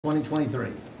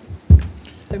2023.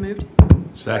 So moved.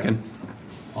 Second.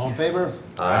 All in favor?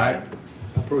 Aye.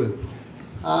 Approved.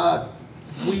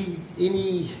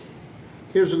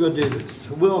 Here's what we're gonna do this.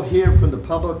 We'll hear from the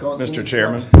public on. Mr. any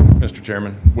Chairman, subject. Mr.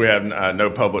 Chairman, we have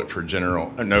no public for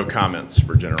general, no comments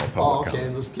for general Oh, public okay,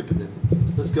 comment. let's skip it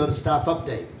then. Let's go to staff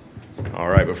update. All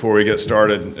right, before we get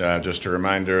started, just a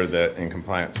reminder that in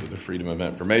compliance with the Freedom of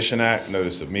Information Act,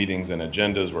 notice of meetings and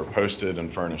agendas were posted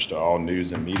and furnished to all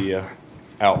news and media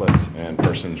outlets and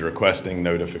persons requesting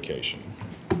notification.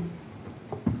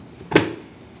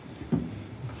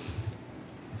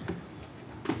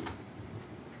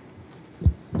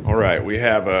 All right, we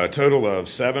have a total of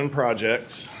 7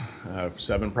 projects,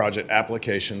 7 project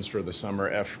applications for the summer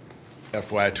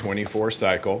FY24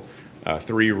 cycle,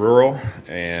 3 rural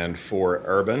and 4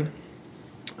 urban.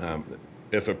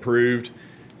 If approved,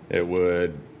 it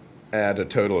would add a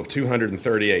total of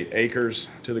 238 acres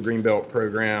to the Greenbelt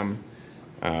program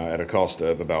at a cost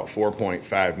of about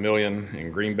 $4.5 million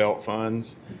in Greenbelt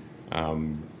funds.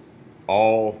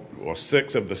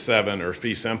 6 of the 7 are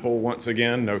fee simple once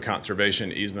again, no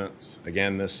conservation easements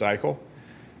again this cycle.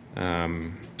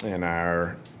 And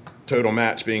our total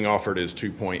match being offered is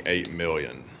 $2.8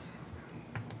 million.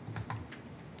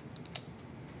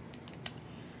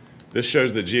 This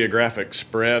shows the geographic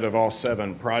spread of all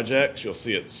 7 projects. You'll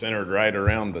see it's centered right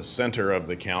around the center of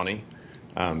the county.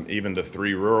 Even the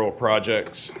 3 rural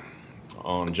projects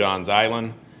on Johns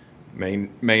Island,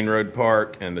 Main Road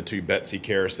Park, and the 2 Betsy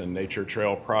Carrison Nature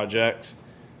Trail projects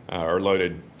are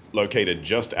located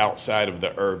just outside of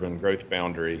the urban growth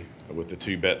boundary, with the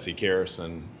 2 Betsy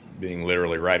Carrison being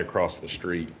literally right across the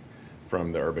street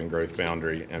from the urban growth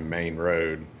boundary, and Main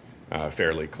Road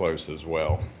fairly close as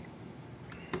well.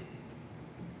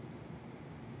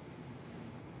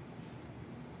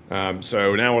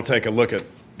 So now we'll take a look at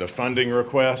the funding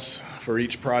requests for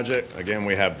each project. Again,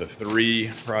 we have the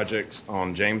 3 projects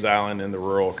on James Island in the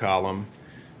rural column,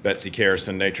 Betsy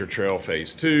Carrison Nature Trail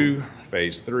Phase 2,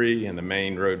 Phase 3, and the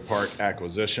Main Road Park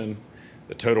acquisition.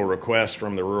 The total request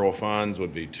from the rural funds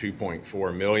would be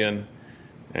 $2.4 million,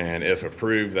 and if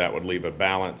approved, that would leave a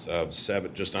balance of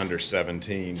just under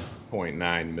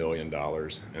 $17.9 million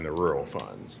in the rural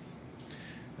funds.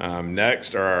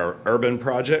 Next are our urban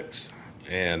projects,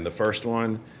 and the first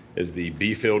one is the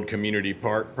Beefield Community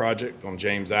Park project on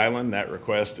James Island. That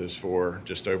request is for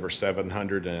just over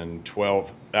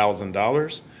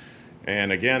 $712,000.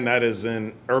 And again, that is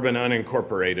an urban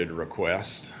unincorporated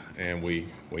request. And we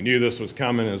knew this was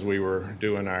coming as we were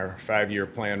doing our 5-year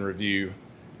plan review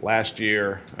last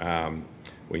year.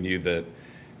 We knew that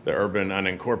the urban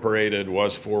unincorporated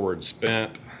was forward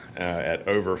spent at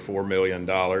over $4 million.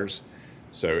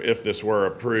 So if this were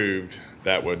approved,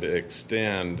 that would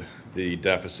extend the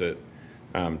deficit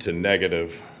to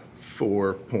negative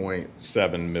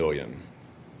 $4.7 million.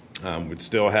 We'd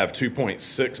still have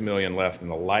 $2.6 million left in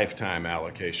the lifetime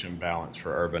allocation balance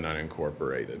for urban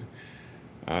unincorporated.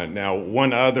 Now,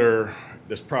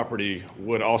 this property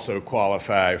would also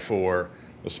qualify for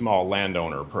the small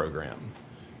landowner program.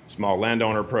 Small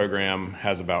landowner program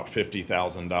has about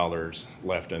 $50,000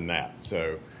 left in that.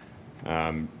 So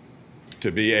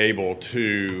to be able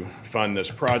to fund this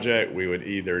project, we would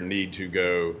either need to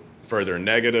go further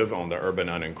negative on the urban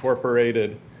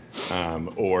unincorporated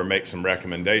or make some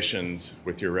recommendations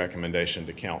with your recommendation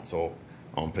to council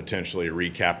on potentially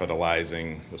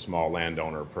recapitalizing the small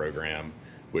landowner program,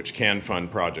 which can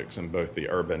fund projects in both the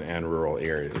urban and rural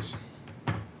areas.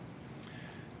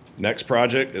 Next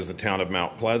project is the town of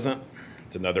Mount Pleasant.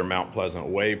 It's another Mount Pleasant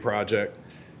Way project.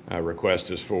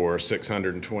 Request is for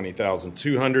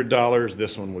 $620,200.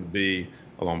 This one would be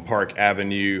along Park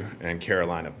Avenue and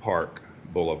Carolina Park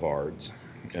Boulevards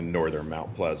in northern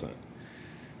Mount Pleasant.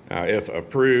 If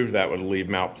approved, that would leave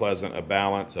Mount Pleasant a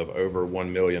balance of over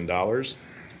 $1 million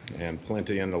and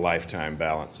plenty in the lifetime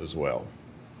balance as well.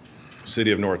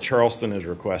 City of North Charleston is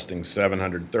requesting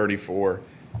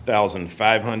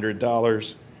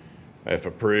 $734,500. If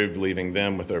approved, leaving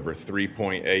them with over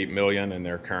 $3.8 million in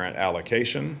their current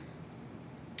allocation.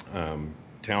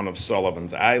 Town of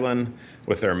Sullivan's Island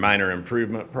with their minor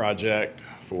improvement project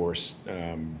for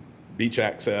beach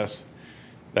access.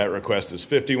 That request is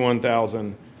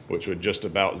 $51,000, which would just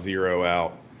about zero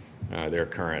out their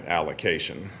current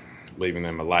allocation, leaving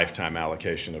them a lifetime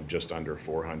allocation of just under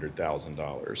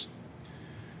 $400,000.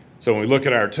 So when we look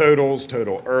at our totals,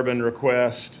 total urban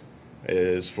request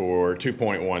is for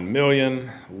 $2.1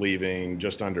 million, leaving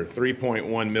just under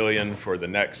 $3.1 million for the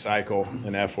next cycle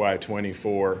in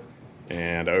FY24,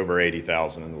 and over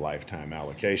 $80,000 in the lifetime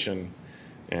allocation.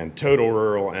 And total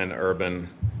rural and urban,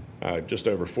 just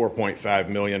over $4.5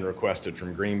 million requested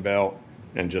from Greenbelt,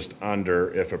 and just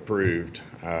under, if approved,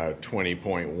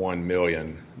 20.1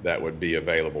 million that would be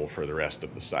available for the rest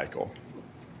of the cycle,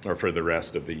 or for the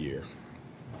rest of the year.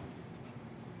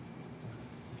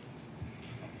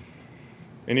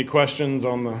 Any questions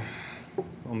on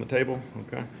the table?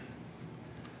 Okay.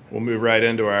 We'll move right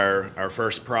into our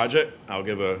first project. I'll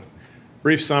give a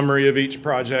brief summary of each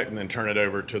project and then turn it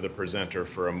over to the presenter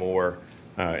for a more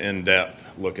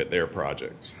in-depth look at their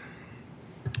projects.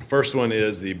 First one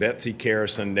is the Betsy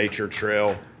Carrison Nature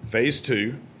Trail Phase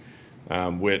 2,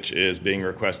 which is being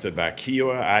requested by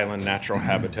Kiowa Island Natural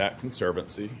Habitat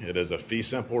Conservancy. It is a fee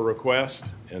simple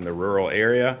request in the rural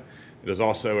area. It is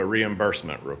also a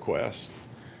reimbursement request.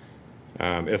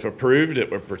 If approved,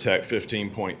 it would protect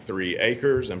 15.3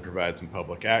 acres and provide some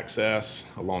public access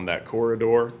along that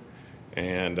corridor.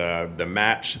 And the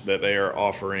match that they are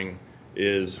offering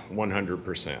is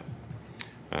 100%.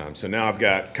 So now I've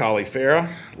got Collie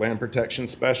Farah, Land Protection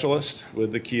Specialist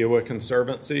with the Kiowa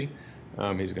Conservancy.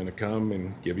 He's going to come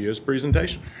and give you his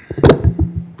presentation.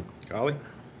 Collie?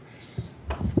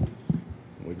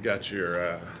 We've got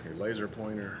your laser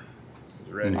pointer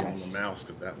ready on the mouse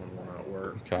because that one will not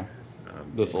work. Okay.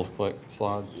 This will click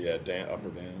slide. Yeah, upper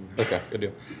down. Okay, good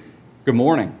deal. Good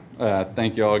morning.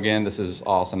 Thank you all again. This is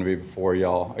awesome to be before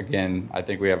y'all. Again, I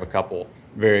think we have a couple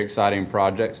very exciting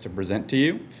projects to present to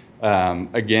you.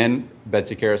 Again,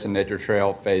 Betsy Carrison Nature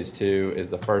Trail Phase 2 is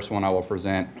the first one I will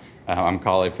present. I'm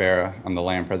Collie Farah. I'm the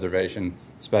Land Preservation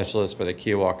Specialist for the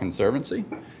Kiowa Conservancy.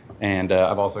 And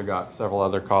I've also got several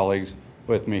other colleagues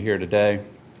with me here today.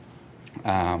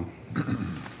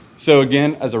 So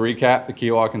again, as a recap, the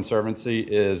Kiowa Conservancy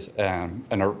is an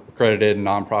accredited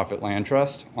nonprofit land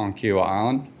trust on Kiowa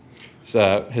Island.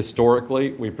 So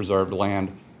historically, we preserved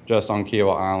land just on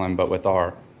Kiowa Island, but with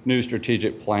our new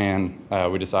strategic plan,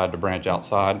 we decided to branch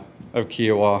outside of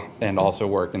Kiowa and also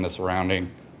work in the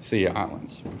surrounding sea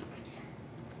islands.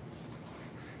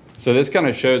 So this kind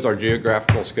of shows our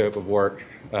geographical scope of work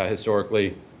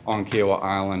historically on Kiowa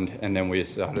Island, and then we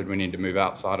decided we need to move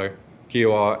outside of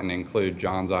Kiowa and include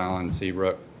Johns Island,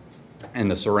 Seabrook,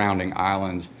 and the surrounding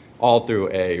islands, all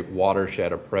through a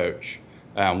watershed approach.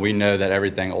 We know that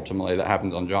everything ultimately that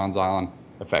happens on Johns Island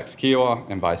affects Kiowa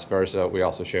and vice versa. We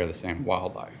also share the same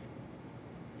wildlife.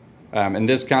 And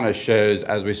this kind of shows,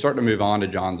 as we start to move on to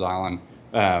Johns Island,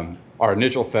 our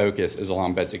initial focus is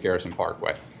along Betsy Carrison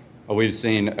Parkway. We've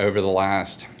seen over the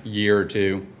last year or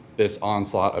two this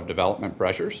onslaught of development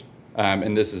pressures,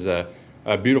 and this is a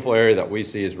beautiful area that we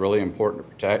see is really important to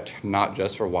protect, not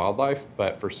just for wildlife,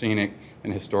 but for scenic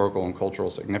and historical and cultural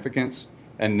significance.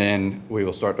 And then we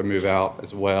will start to move out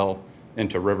as well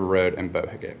into River Road and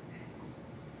Bohicket.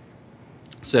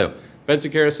 So Betsy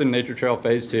Carrison Nature Trail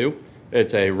Phase 2,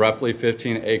 it's a roughly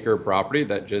 15-acre property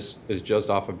that is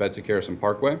just off of Betsy Carrison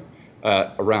Parkway.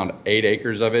 Around 8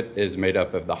 acres of it is made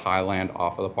up of the highland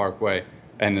off of the parkway,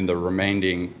 and then the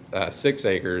remaining 6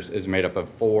 acres is made up of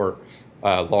 4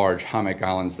 large hummock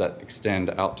islands that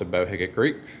extend out to Bohicket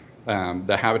Creek.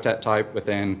 The habitat type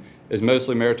within is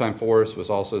mostly maritime forest with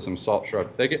also some salt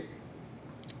shrub thicket.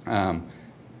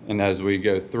 And as we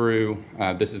go through,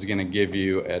 this is going to give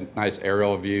you a nice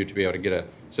aerial view to be able to get a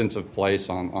sense of place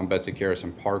on Betsy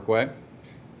Carrison Parkway.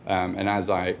 And as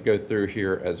I go through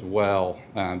here as well,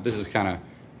 this is kind of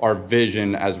our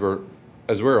vision as we're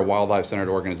a wildlife-centered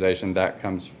organization. That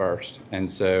comes first. And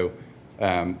so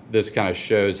this kind of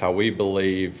shows how we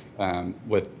believe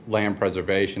with land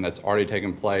preservation that's already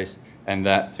taken place and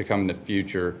that to come in the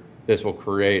future, this will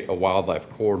create a wildlife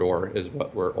corridor is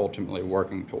what we're ultimately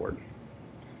working toward.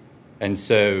 And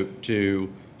so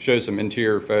to show some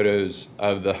interior photos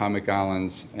of the hummock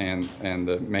islands and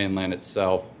the mainland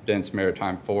itself, dense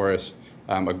maritime forest,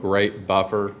 a great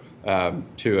buffer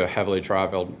to a heavily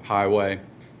traveled highway.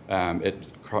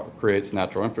 It creates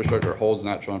natural infrastructure, holds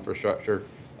natural infrastructure,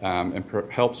 and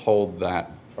helps hold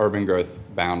that urban growth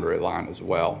boundary line as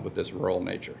well with this rural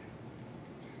nature.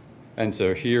 And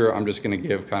so here I'm just going to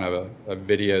give kind of a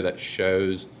video that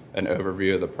shows an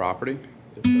overview of the property.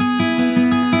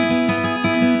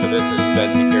 So this is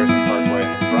Betsy Carrison Parkway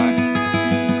in the front,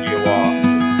 Kiowa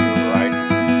to the right.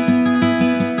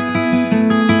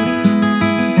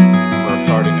 We're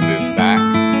starting to move back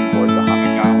toward the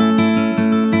hummock islands.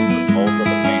 This is the bulk of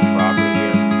the main property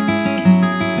here.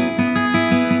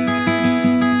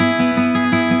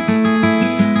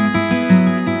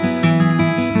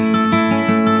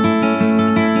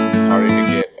 Starting to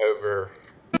get over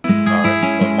the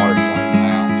marshlands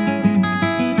now.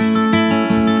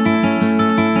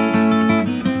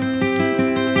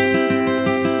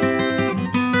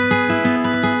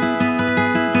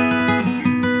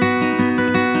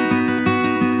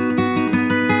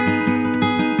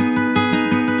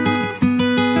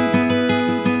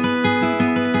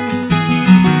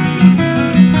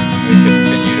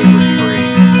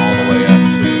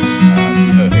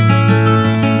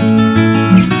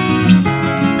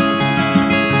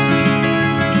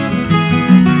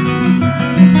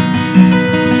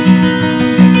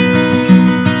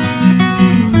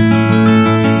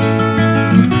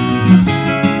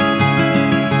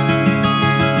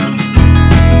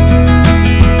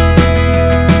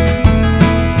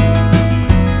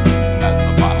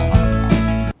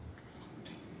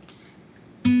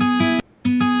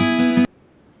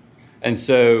 And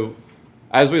so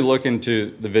as we look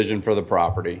into the vision for the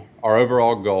property, our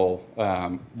overall goal,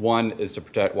 one, is to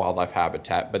protect wildlife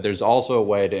habitat, but there's also a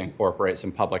way to incorporate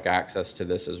some public access to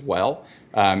this as well.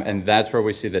 And that's where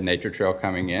we see the nature trail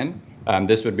coming in.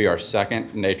 This would be our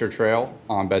second nature trail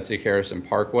on Betsy Harrison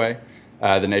Parkway.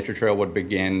 The nature trail would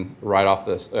begin right off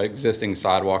the existing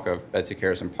sidewalk of Betsy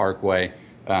Harrison Parkway.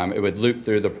 It would loop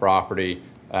through the property,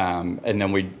 and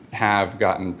then we have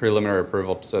gotten preliminary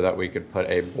approval so that we could put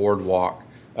a boardwalk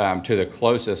to the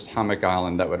closest hummock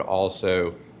island that would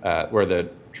also, where the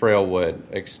trail would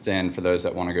extend for those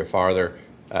that want to go farther.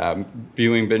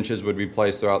 Viewing benches would be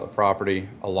placed throughout the property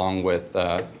along with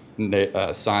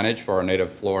signage for our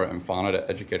native flora and fauna to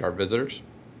educate our visitors.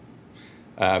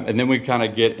 And then we kind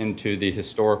of get into the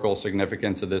historical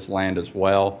significance of this land as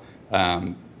well.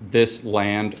 This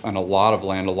land and a lot of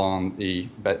land along the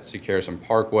Betsy Harrison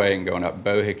Parkway and going up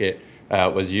Bohicket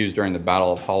was used during the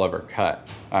Battle of Haulover Cut.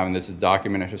 And this is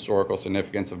documented historical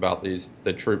significance about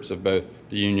the troops of both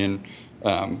the Union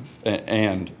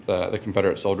and the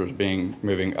Confederate soldiers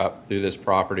moving up through this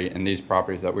property and these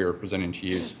properties that we were presenting to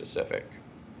you specific.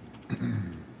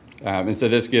 And so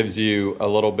this gives you a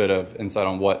little bit of insight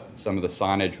on what some of the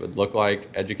signage would look like,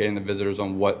 educating the visitors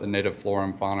on what the native flora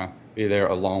and fauna be there,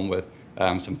 along with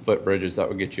some footbridges that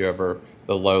would get you over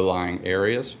the low-lying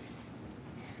areas.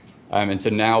 And so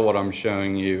now what I'm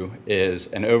showing you is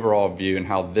an overall view and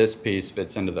how this piece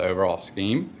fits into the overall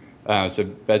scheme. So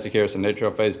Betsy Harrison Nature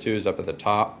Trail Phase 2 is up at the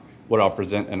top. What I'll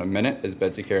present in a minute is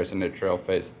Betsy Harrison Nature Trail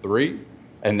Phase 3.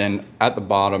 And then at the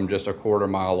bottom, just a quarter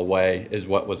mile away, is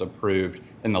what was approved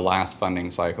in the last funding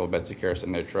cycle, Betsy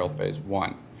Harrison Nature Trail Phase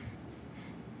 1.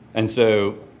 And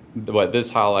so what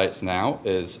this highlights now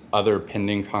is other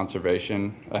pending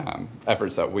conservation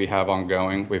efforts that we have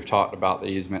ongoing. We've talked about the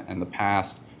easement in the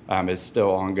past. Is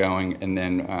still ongoing, and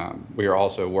then we are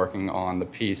also working on the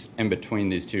piece in between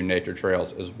these two nature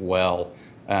trails as well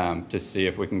to see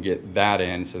if we can get that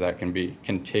in so that can be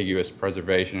contiguous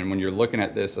preservation. And when you're looking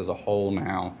at this as a whole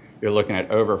now, you're looking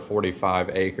at over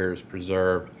 45 acres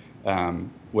preserved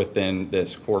within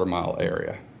this quarter-mile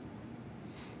area.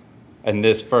 And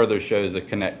this further shows the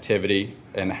connectivity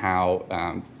and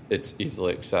how it's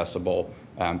easily accessible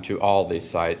to all these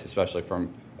sites, especially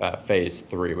from Phase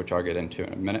 3, which I'll get into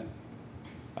in a minute.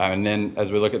 And then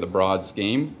as we look at the broad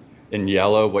scheme, in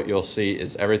yellow, what you'll see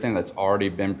is everything that's already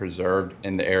been preserved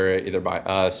in the area, either by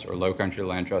us or Low Country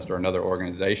Land Trust or another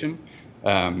organization.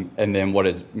 And then what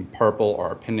is in purple are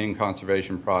our pending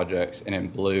conservation projects, and in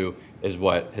blue is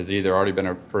what has either already been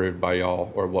approved by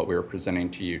y'all or what we are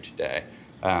presenting to you today.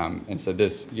 And so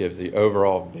this gives the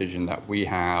overall vision that we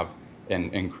have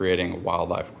in creating a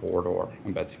wildlife corridor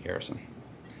in Betsy Harrison.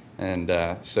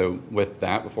 And so with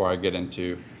that, before I get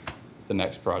into the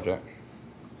next project.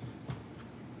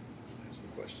 Some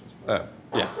questions.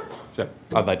 Yeah, so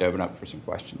I'd like to open up for some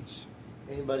questions.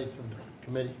 Anybody from the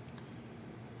committee?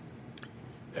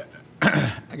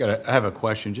 I have a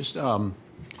question, just, and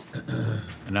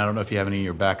I don't know if you have any of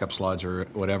your backup slides or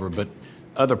whatever, but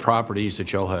other properties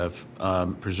that y'all have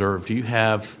preserved, do you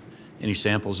have any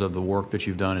samples of the work that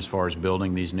you've done as far as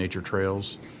building these nature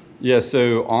trails? Yeah,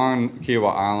 so on Kiowa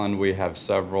Island, we have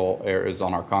several areas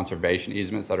on our conservation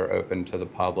easements that are open to the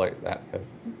public that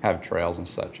have trails and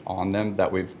such on them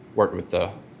that we've worked with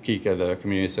the KICA, the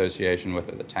Community Association,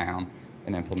 with the town,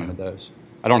 and implemented those.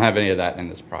 I don't have any of that in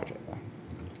this project, though.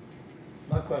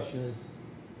 My question is,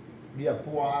 you have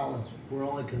 4 islands, we're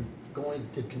only going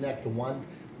to connect to one?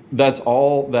 That's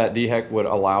all that DHEC would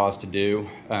allow us to do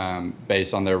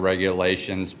based on their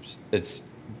regulations. It's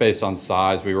based on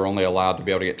size. We were only allowed to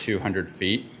be able to get 200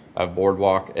 feet of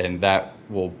boardwalk, and that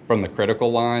will, from the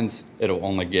critical lines, it'll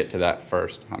only get to that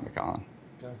first hummock island.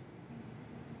 Okay.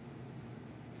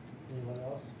 Anyone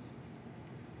else?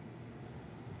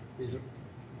 Is it?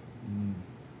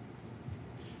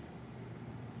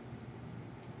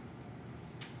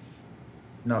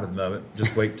 Not at the moment.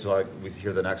 Just wait till we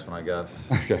hear the next one, I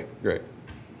guess. Okay, great.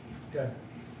 Okay.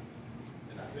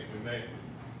 And I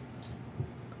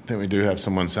think we do have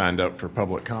someone signed up for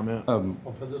public comment. Oh,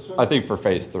 for this one? I think for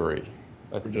Phase 3.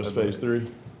 For just Phase 3?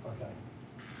 Okay.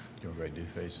 You want to do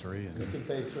Phase 3? Let's get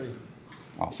Phase 3.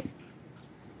 Awesome.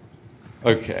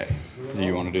 Okay, do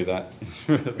you want to do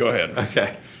that? Go ahead.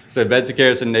 Okay, so Betsy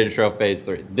Harrison Nature Trail Phase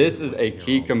 3. This is a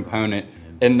key component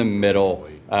in the middle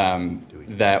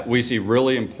that we see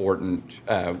really important.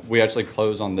 We actually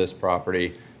close on this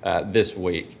property this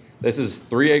week. This is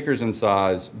 3 acres in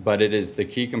size, but it is the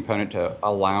key component to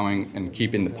allowing and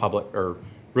keeping the public, or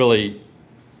really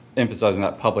emphasizing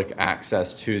that public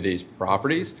access to these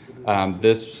properties.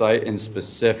 This site in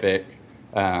specific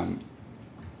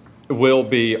will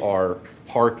be our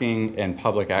parking and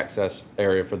public access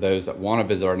area for those that want to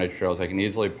visit our nature trails. They can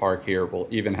easily park here. We'll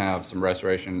even have some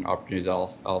restoration opportunities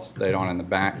I'll state on in the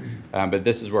back. But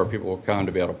this is where people will come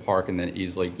to be able to park and then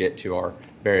easily get to our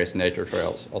various nature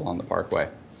trails along the parkway.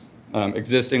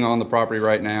 Existing on the property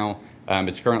right now,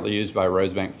 it's currently used by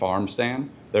Rosebank Farm Stand.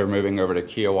 They're moving over to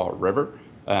Kiowa River.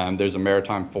 There's a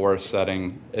maritime forest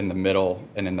setting in the middle,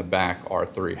 and in the back are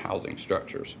 3 housing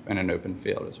structures and an open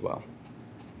field as well.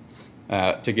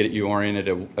 To get you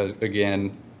oriented,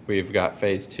 again, we've got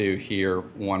phase 2 here,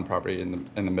 1 property in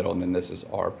the middle, and then this is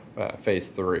our phase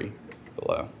 3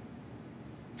 below.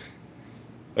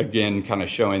 Again, kind of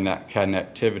showing that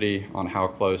connectivity on how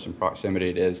close in proximity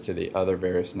it is to the other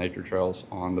various nature trails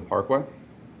on the parkway.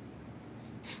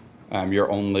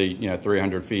 You're only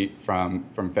 300 feet from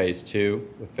phase 2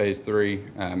 with phase 3,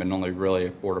 and only really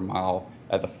a quarter mile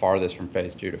at the farthest from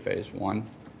phase 2 to phase 1.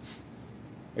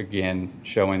 Again,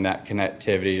 showing that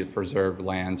connectivity, preserved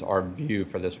lands, our view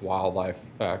for this wildlife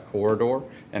corridor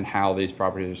and how these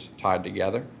properties are tied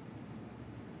together.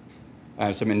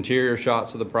 Some interior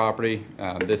shots of the property.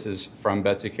 This is from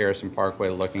Betsy Harrison Parkway,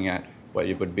 looking at what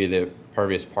would be the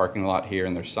pervious parking lot here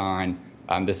in their sign.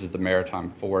 This is the maritime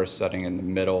forest setting in the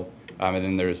middle. And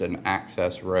then there's an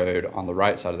access road on the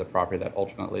right side of the property that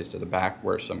ultimately leads to the back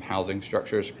where some housing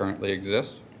structures currently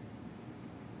exist.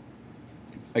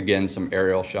 Again, some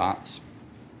aerial shots.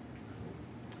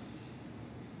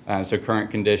 So current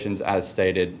conditions, as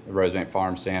stated, Rosebank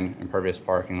Farm Stand, impervious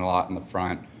parking lot in the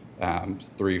front,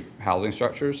 3 housing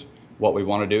structures. What we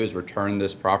want to do is return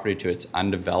this property to its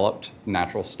undeveloped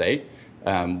natural state.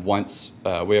 Once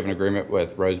we have an agreement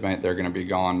with Rosebank, they're going to be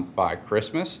gone by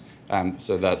Christmas.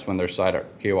 So that's when their site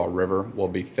at Kiowa River will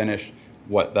be finished.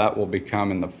 What that will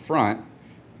become in the front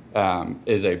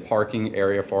is a parking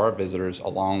area for our visitors,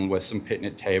 along with some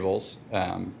picnic tables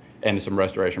and some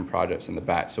restoration projects in the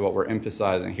back. So what we're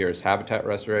emphasizing here is habitat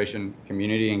restoration,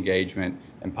 community engagement,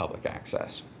 and public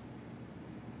access.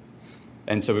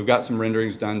 And so we've got some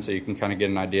renderings done so you can kind of get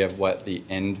an idea of what the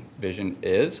end vision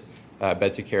is.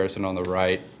 Betsy Harrison on the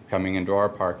right coming into our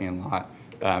parking lot,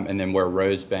 and then where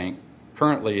Rosebank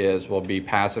currently is will be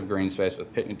passive green space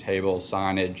with picnic tables,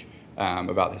 signage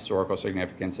about the historical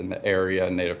significance in the area,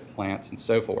 native plants, and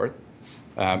so forth.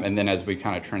 And then as we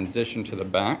kind of transition to the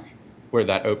back, where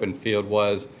that open field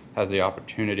was, has the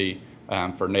opportunity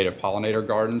for native pollinator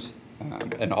gardens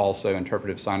and also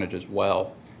interpretive signage as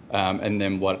well. And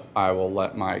then what I will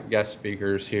let my guest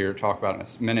speakers here talk about in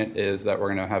a minute is that we're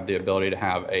going to have the ability to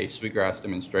have a sweetgrass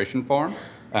demonstration farm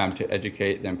to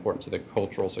educate the importance of the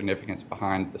cultural significance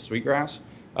behind the sweetgrass,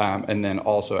 and then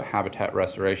also a habitat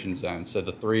restoration zone. So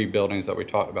the 3 buildings that we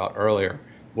talked about earlier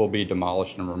will be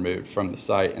demolished and removed from the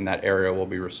site, and that area will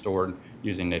be restored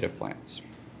using native plants.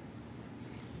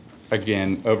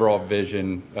 Again, overall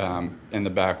vision in the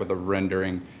back with a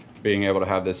rendering, being able to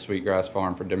have this sweetgrass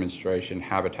farm for demonstration,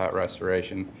 habitat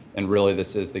restoration, and really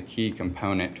this is the key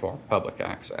component to our public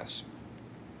access.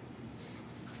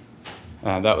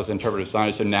 That was interpretive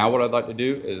signage. So now what I'd like to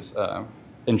do is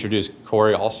introduce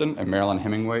Corey Alston and Marilyn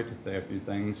Hemingway to say a few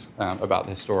things about the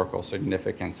historical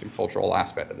significance and cultural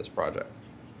aspect of this project.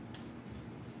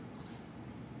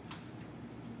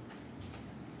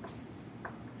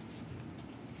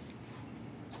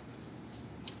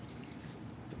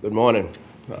 Good morning.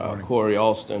 Corey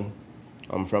Alston.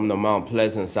 I'm from the Mount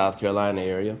Pleasant, South Carolina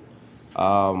area.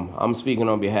 I'm speaking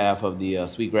on behalf of the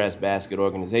Sweetgrass Basket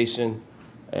organization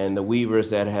and the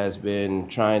weavers that has been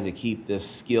trying to keep this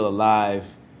skill alive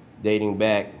dating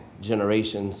back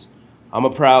generations. I'm a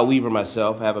proud weaver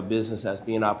myself. I have a business that's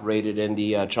being operated in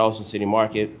the Charleston City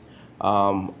Market.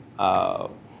 What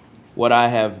I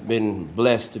have been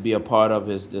blessed to be a part of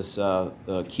is this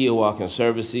the Kiowa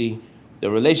Conservancy. The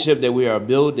relationship that we are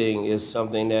building is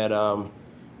something that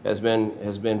has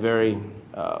been very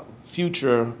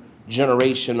future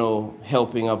generational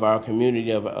helping of our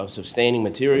community of sustaining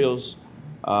materials.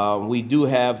 We do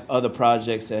have other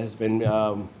projects that has been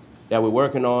that we're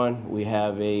working on. We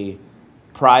have a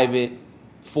private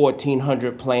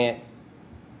 1,400 plant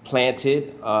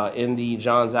planted in the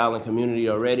Johns Island community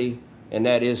already, and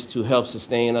that is to help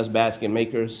sustain us basket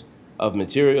makers of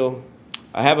material.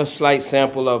 I have a slight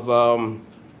sample of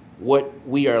what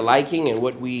we are liking and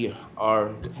what we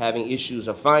are having issues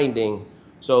of finding.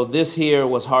 So this here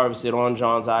was harvested on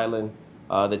Johns Island.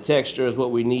 The texture is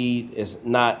what we need. It's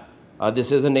not,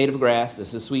 this is a native grass.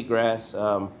 This is sweetgrass,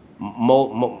 that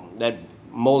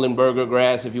Molenberger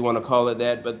grass, if you want to call it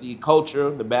that. But the culture,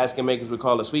 the basket makers would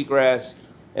call it sweetgrass.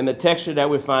 And the texture that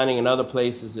we're finding in other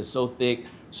places is so thick,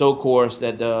 so coarse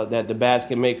that the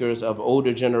basket makers of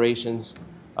older generations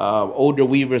older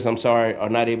weavers, are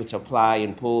not able to apply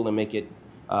and pull and make it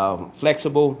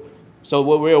flexible. So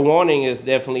what we're wanting is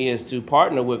definitely to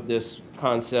partner with this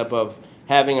concept of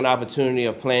having an opportunity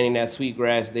of planting that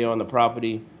sweetgrass there on the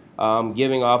property,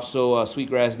 giving also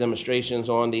sweetgrass demonstrations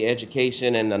on the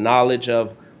education and the knowledge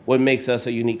of what makes us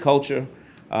a unique culture.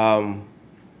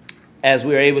 As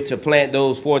we were able to plant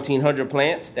those 1,400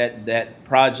 plants, that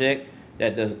project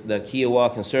that the Kiowa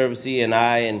Conservancy and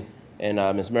I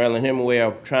and Ms. Marilyn Hemingway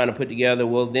are trying to put together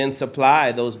will then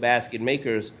supply those basket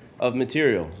makers of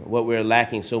materials, what we're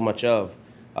lacking so much of.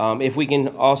 If we can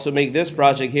also make this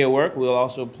project here work, we'll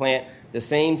also plant the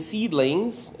same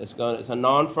seedlings. It's a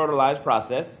non-fertilized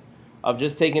process of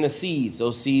just taking the seeds.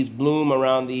 Those seeds bloom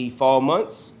around the fall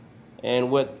months. And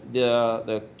what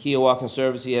the Kiowa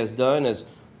Conservancy has done is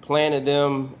planted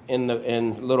them in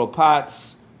little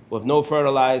pots with no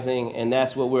fertilizing, and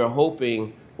that's what we're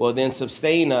hoping will then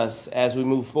sustain us as we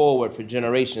move forward for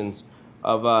generations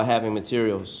of having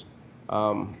materials.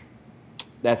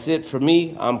 That's it for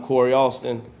me. I'm Corey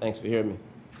Alston. Thanks for hearing me.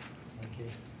 Thank you.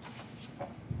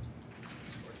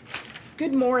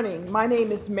 Good morning. My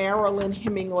name is Marilyn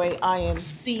Hemingway. I am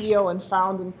CEO and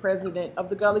founding president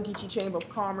of the Gullah Geechee Chamber of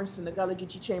Commerce and the Gullah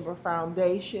Geechee Chamber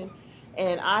Foundation.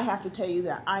 And I have to tell you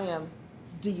that I am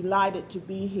delighted to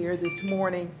be here this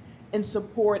morning in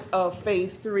support of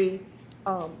Phase 3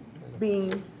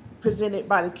 being presented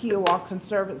by the Kiowa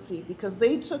Conservancy, because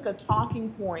they took a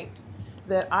talking point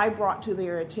that I brought to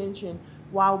their attention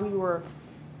while we were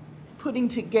putting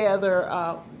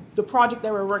together the project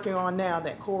that we're working on now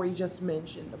that Corey just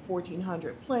mentioned, the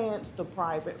 1,400 plants, the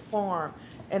private farm.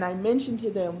 And I mentioned to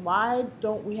them, why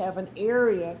don't we have an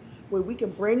area where we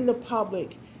can bring the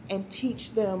public and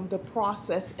teach them the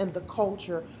process and the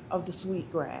culture of the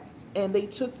sweetgrass? And they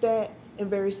took that and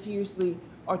very seriously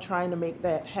are trying to make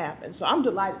that happen. So I'm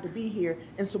delighted to be here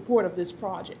in support of this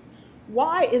project.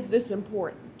 Why is this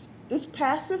important? This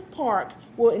passive park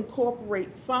will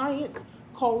incorporate science,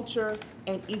 culture,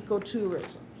 and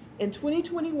ecotourism. In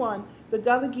 2021, the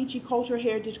Gullah Geechee Cultural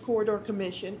Heritage Corridor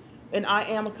Commission, and I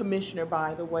am a commissioner,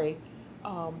 by the way,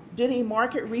 did a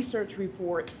market research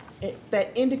report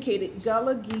that indicated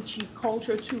Gullah Geechee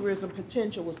cultural tourism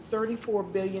potential was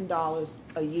 $34 billion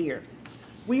a year.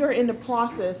 We are in the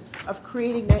process of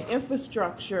creating that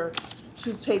infrastructure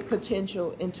to take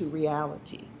potential into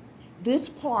reality. This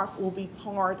park will be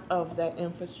part of that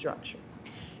infrastructure.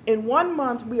 In 1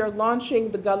 month, we are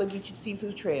launching the Gullah Geechee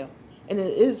Seafood Trail, and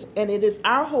it is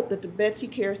our hope that the Betsy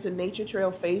Carrison Nature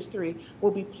Trail Phase 3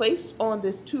 will be placed on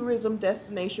this tourism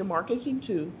destination marketing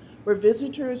tool, where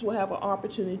visitors will have an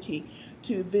opportunity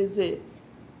to visit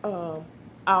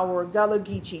our Gullah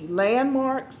Geechee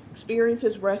landmarks,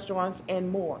 experiences, restaurants, and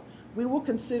more. We will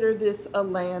consider this a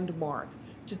landmark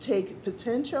to take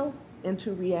potential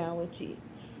into reality.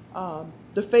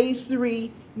 The Phase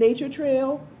 3 Nature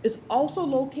Trail is also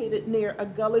located near a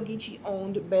Gullah Geechee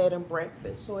owned bed and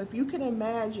breakfast. So if you can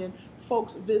imagine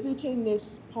folks visiting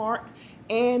this park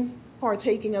and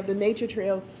partaking of the nature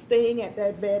trails, staying at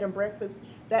that bed and breakfast,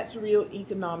 that's real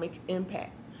economic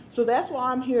impact. So that's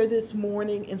why I'm here this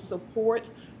morning in support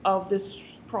of this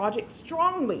project,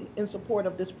 strongly in support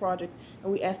of this project,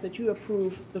 and we ask that you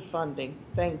approve the funding.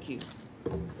 Thank you.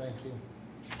 Thank you.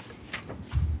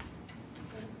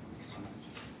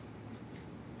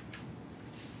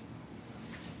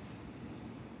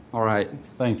 All right,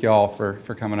 thank you all for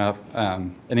coming up.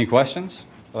 Any questions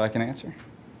that I can answer?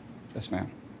 Yes,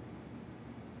 ma'am.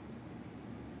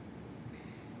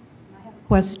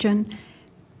 Question.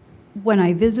 When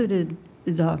I visited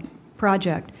the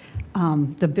project,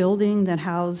 the building that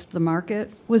housed the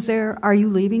market was there. Are you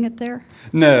leaving it there?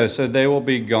 No, so they will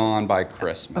be gone by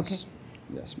Christmas. Okay.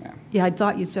 Yes, ma'am. Yeah, I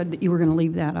thought you said that you were going to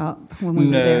leave that up when we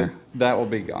were there. No, that will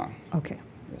be gone. Okay.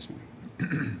 Yes,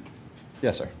 ma'am.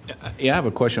 Yes, sir. Yeah, I have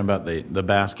a question about the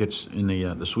baskets in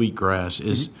the sweetgrass.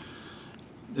 Is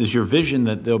your vision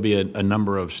that there'll be a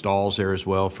number of stalls there as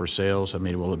well for sales? I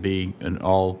mean, will it be an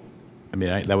all? I mean,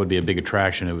 that would be a big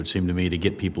attraction, it would seem to me, to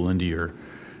get people into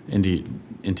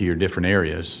your different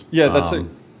areas. Yeah, that's a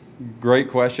great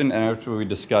question, and actually we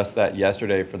discussed that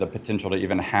yesterday for the potential to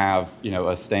even have,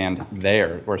 a stand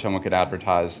there where someone could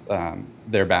advertise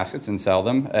their baskets and sell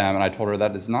them. And I told her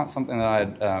that is not something that I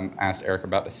had asked Eric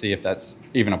about to see if that's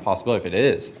even a possibility. If it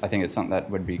is, I think it's something that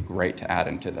would be great to add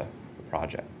into the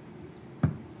project.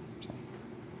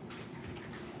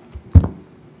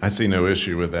 I see no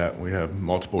issue with that. We have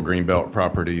multiple Greenbelt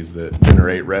properties that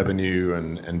generate revenue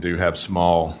and do have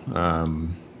small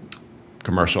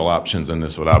commercial options, and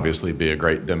this would obviously be a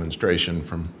great demonstration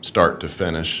from start to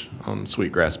finish on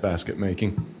sweetgrass basket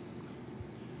making.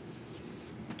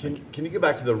 Can you go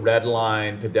back to the red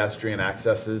line pedestrian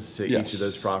accesses to each Yes. of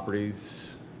those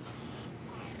properties?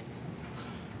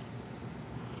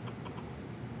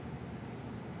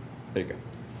 There you go.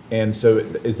 And so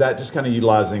is that just kind of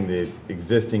utilizing the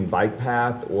existing bike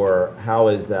path, or how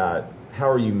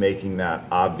are you making that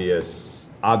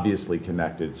obviously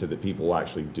connected so that people will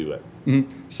actually do it?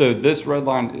 So this red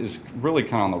line is really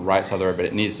kind of on the right side of the road, but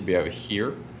it needs to be over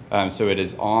here. So it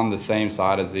is on the same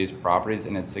side as these properties,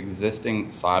 and it's existing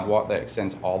sidewalk that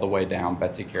extends all the way down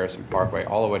Betsy Carrison Parkway,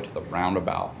 all the way to the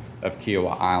roundabout of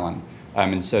Kiowa Island.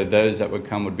 And so those that would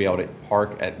come would be able to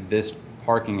park at this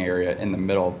parking area in the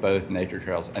middle of both nature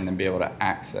trails, and then be able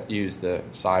to use the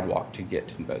sidewalk to get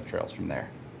to both trails from there.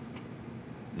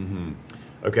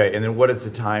 Okay, and then what is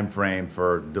the time frame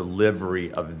for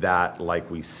delivery of that like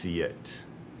we see it?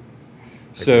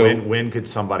 Like So when could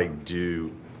somebody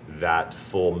do that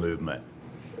full movement?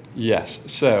 yes,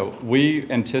 so we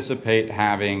anticipate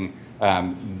having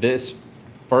this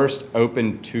first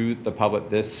open to the public,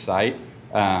 this site,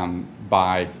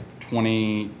 by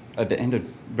at the end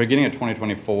of beginning of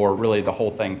 2024. Really, the whole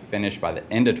thing finished by the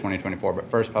end of 2024. But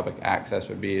first public access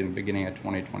would be in the beginning of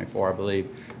 2024, I believe,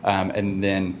 and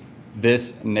then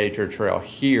this nature trail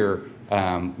here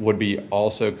would be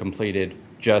also completed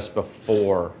just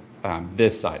before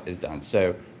this site is done.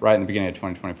 So right in the beginning of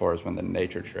 2024 is when the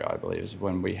nature trail, I believe, is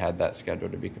when we had that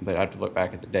scheduled to be completed. I have to look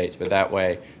back at the dates, but that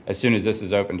way, as soon as this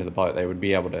is open to the public, they would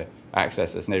be able to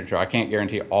access this nature trail. I can't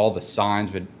guarantee all the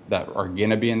signs that are going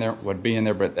to be in there would be in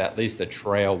there, but at least the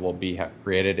trail will be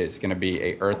created. It's going to be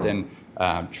a earthen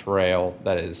trail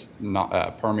that is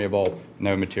not permeable,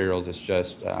 no materials. It's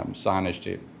just signage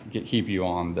to keep you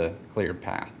on the cleared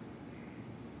path.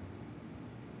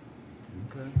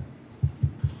 Okay.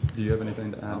 Do you have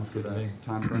anything to add Sounds to good to me. that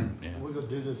time frame? Yeah. We're gonna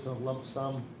do this in a lump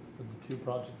sum with the two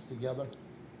projects together,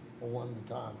 or one at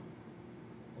a time,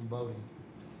 on voting.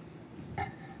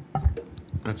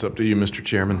 That's up to you, Mr.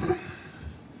 Chairman.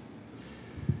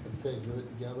 I'd say do it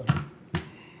together.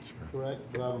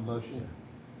 Correct? Do I have a motion?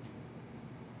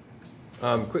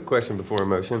 Quick question before a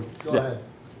motion. Go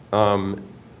ahead.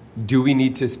 Do we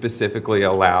need to specifically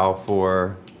allow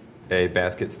for a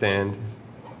basket stand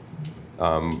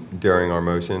during our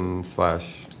motion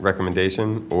 /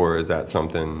 recommendation, or is that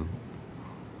something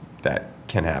that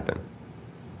can happen?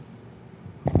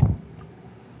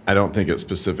 I don't think it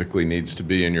specifically needs to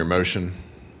be in your motion.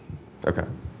 Okay.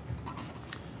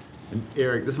 And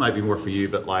Eric, this might be more for you,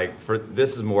 but like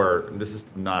this is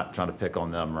not trying to pick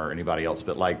on them or anybody else,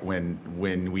 but like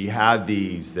when we have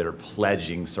these that are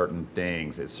pledging certain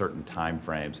things at certain time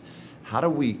frames, how do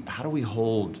we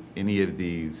hold any of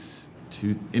these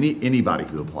to anybody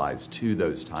who applies to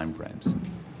those time frames?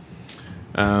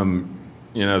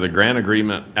 The grant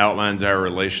agreement outlines our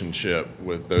relationship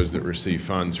with those that receive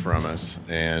funds from us,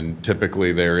 and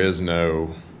typically there is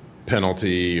no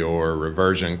penalty or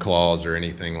reversion clause or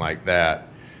anything like that,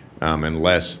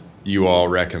 unless you all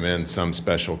recommend some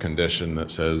special condition that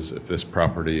says if this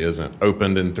property isn't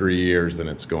opened in 3 years, then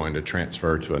it's going to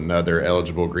transfer to another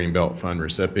eligible Greenbelt Fund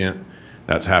recipient.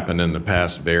 That's happened in the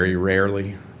past very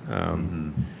rarely,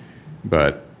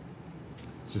 but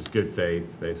It's just good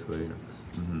faith, basically.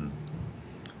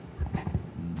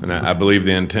 and I believe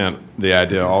the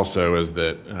idea also is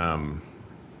that,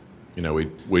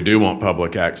 we do want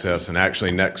public access, and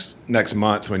actually next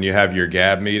month when you have your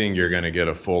GAB meeting, you're going to get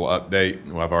a full update.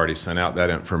 Well, I've already sent out that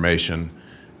information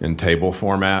in table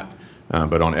format,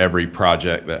 but on every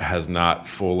project that has not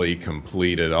fully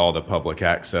completed all the public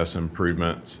access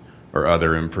improvements or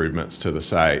other improvements to the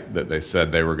site that they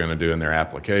said they were going to do in their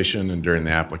application, and during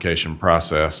the application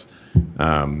process,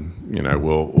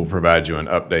 we'll provide you an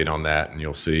update on that, and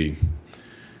you'll see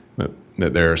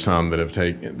that there are some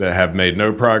that have made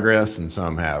no progress and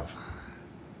some have.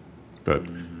 But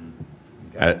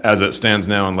as it stands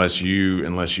now, unless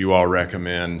you all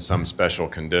recommend some special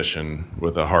condition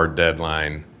with a hard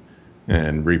deadline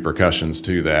and repercussions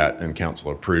to that, and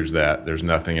council approves that, there's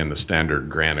nothing in the standard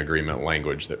grant agreement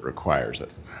language that requires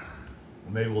it.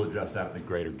 Well, maybe we'll address that in the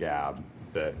greater GAB,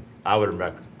 but I would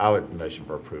motion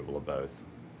for approval of both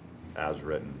as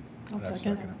written. I'll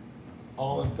second.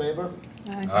 All in favor?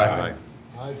 Aye.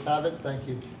 Ayes have it, thank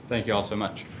you. Thank you all so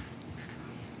much.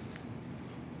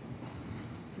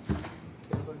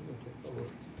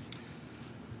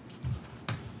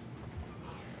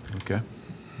 Okay.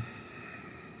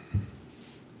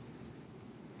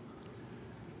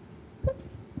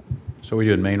 So we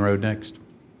doing Main Road next?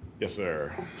 Yes,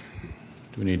 sir.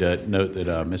 Do we need to note that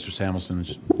Mr.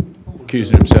 Samuelson's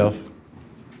accusing himself?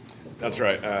 That's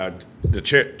right. The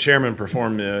chairman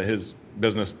performed his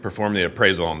business performed the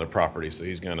appraisal on the property, so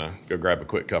he's going to go grab a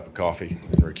quick cup of coffee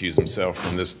and recuse himself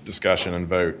from this discussion and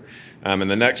vote. And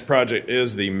the next project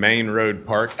is the Main Road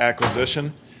Park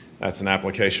acquisition. That's an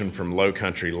application from Low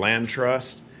Country Land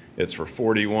Trust. It's for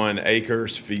 41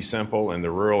 acres, fee simple, in the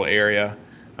rural area,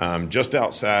 just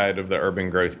outside of the urban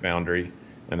growth boundary.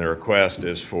 And the request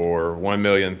is for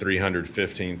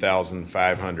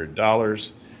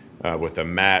 $1,315,500 with a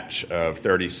match of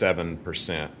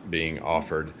 37% being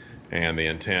offered. And the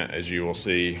intent, as you will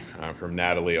see from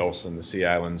Natalie Olson, the Sea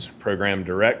Islands Program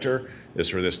Director, is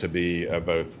for this to be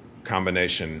both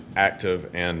combination active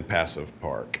and passive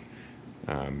park.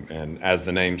 And as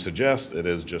the name suggests, it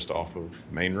is just off of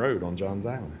Main Road on Johns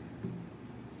Island.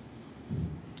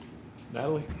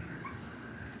 Natalie?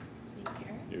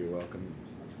 You're welcome.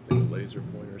 The laser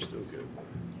pointer's still good.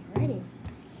 Alrighty.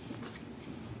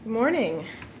 Good morning.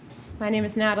 My name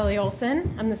is Natalie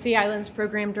Olson. I'm the Sea Islands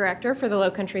Program Director for the Low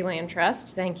Country Land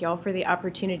Trust. Thank you all for the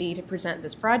opportunity to present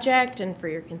this project and for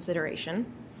your consideration.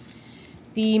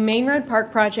 The Main Road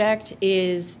Park project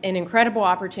is an incredible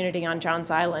opportunity on Johns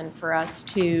Island for us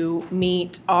to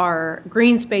meet our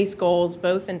green space goals,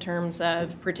 both in terms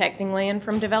of protecting land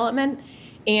from development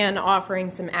and offering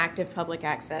some active public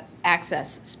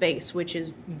access space, which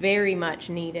is very much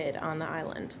needed on the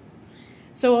island.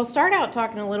 So I'll start out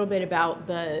talking a little bit about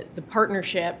the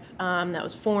partnership that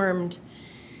was formed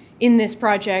in this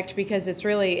project, because it's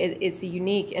a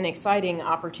unique and exciting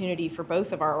opportunity for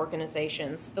both of our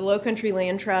organizations. The Low Country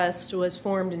Land Trust was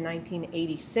formed in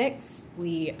 1986.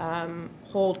 We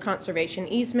hold conservation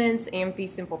easements and fee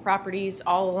simple properties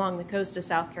all along the coast of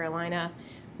South Carolina.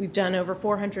 We've done over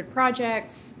 400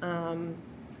 projects,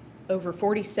 over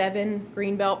 47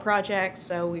 Greenbelt projects,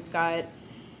 so we've got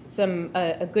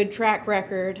a good track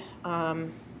record.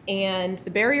 And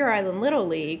the Barrier Island Little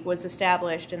League was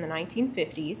established in the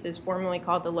 1950s. It was formerly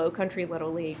called the Low Country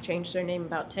Little League, changed their name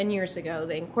about 10 years ago.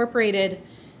 They incorporated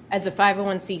as a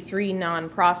 501c3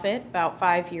 nonprofit about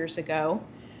 5 years ago.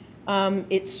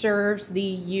 It serves the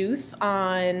youth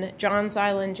on Johns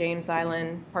Island, James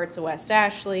Island, parts of West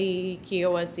Ashley,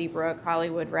 Kiowa, Seabrook,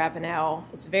 Hollywood, Ravenel.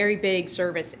 It's a very big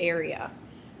service area.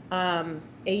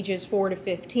 Ages 4 to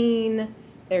 15.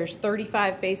 There's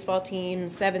 35 baseball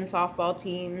teams, 7 softball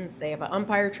teams. They have an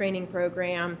umpire training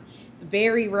program. It's a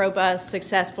very robust,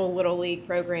 successful Little League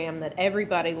program that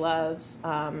everybody loves,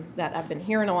 that I've been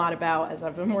hearing a lot about as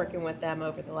I've been working with them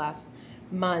over the last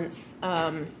months.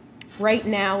 Right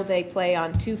now, they play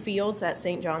on 2 fields at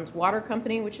St. John's Water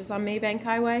Company, which is on Maybank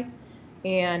Highway,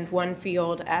 and 1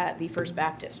 field at the First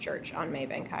Baptist Church on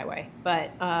Maybank Highway.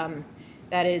 But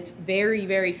that is very,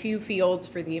 very few fields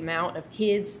for the amount of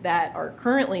kids that are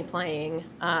currently playing,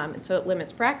 and so it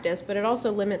limits practice, but it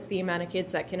also limits the amount of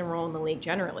kids that can enroll in the league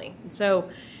generally. And so,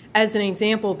 as an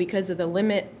example, because of the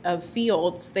limit of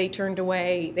fields, they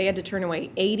had to turn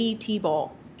away 80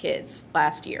 T-ball kids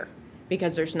last year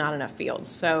because there's not enough fields.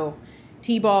 So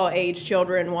T-ball age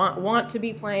children want to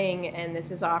be playing, and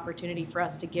this is an opportunity for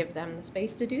us to give them the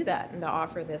space to do that and to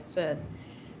offer this to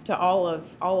all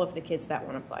of the kids that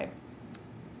want to play.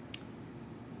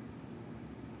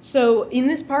 So in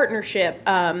this partnership,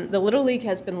 the Little League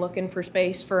has been looking for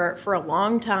space for a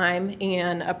long time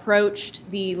and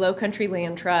approached the Low Country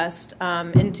Land Trust.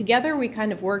 And together we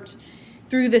kind of worked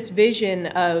through this vision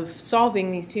of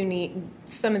solving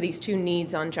some of these two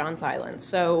needs on Johns Island.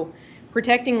 So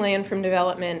protecting land from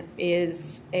development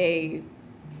is a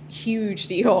huge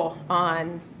deal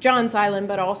on Johns Island,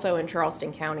 but also in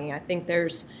Charleston County. I think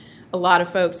there's a lot of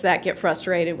folks that get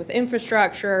frustrated with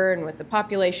infrastructure and with the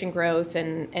population growth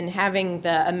and having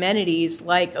the amenities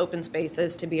like open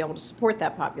spaces to be able to support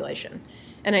that population.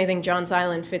 And I think Johns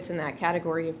Island fits in that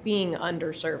category of being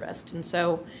underserviced. And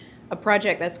so a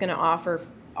project that's going to offer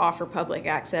public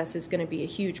access is going to be a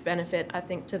huge benefit, I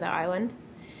think, to the island.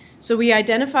 So we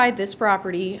identified this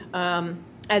property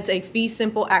as a fee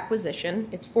simple acquisition.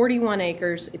 It's 41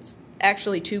 acres. It's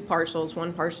actually 2 parcels.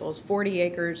 One parcel is 40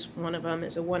 acres. One of them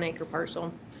is a 1 acre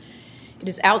parcel. It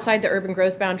is outside the urban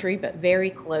growth boundary, but very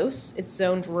close. It's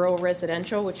zoned rural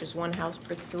residential, which is 1 house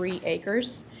per 3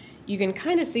 acres. You can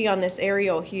kind of see on this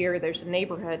aerial here, there's a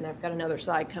neighborhood, and I've got another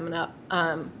slide coming up,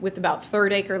 with about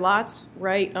 1/3 acre lots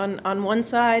right on one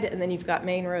side, and then you've got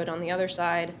Main Road on the other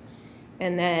side.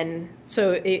 And then,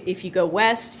 so if you go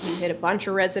west, you hit a bunch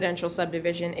of residential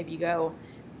subdivision. If you go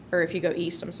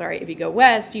east, if you go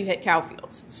west, you hit cow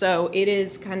fields. So it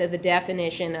is kind of the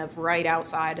definition of right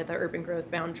outside of the urban growth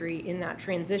boundary in that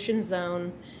transition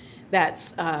zone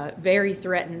that's very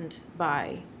threatened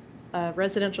by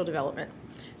residential development.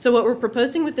 So what we're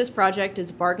proposing with this project is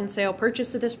a bargain sale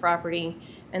purchase of this property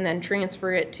and then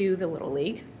transfer it to the Little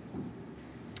League.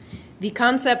 The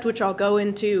concept, which I'll go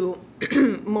into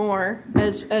more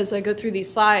as I go through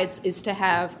these slides, is to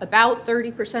have about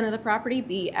 30% of the property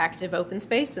be active open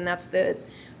space, and that's the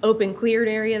open cleared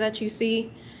area that you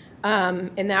see.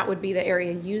 And that would be the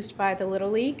area used by the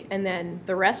Little League. And then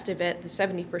the rest of it, the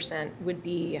 70%, would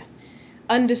be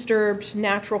undisturbed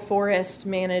natural forest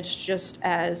managed just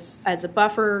as a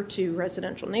buffer to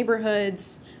residential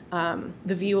neighborhoods.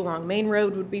 The view along Main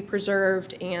Road would be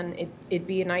preserved, and it'd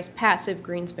be a nice passive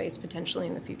green space potentially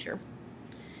in the future.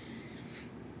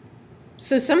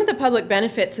 So some of the public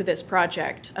benefits of this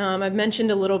project, I've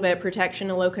mentioned a little bit: protection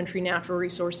of low country natural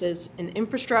resources and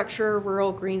infrastructure,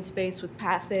 rural green space with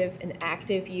passive and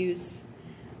active use.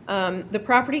 The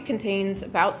property contains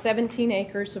about 17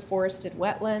 acres of forested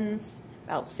wetlands,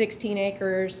 about 16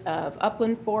 acres of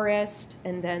upland forest,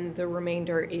 and then the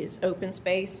remainder is open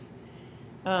space.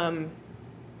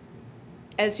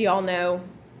 As you all know,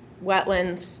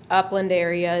 wetlands, upland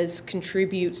areas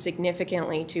contribute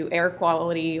significantly to air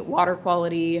quality, water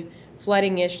quality,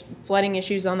 flooding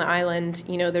issues on the island.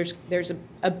 You know, there's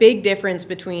a big difference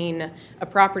between a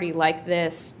property like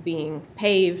this being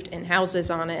paved and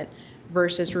houses on it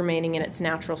versus remaining in its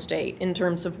natural state in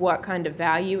terms of what kind of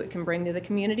value it can bring to the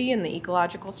community and the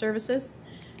ecological services.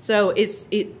 So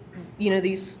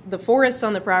the forests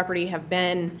on the property have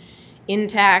been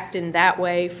intact in that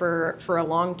way for a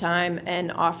long time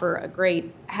and offer a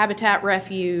great habitat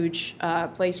refuge,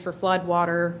 place for flood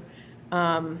water,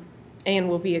 and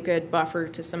will be a good buffer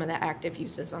to some of the active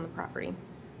uses on the property.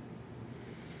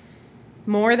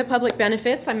 More of the public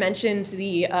benefits, I mentioned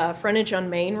the frontage on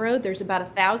Main Road. There's about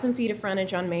 1,000 feet of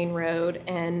frontage on Main Road,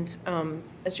 and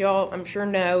as you all I'm sure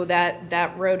know,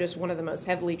 that road is one of the most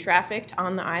heavily trafficked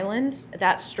on the island.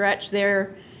 That stretch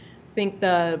there, I think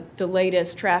the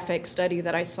latest traffic study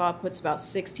that I saw puts about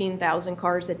 16,000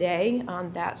 cars a day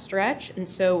on that stretch. And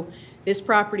so this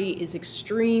property is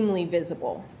extremely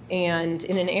visible. And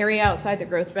in an area outside the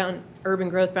urban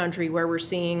growth boundary where we're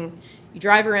seeing, you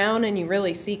drive around and you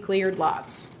really see cleared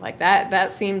lots. Like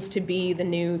that seems to be the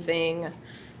new thing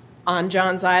on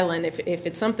Johns Island. If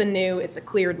it's something new, it's a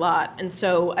cleared lot. And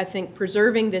so I think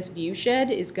preserving this view shed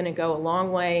is going to go a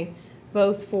long way,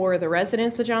 both for the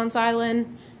residents of Johns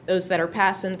Island, those that are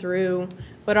passing through,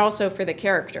 but also for the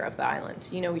character of the island.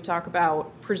 You know, we talk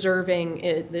about preserving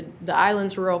the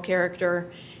island's rural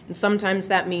character, and sometimes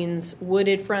that means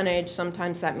wooded frontage,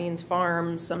 sometimes that means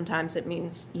farms, sometimes it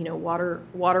means, you know,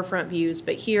 waterfront views,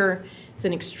 but here it's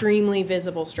an extremely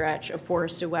visible stretch of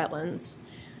forested wetlands.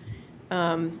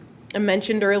 I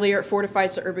mentioned earlier, it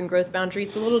fortifies the urban growth boundary.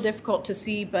 It's a little difficult to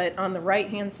see, but on the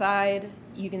right-hand side,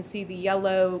 you can see the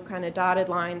yellow kind of dotted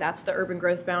line. That's the urban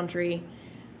growth boundary.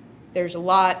 There's a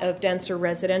lot of denser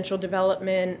residential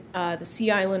development. The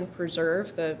Sea Island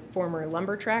Preserve, the former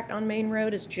lumber tract on Main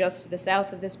Road, is just to the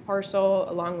south of this parcel,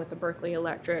 along with the Berkeley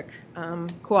Electric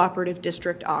Cooperative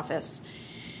District Office.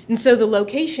 And so the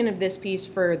location of this piece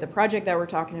for the project that we're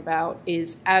talking about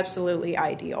is absolutely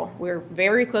ideal. We're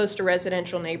very close to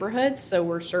residential neighborhoods, so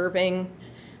we're serving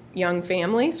young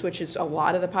families, which is a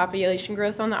lot of the population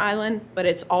growth on the island, but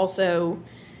it's also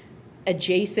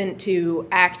adjacent to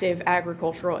active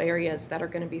agricultural areas that are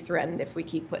going to be threatened if we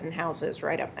keep putting houses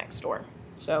right up next door.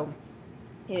 So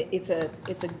it's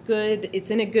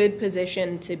in a good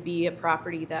position to be a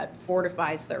property that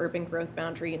fortifies the urban growth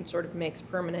boundary and sort of makes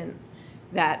permanent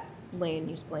that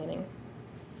land use planning.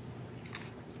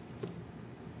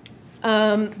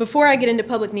 Before I get into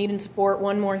public need and support,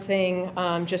 one more thing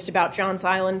just about Johns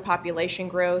Island. Population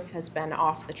growth has been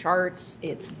off the charts.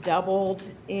 It's doubled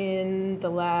in the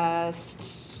last,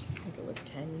 I think it was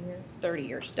 30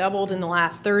 years, doubled in the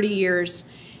last 30 years.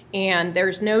 And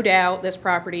there's no doubt this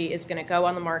property is going to go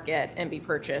on the market and be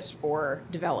purchased for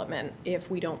development if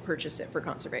we don't purchase it for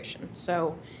conservation.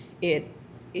 So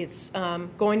it's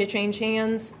going to change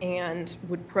hands and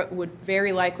would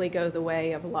very likely go the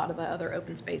way of a lot of the other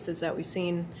open spaces that we've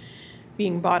seen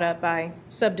being bought up by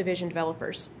subdivision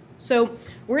developers. So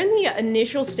we're in the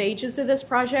initial stages of this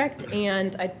project,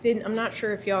 and I'm not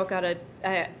sure if y'all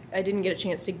I didn't get a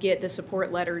chance to get the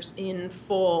support letters in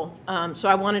full. So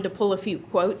I wanted to pull a few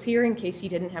quotes here in case you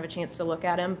didn't have a chance to look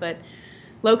at them. But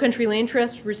Low Country Land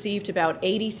Trust received about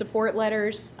 80 support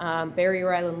letters.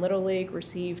 Barrier Island Little League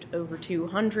received over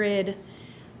 200.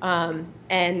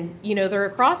 And, you know, they're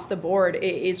across the board.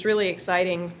 It's really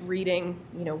exciting reading,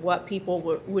 you know, what people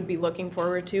would be looking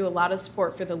forward to. A lot of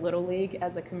support for the Little League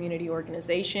as a community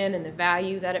organization and the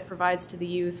value that it provides to the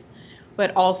youth,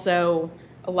 but also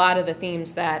a lot of the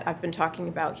themes that I've been talking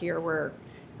about here where,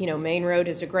 you know, Main Road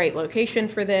is a great location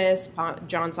for this,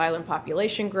 Johns Island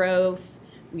population growth,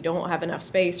 we don't have enough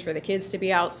space for the kids to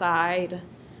be outside,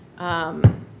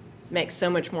 makes so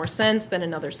much more sense than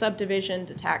another subdivision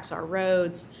to tax our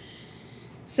roads.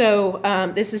 So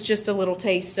this is just a little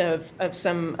taste of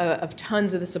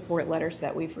tons of the support letters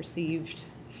that we've received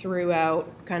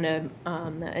throughout kind of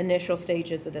the initial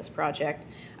stages of this project.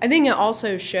 I think it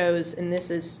also shows, and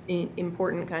this is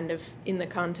important kind of in the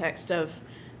context of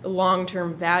the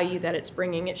long-term value that it's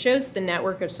bringing, it shows the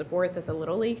network of support that the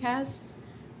Little League has.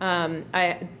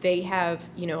 They have,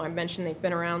 I mentioned they've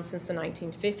been around since the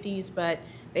 1950s, but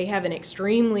they have an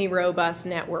extremely robust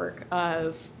network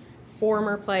of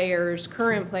former players,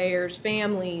 current players,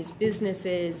 families,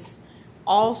 businesses,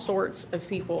 all sorts of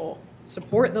people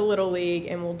support the Little League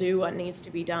and will do what needs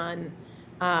to be done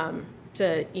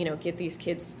to get these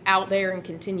kids out there and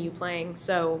continue playing.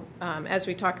 So as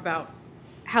we talk about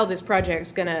how this project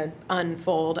is going to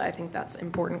unfold, I think that's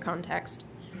important context.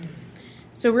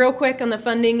 So real quick on the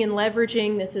funding and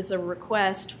leveraging, this is a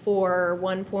request for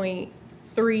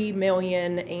 $1.3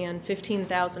 million and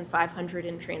 $15,500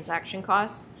 in transaction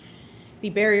costs. The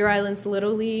Barrier Islands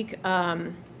Little League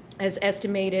has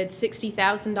estimated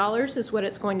 $60,000 is what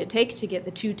it's going to take to get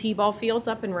the 2 T-ball fields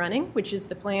up and running, which is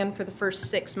the plan for the first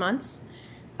 6 months.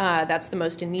 That's the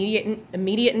most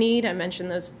immediate need. I mentioned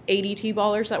those 80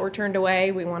 T-ballers that were turned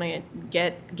away. We want to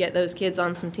get those kids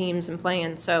on some teams and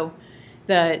playing. So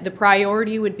the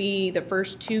priority would be the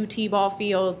first 2 T-ball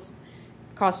fields.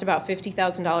 Cost about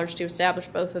 $50,000 to establish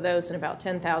both of those and about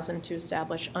 $10,000 to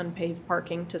establish unpaved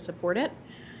parking to support it.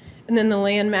 And then the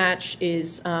land match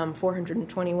is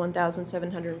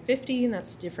 $421,750, and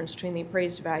that's the difference between the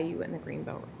appraised value and the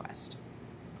greenbelt request.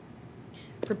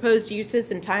 Proposed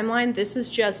uses and timeline. This is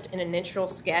just an initial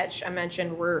sketch. I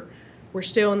mentioned we're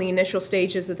still in the initial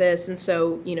stages of this, and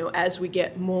so as we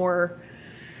get more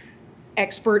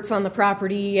experts on the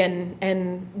property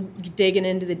and digging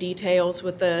into the details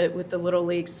with the Little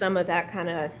League, some of that kind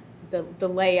of the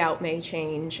layout may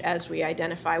change as we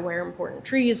identify where important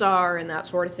trees are and that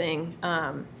sort of thing.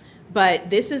 But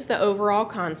this is the overall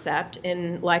concept,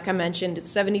 and like I mentioned, it's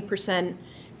 70%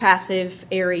 passive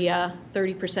area,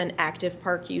 30% active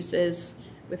park uses.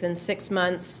 Within 6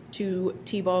 months, 2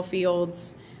 T-ball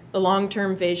fields. The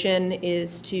long-term vision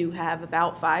is to have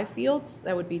about 5 fields.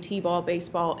 That would be T-ball,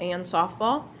 baseball, and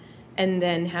softball, and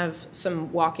then have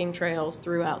some walking trails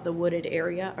throughout the wooded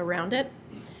area around it.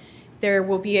 There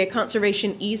will be a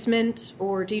conservation easement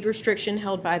or deed restriction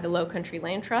held by the Low Country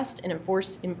Land Trust and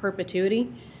enforced in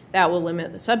perpetuity. That will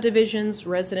limit the subdivisions,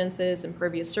 residences,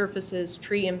 impervious surfaces,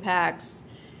 tree impacts,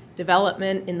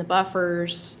 development in the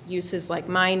buffers, uses like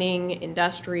mining,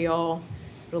 industrial.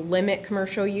 It'll limit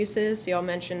commercial uses. Y'all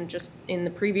mentioned just in the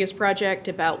previous project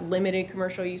about limited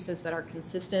commercial uses that are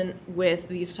consistent with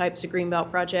these types of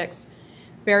greenbelt projects.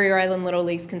 Barrier Island Little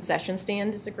League's concession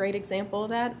stand is a great example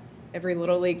of that. Every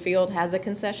Little League field has a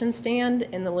concession stand,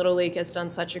 and the Little League has done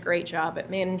such a great job at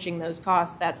managing those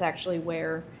costs. That's actually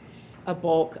where a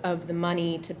bulk of the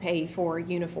money to pay for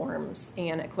uniforms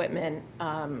and equipment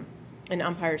and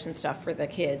umpires and stuff for the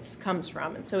kids comes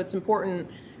from. And so it's important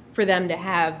for them to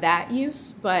have that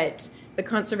use, but the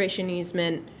conservation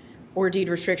easement or deed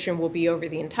restriction will be over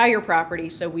the entire property,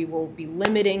 so we will be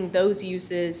limiting those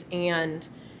uses and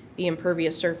the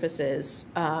impervious surfaces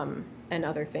and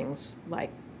other things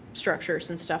like structures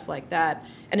and stuff like that.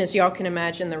 And as y'all can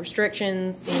imagine, the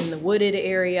restrictions in the wooded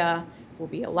area will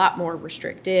be a lot more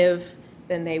restrictive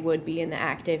than they would be in the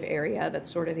active area.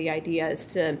 That's sort of the idea, is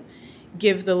to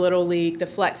give the Little League the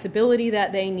flexibility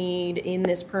that they need in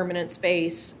this permanent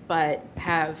space, but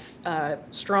have a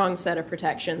strong set of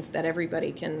protections that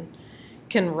everybody can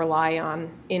rely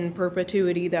on in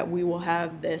perpetuity, that we will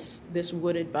have this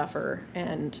wooded buffer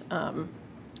and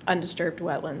undisturbed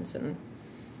wetlands and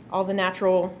all the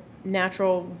natural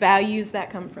values that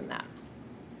come from that.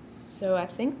 So I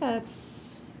think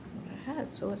that's what I had.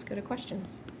 So let's go to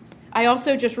questions. I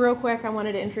also, just real quick, I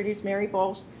wanted to introduce Mary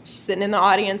Bowles. She's sitting in the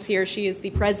audience here. She is the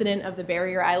president of the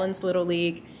Barrier Islands Little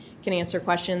League, can answer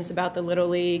questions about the Little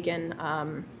League, and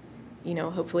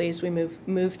hopefully as we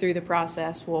move through the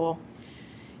process, we'll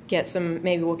get some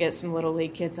Little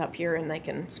League kids up here and they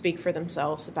can speak for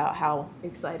themselves about how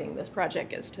exciting this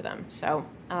project is to them. So,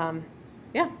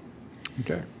 yeah.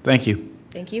 Okay, thank you.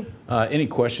 Thank you. Any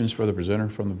questions for the presenter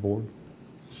from the board?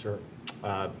 Sure.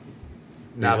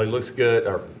 Natalie, looks good,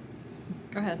 or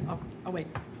Go ahead. I'll wait.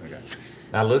 okay.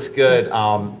 Now, looks good.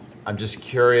 I'm just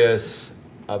curious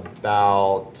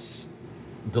about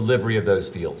delivery of those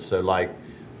fields. So, like,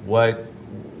 what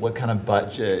kind of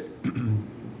budget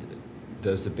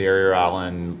does the Barrier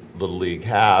Island Little League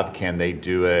have? Can they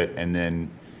do it, and then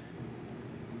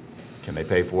can they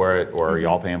pay for it, or are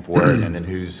y'all paying for it? And then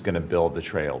who's going to build the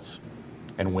trails,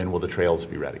 and when will the trails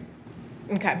be ready?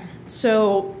 Okay,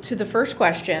 so to the first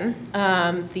question,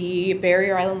 the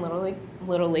Barrier Island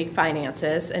Little League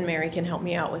finances, and Mary can help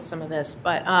me out with some of this,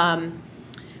 but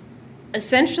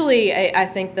essentially, I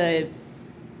think the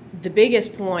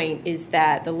biggest point is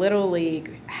that the Little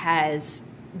League has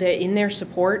in their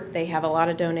support, they have a lot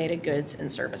of donated goods and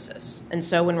services. And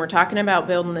so when we're talking about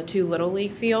building the 2 Little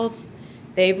League fields,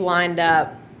 they've lined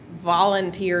up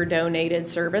volunteer donated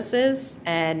services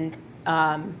and,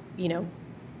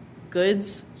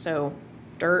 goods, so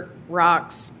dirt,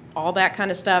 rocks, all that kind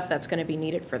of stuff that's going to be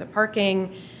needed for the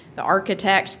parking. The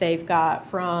architect they've got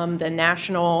from the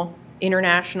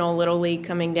international Little League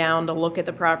coming down to look at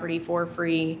the property for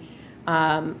free.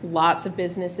 Lots of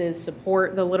businesses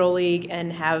support the Little League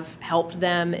and have helped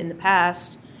them in the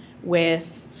past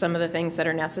with some of the things that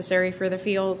are necessary for the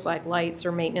fields, like lights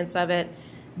or maintenance of it.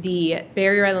 The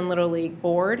Barrier Island Little League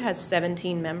board has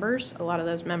 17 members. A lot of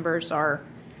those members are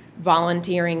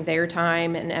volunteering their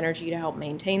time and energy to help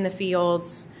maintain the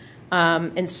fields.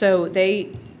 And so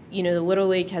the Little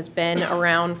League has been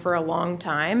around for a long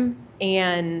time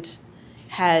and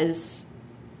has,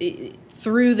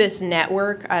 through this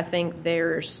network, I think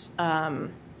there's a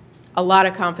lot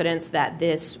of confidence that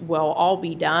this will all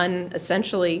be done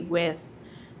essentially with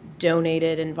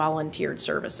donated and volunteered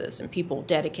services and people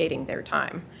dedicating their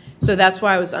time. So that's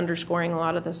why I was underscoring a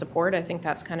lot of the support. I think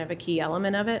that's kind of a key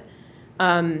element of it.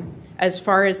 As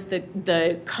far as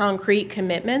the concrete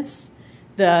commitments,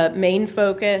 the main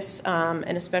focus,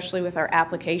 and especially with our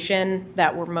application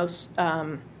that we're most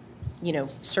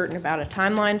certain about a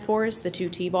timeline for, is the 2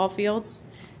 T-ball fields.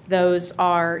 Those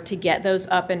are, to get those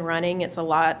up and running, it's a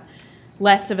lot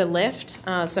less of a lift.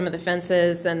 Some of the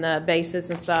fences and the bases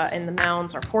and stuff and the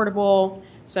mounds are portable,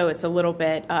 so it's a little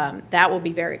bit, that will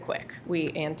be very quick.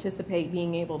 We anticipate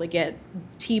being able to get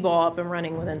T-ball up and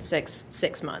running within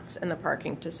six months, and the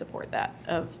parking to support that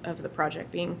of the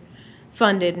project being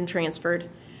funded and transferred.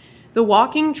 The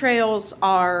walking trails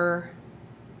are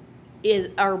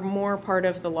more part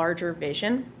of the larger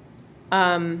vision.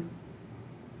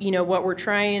 What we're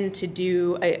trying to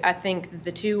do, I think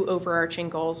the 2 overarching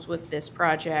goals with this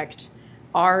project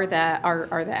are the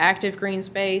active green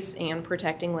space and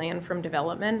protecting land from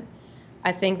development.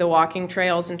 I think the walking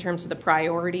trails, in terms of the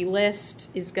priority list,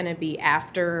 is going to be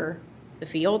after the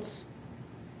fields,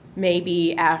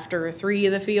 maybe after 3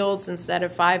 of the fields instead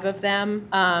of 5 of them.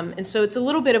 And so it's a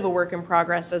little bit of a work in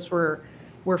progress as we're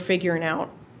figuring out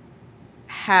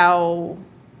how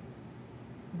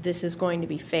this is going to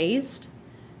be phased.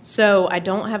 So I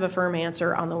don't have a firm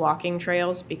answer on the walking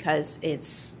trails because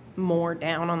it's more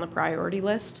down on the priority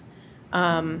list.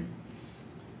 And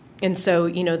so,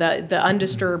 the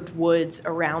undisturbed woods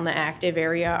around the active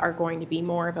area are going to be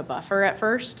more of a buffer at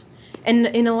first. And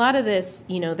in a lot of this,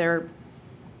 a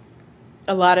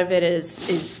lot of it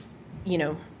is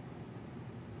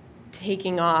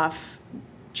taking off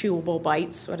chewable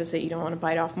bites. What is it? You don't want to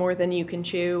bite off more than you can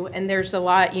chew. And there's a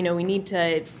lot, we need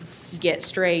to get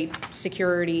straight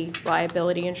security,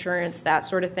 liability insurance, that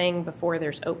sort of thing before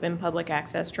there's open public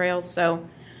access trails. So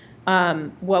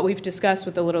what we've discussed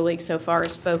with the Little League so far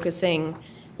is focusing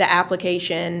the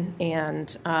application and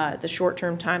the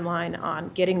short-term timeline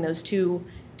on getting those 2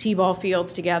 T-ball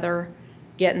fields together,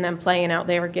 getting them playing out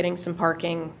there, getting some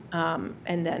parking,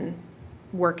 and then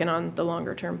working on the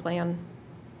longer-term plan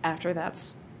after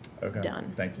that's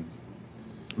done. Thank you.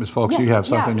 Ms. Folks, you have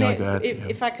something you'd like to add?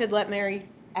 If I could let Mary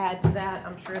add to that,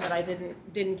 I'm sure that I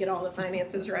didn't get all the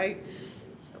finances right.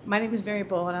 My name is Mary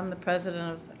Bull, and I'm the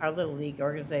president of our Little League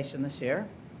organization this year.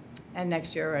 And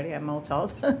next year already, I'm all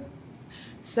told.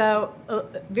 So,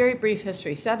 very brief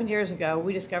history. 7 years ago,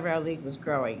 we discovered our league was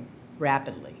growing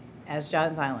rapidly, as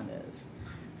Johns Island is.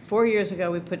 4 years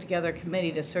ago, we put together a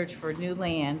committee to search for new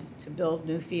land to build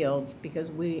new fields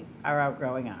because we are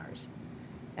outgrowing ours.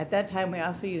 At that time, we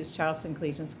also used Charleston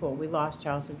Collegiate School. We lost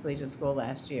Charleston Collegiate School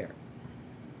last year.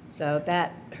 So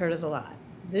that hurt us a lot.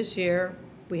 This year,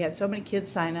 we had so many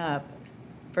kids sign up.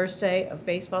 First day of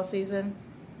baseball season,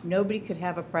 nobody could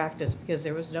have a practice because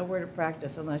there was nowhere to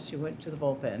practice unless you went to the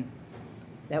bullpen.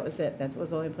 That was it. That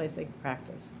was the only place they could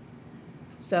practice.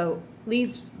 So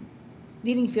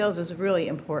needing fields is really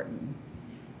important.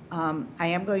 I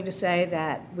am going to say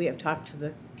that we have talked to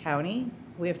the county.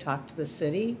 We have talked to the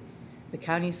city. The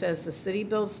county says the city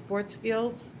builds sports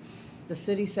fields. The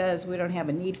city says we don't have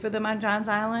a need for them on Johns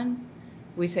Island.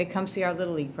 We say, come see our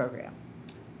Little League program.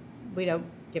 We don't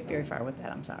get very far with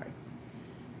that, I'm sorry.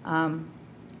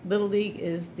 Little League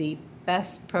is the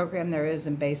best program there is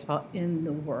in baseball in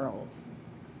the world.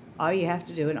 All you have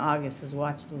to do in August is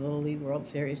watch the Little League World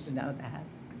Series to know that.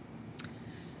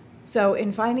 So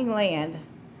in finding land,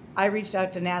 I reached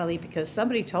out to Natalie because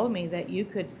somebody told me that you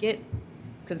could get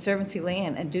Conservancy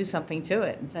land and do something to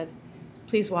it, and said,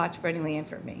 please watch for any land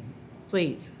for me,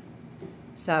 please.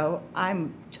 So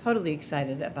I'm totally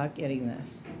excited about getting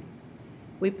this.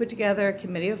 We put together a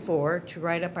committee of 4 to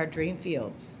write up our dream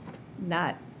fields,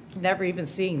 never even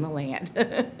seeing the land.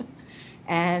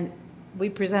 And we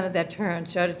presented that to her and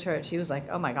showed it to her, and she was like,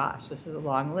 oh my gosh, this is a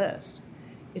long list.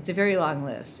 It's a very long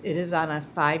list. It is on a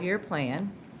 5-year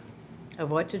plan of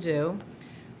what to do.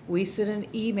 We sent an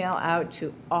email out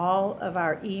to all of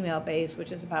our email base,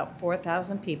 which is about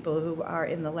 4,000 people who are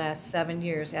in the last 7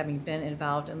 years having been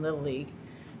involved in Little League,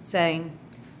 saying,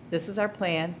 this is our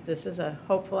plan, this is a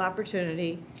hopeful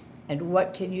opportunity, and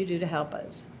what can you do to help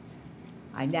us?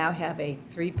 I now have a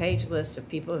 3-page list of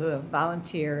people who have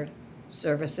volunteered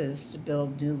services to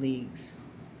build new leagues.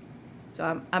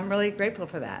 So I'm really grateful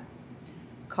for that.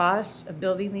 Cost of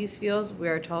building these fields, we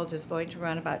are told, is going to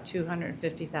run about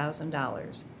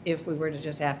 $250,000 if we were to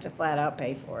just have to flat out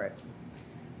pay for it.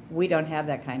 We don't have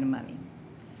that kind of money,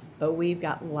 but we've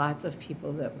got lots of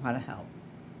people that want to help.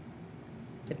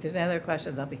 If there's any other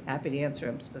questions, I'll be happy to answer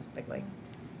them specifically.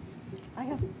 I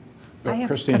have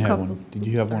Christine a had couple- one. Did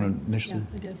you have Sorry. one initially? Yeah,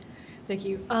 I did. Thank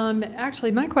you.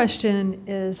 Actually, my question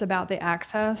is about the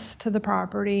access to the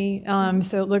property.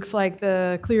 So it looks like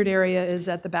the cleared area is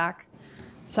at the back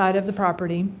side of the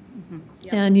property.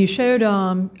 And you showed,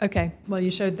 okay, well,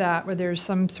 you showed that where there's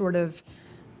some sort of,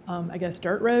 I guess,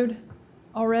 dirt road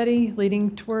already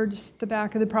leading towards the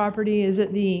back of the property. Is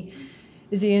the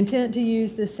intent to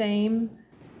use the same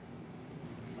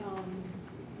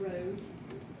road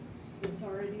that's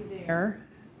already there?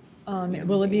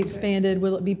 Will it be expanded?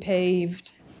 Will it be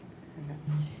paved?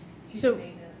 So,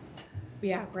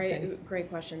 yeah, great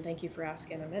question. Thank you for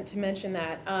asking. I meant to mention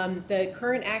that. The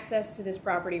current access to this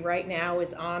property right now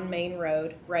is on Main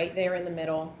Road, right there in the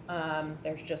middle.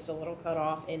 There's just a little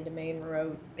cutoff into Main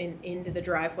Road, into the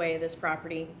driveway of this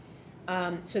property.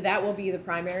 So that will be the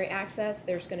primary access.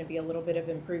 There's going to be a little bit of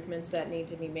improvements that need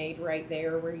to be made right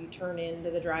there where you turn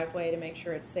into the driveway to make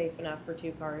sure it's safe enough for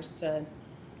 2 cars to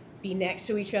be next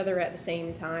to each other at the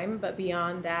same time. But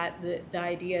beyond that, the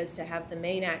idea is to have the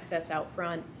main access out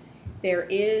front. There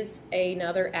is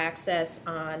another access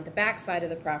on the back side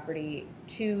of the property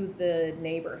to the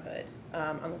neighborhood.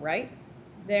 On the right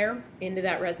there, into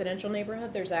that residential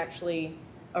neighborhood, there's actually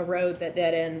a road that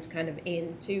dead ends kind of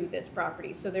into this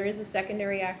property. So there is a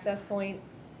secondary access point.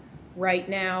 Right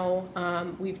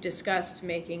now, we've discussed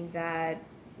making that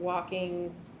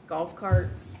walking, golf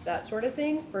carts, that sort of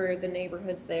thing for the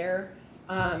neighborhoods there.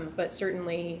 But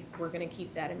certainly we're going to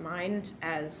keep that in mind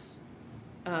as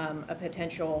a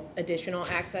potential additional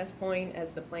access point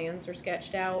as the plans are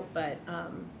sketched out. But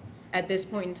at this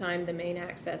point in time, the main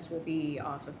access will be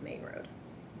off of Main Road.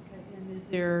 Is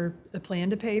there a plan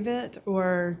to pave it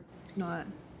or not?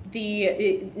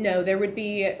 No, there would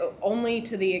be only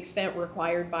to the extent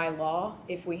required by law.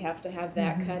 If we have to have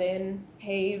that cut in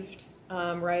paved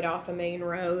right off a main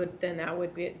road, then that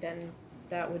would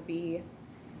be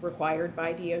required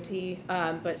by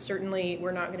DOT. But certainly,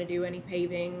 we're not going to do any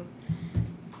paving.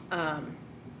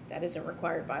 That isn't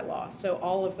required by law. So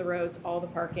all of the roads, all the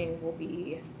parking will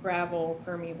be gravel,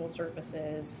 permeable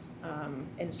surfaces,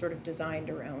 and sort of designed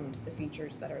around the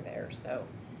features that are there. So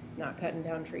not cutting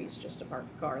down trees just to park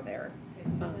a car there. Okay,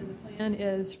 so then the plan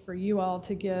is for you all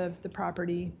to give the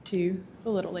property to the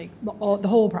Little League, the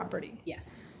whole property?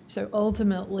 Yes. So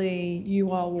ultimately,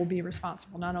 you all will be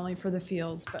responsible not only for the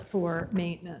fields, but for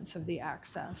maintenance of the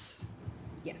access?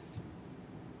 Yes.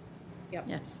 Yep.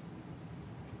 Yes.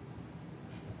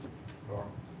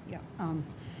 Yeah.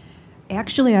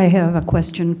 Actually, I have a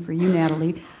question for you,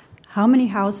 Natalie. How many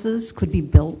houses could be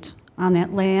built on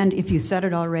that land? If you said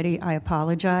it already, I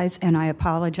apologize, and I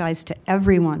apologize to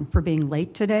everyone for being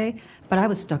late today, but I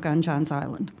was stuck on Johns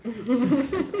Island.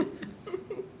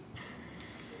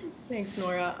 Thanks,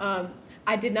 Nora.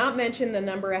 I did not mention the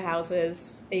number of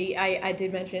houses. I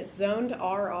did mention it's zoned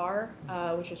RR,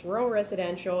 which is rural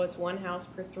residential. It's 1 house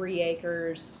per 3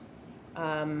 acres.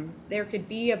 There could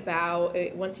be about,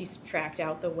 once you subtract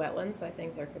out the wetlands, I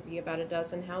think there could be about a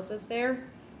dozen houses there.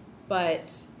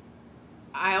 But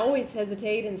I always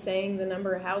hesitate in saying the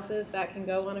number of houses that can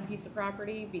go on a piece of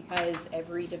property because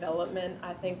every development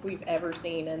I think we've ever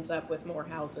seen ends up with more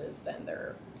houses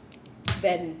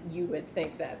than you would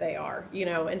think that they are, you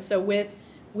know. And so with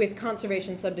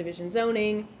conservation subdivision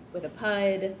zoning, with a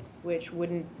PUD, which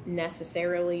wouldn't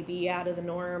necessarily be out of the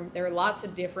norm, there are lots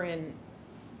of different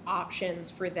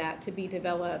options for that to be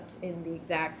developed in the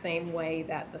exact same way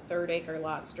that the 3rd acre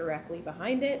lots directly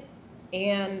behind it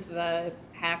and the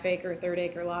 1/2 acre, 3rd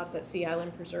acre lots at Sea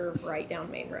Island Preserve right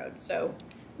down Main Road. So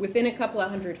within a couple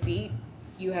of 100 feet,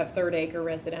 you have third-acre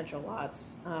residential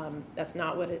lots. That's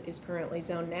not what it is currently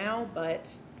zoned now,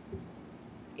 but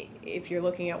if you're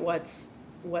looking at what's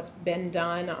been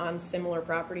done on similar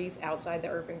properties outside the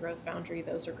urban growth boundary,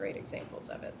 those are great examples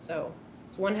of it. So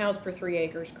it's 1 house per 3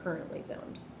 acres currently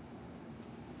zoned.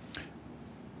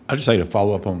 I'd just like to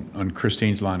follow up on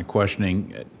Christine's line of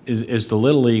questioning. Is the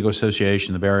Little League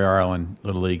Association, the Barrier Island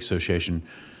Little League Association,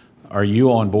 are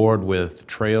you on board with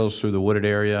trails through the wooded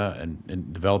area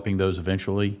and developing those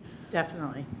eventually?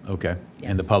 Definitely. Okay.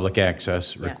 And the Yes. public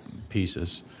access Yes.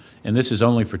 pieces. And this is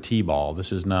only for T-ball.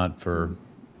 This is not for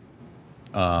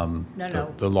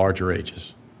No. the larger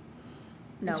ages.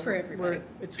 No, It's for everybody.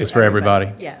 It's for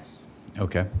everybody? Yes.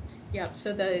 Okay. Yep,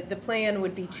 so the plan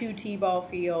would be 2 T-ball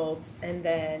fields and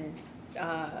then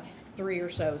 3 or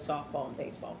so softball and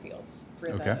baseball fields for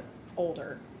Okay. the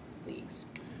older leagues.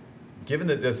 Given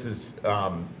that this is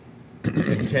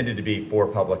intended to be for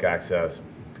public access,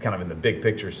 kind of in the big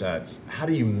picture sense, how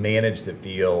do you manage the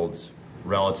fields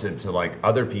relative to like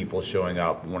other people showing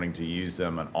up wanting to use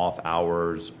them on off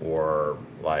hours, or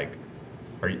like,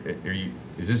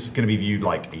 is this going to be viewed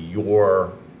like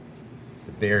your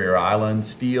Barrier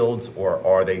Islands fields, or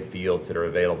are they fields that are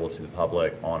available to the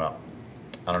public on a,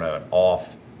 I don't know, an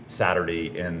off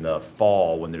Saturday in the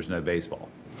fall when there's no baseball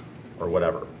or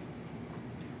whatever?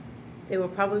 They will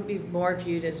probably be more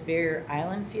viewed as Barrier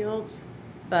Island fields,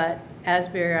 but as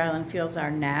Barrier Island fields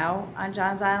are now on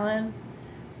Johns Island,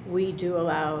 we do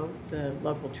allow the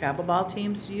local travel ball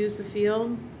teams to use the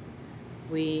field.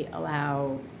 We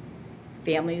allow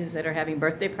families that are having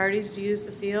birthday parties to use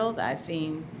the field. I've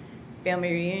seen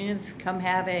family reunions come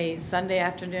have a Sunday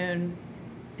afternoon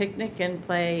picnic and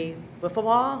play wiffle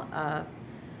ball.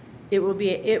 It will be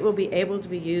able to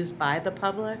be used by the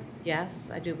public. Yes,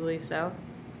 I do believe so.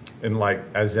 And like,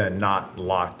 as in not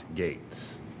locked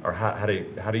gates, or how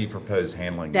do you propose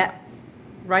handling that?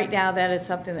 Right now, that is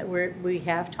something that we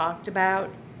have talked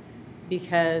about,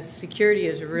 because security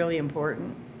is really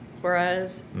important for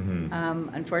us.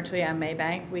 Unfortunately, on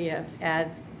Maybank, we have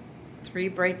had 3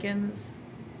 break-ins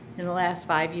in the last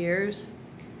 5 years,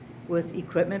 with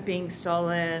equipment being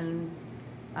stolen,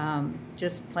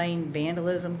 just plain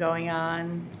vandalism going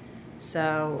on.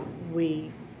 So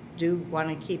we do want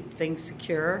to keep things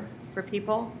secure for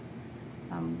people.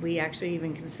 We actually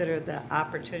even consider the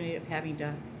opportunity of having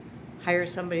to hire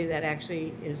somebody that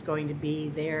actually is going to be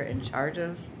there in charge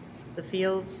of the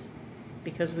fields,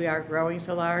 because we are growing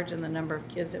so large and the number of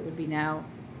kids that would be now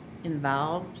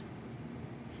involved.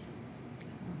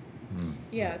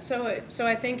 Yeah, so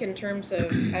I think in terms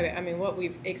of, I mean, what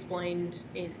we've explained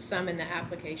in the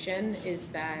application is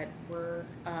that we're,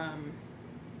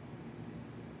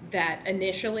 that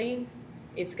initially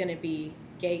it's going to be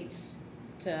gates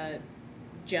to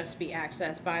just be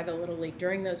accessed by the Little League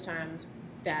during those times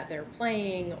that they're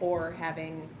playing or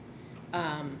having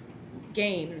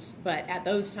games, but at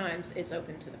those times it's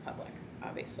open to the public,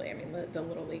 obviously. I mean, the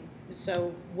Little League,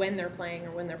 so when they're playing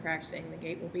or when they're practicing, the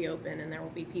gate will be open and there will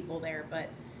be people there, but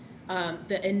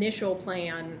the initial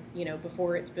plan, you know,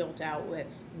 before it's built out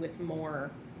with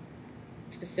more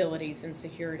facilities and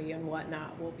security and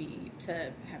whatnot, will be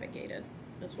to have it gated.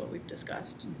 That's what we've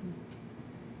discussed.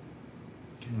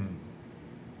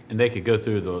 And they could go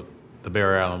through the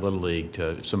Barrier Island Little League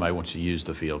to, if somebody wants to use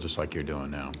the field, just like you're doing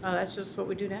now. Oh, that's just what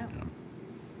we do now.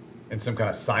 In some kind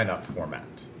of sign-up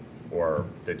format, or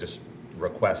they just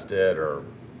request it, or?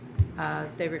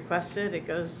 They request it, it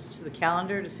goes to the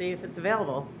calendar to see if it's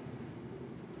available.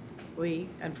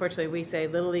 Unfortunately, we say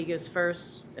Little League is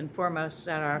first and foremost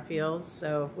at our fields,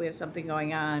 so if we have something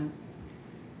going on,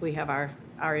 we have our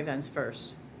events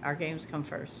first. Our games come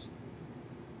first.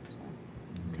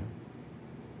 Okay.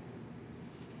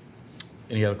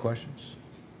 Any other questions?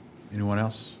 Anyone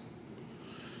else?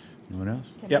 Anyone else?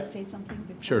 Can I say something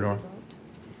before Sure, we Nora.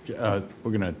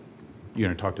 vote? You're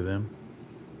gonna talk to them?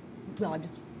 Well, I'm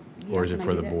just. Or is yeah, it can I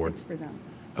for do the that? board? It's for them.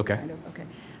 Okay. Kind of, okay.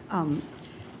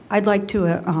 I'd like to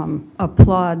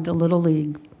applaud the Little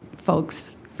League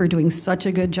folks for doing such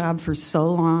a good job for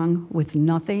so long with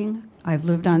nothing. I've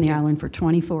lived on the island for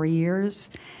 24 years,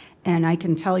 and I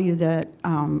can tell you that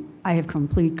I have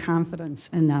complete confidence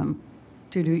in them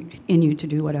in you to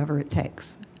do whatever it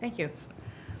takes. Thank you.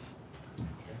 No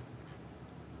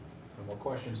more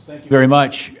questions. Thank you very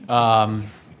much.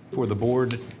 For the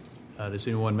board, does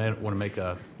anyone want to make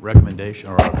a recommendation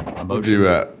or a motion?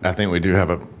 I think we do have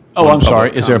a. Oh, one I'm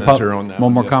sorry. public Is there a commenter on that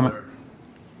one more Yes, comment? sir.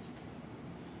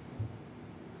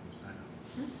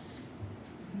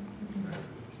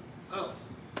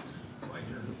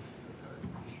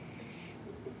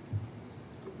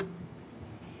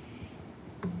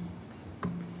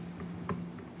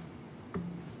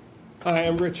 Hi,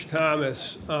 I'm Rich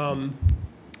Thomas. I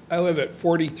live at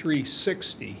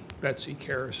 4360 Betsy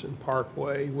Carrison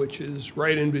Parkway, which is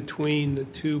right in between the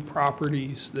two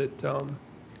properties that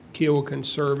Kiowa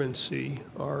Conservancy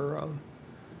are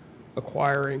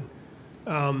acquiring.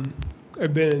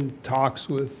 I've been in talks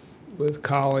with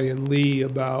Collie and Lee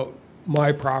about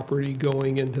my property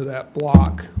going into that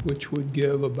block, which would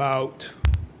give about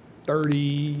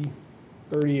 30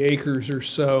 acres or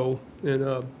so in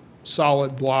a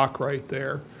solid block right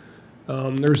there.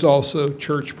 There's also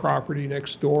church property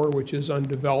next door, which is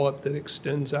undeveloped, that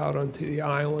extends out onto the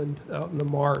island, out in the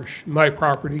marsh. My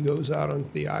property goes out onto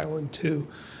the island too.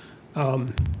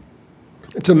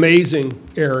 It's an amazing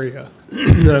area,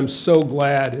 and I'm so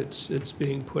glad it's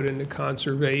being put into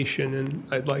conservation, and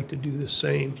I'd like to do the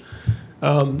same.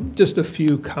 Just a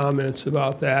few comments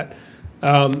about that.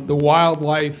 The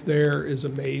wildlife there is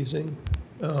amazing.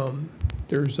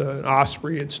 There's an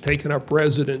osprey. It's taken up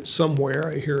residence somewhere.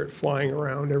 I hear it flying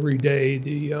around every day.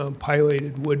 The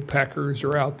pileated woodpeckers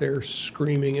are out there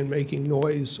screaming and making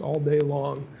noise all day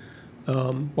long.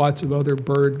 Lots of other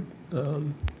bird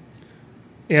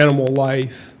animal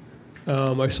life.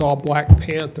 I saw a black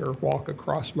panther walk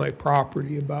across my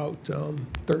property about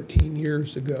 13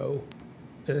 years ago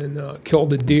and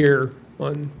killed a deer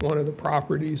on one of the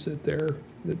properties that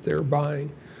they're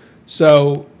buying.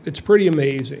 So it's pretty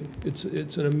amazing. It's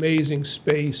an amazing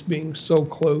space, being so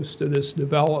close to this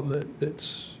development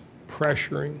that's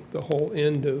pressuring the whole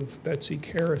end of Betsy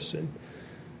Carrison.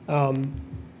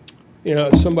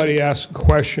 Somebody asked a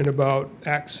question about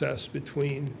access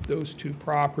between those two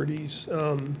properties.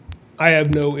 I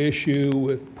have no issue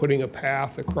with putting a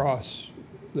path across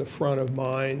the front of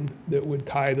mine that would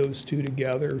tie those two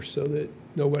together so that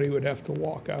nobody would have to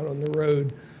walk out on the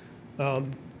road.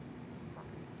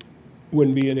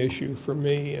 Wouldn't be an issue for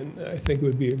me, and I think it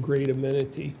would be a great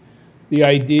amenity. The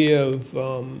idea of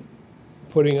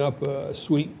putting up a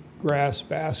sweetgrass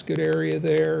basket area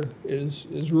there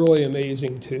is really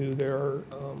amazing too. There are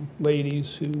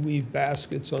ladies who weave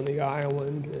baskets on the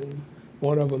island, and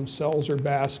one of them sells her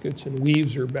baskets and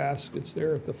weaves her baskets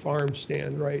there at the farm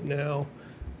stand right now.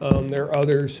 There are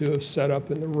others who have set up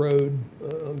in the road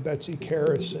on Betsy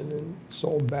Carrison and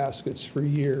sold baskets for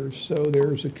years. So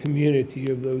there's a community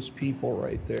of those people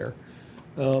right there.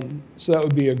 So that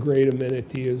would be a great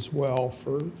amenity as well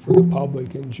for the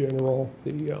public in general,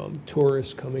 the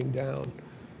tourists coming down,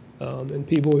 and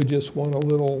people who just want a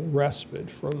little respite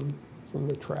from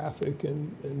the traffic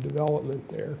and development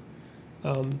there.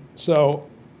 So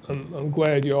I'm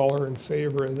glad you all are in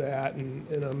favor of that,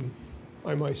 and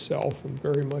I myself am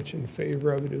very much in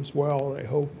favor of it as well, and I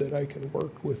hope that I can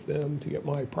work with them to get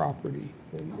my property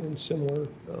in similar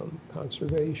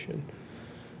conservation.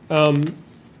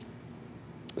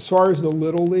 As far as the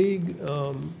Little League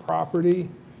property,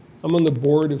 I'm on the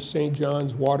board of St.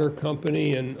 John's Water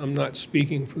Company, and I'm not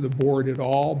speaking for the board at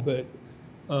all, but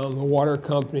the water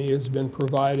company has been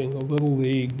providing the Little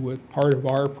League with part of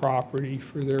our property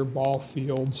for their ball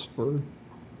fields for,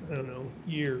 I don't know,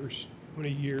 years. How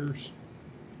many years?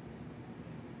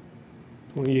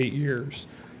 28 years.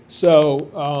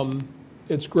 So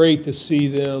it's great to see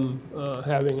them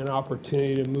having an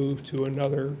opportunity to move to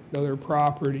another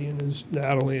property. And as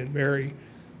Natalie and Mary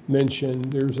mentioned,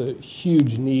 there's a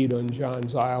huge need on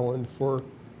Johns Island for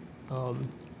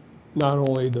not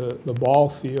only the ball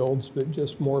fields, but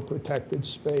just more protected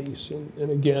space.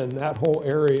 And again, that whole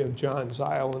area of Johns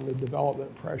Island, the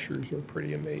development pressures are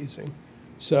pretty amazing.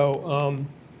 So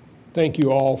thank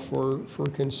you all for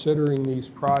considering these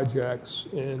projects,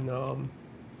 and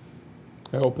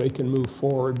I hope they can move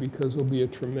forward because it'll be a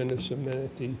tremendous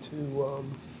amenity to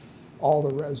all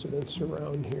the residents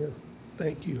around here.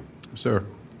 Thank you. Sir,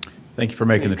 thank you for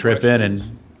making the trip in.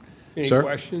 And Any sir?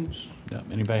 questions? Yeah,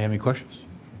 anybody have any questions?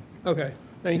 Okay,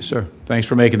 thank you. Yes, sir. Thanks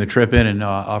for making the trip in and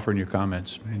offering your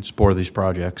comments in support of these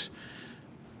projects.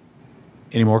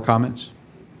 Any more comments?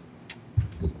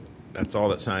 That's all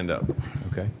that signed up.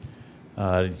 Okay.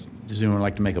 Does anyone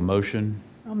like to make a motion?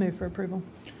 I'll move for approval.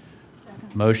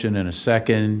 Motion and a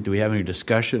second. Do we have any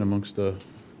discussion amongst the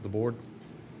board?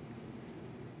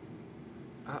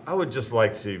 I would just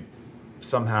like to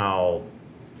somehow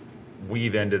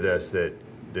weave into this that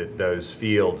those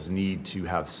fields need to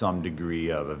have some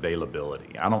degree of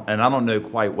availability. I don't know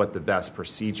quite what the best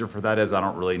procedure for that is. I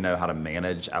don't really know how to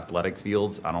manage athletic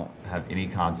fields. I don't have any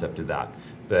concept of that.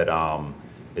 But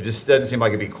it just doesn't seem like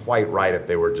it'd be quite right if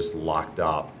they were just locked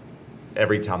up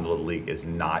every time the Little League is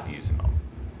not using them.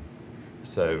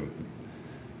 So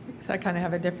I kind of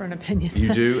have a different opinion. you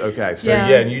do? Okay. So Yeah.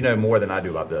 yeah, and you know more than I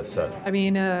do about this. So I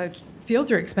mean, fields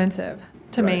are expensive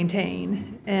to Right.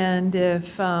 maintain, and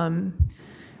if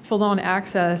full-on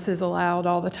access is allowed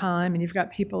all the time, and you've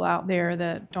got people out there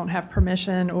that don't have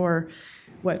permission, or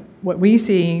what we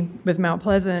see with Mount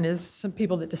Pleasant is some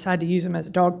people that decide to use them as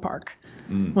a dog park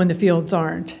when the fields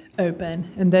aren't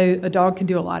open, and a dog can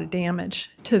do a lot of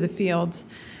damage to the fields.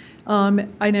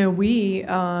 I know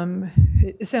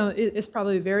it's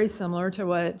probably very similar to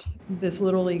what this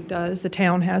Little League does. The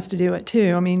town has to do it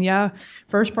too. I mean, yeah,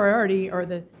 first priority are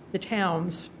the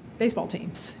town's baseball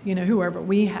teams, whoever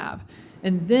we have.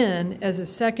 And then as a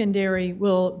secondary,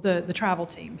 the travel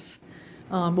teams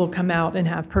will come out and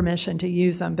have permission to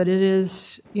use them. But it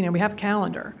is, we have a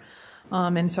calendar.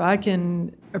 And so I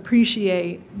can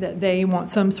appreciate that they want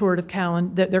some sort of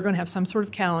calendar, that they're going to have some sort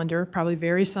of calendar, probably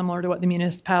very similar to what the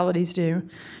municipalities do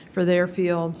for their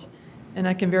fields. And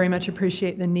I can very much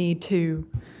appreciate the need to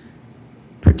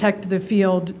protect the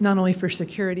field, not only for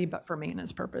security, but for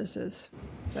maintenance purposes.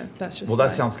 So that's just Well,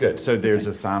 that sounds good. So there's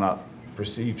a sign-up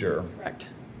procedure. Correct.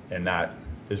 And that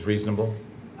is reasonable?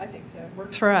 I think so.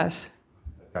 Works for us.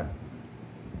 Okay.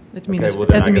 It's Okay, well,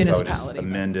 then as a I guess I would just municipality.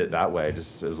 amend it that way,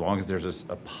 just as long as there's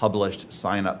a published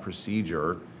sign-up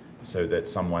procedure so that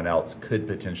someone else could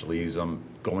potentially use them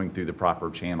going through the proper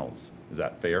channels. Is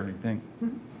that fair, do you think?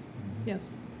 Yes,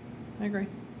 I agree.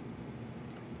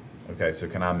 Okay, so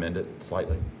can I amend it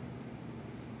slightly?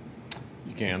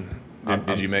 You can.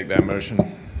 Did you make that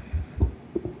motion?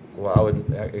 Well, I would,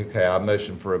 okay, I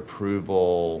motion for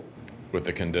approval With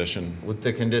the condition? with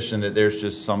the condition that there's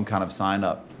just some kind of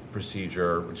sign-up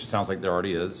procedure, which it sounds like there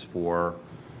already is, for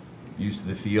use of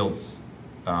the fields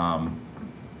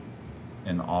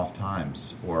in off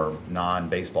times or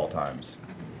non-baseball times.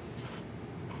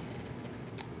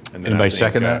 And then I Anybody think,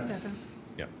 second that? Second.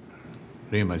 Yep.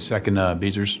 Anybody second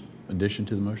Beezer's addition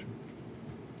to the motion?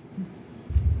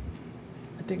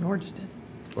 I think Nora just did.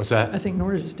 What's that? I think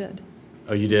Nora just did.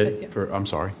 Oh, you Yeah. did? I'm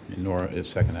sorry. Nora is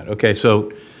second that. Okay,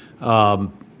 so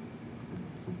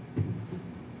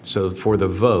for the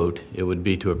vote, it would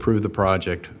be to approve the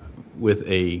project with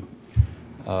a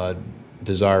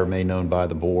desire made known by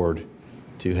the board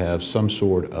to have some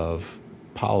sort of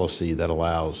policy that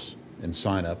allows, and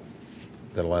sign up,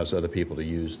 that allows other people to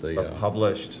use the. A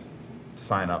published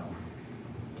sign-up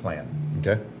plan.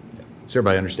 Okay? Does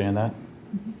everybody understand that?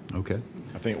 Okay.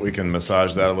 I think we can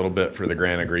massage that a little bit for the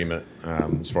grant agreement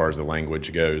as far as the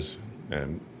language goes.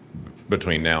 And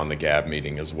between now and the GAB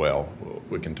meeting as well,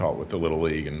 we can talk with the Little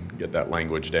League and get that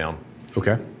language down.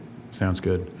 Okay. Sounds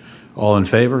good. All in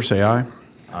favor, say aye.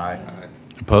 Aye.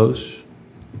 Opposed?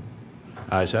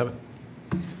 Ayes have it.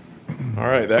 All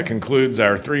right, that concludes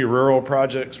our 3 rural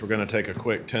projects. We're going to take a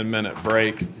quick 10-minute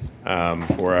break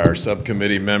for our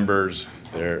subcommittee members.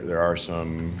 There are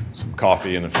some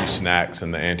coffee and a few snacks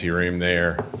in the ante room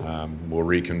there. We'll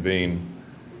reconvene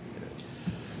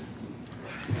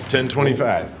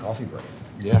 10:25. Coffee break.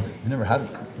 Yeah. I never had,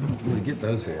 really get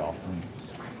those very often.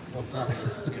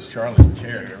 It's because Charlie's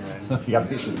chair here, man. You gotta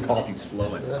make sure the coffee's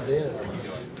flowing. Well,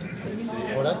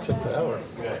 that took forever.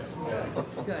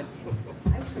 Good.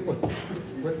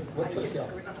 What took you?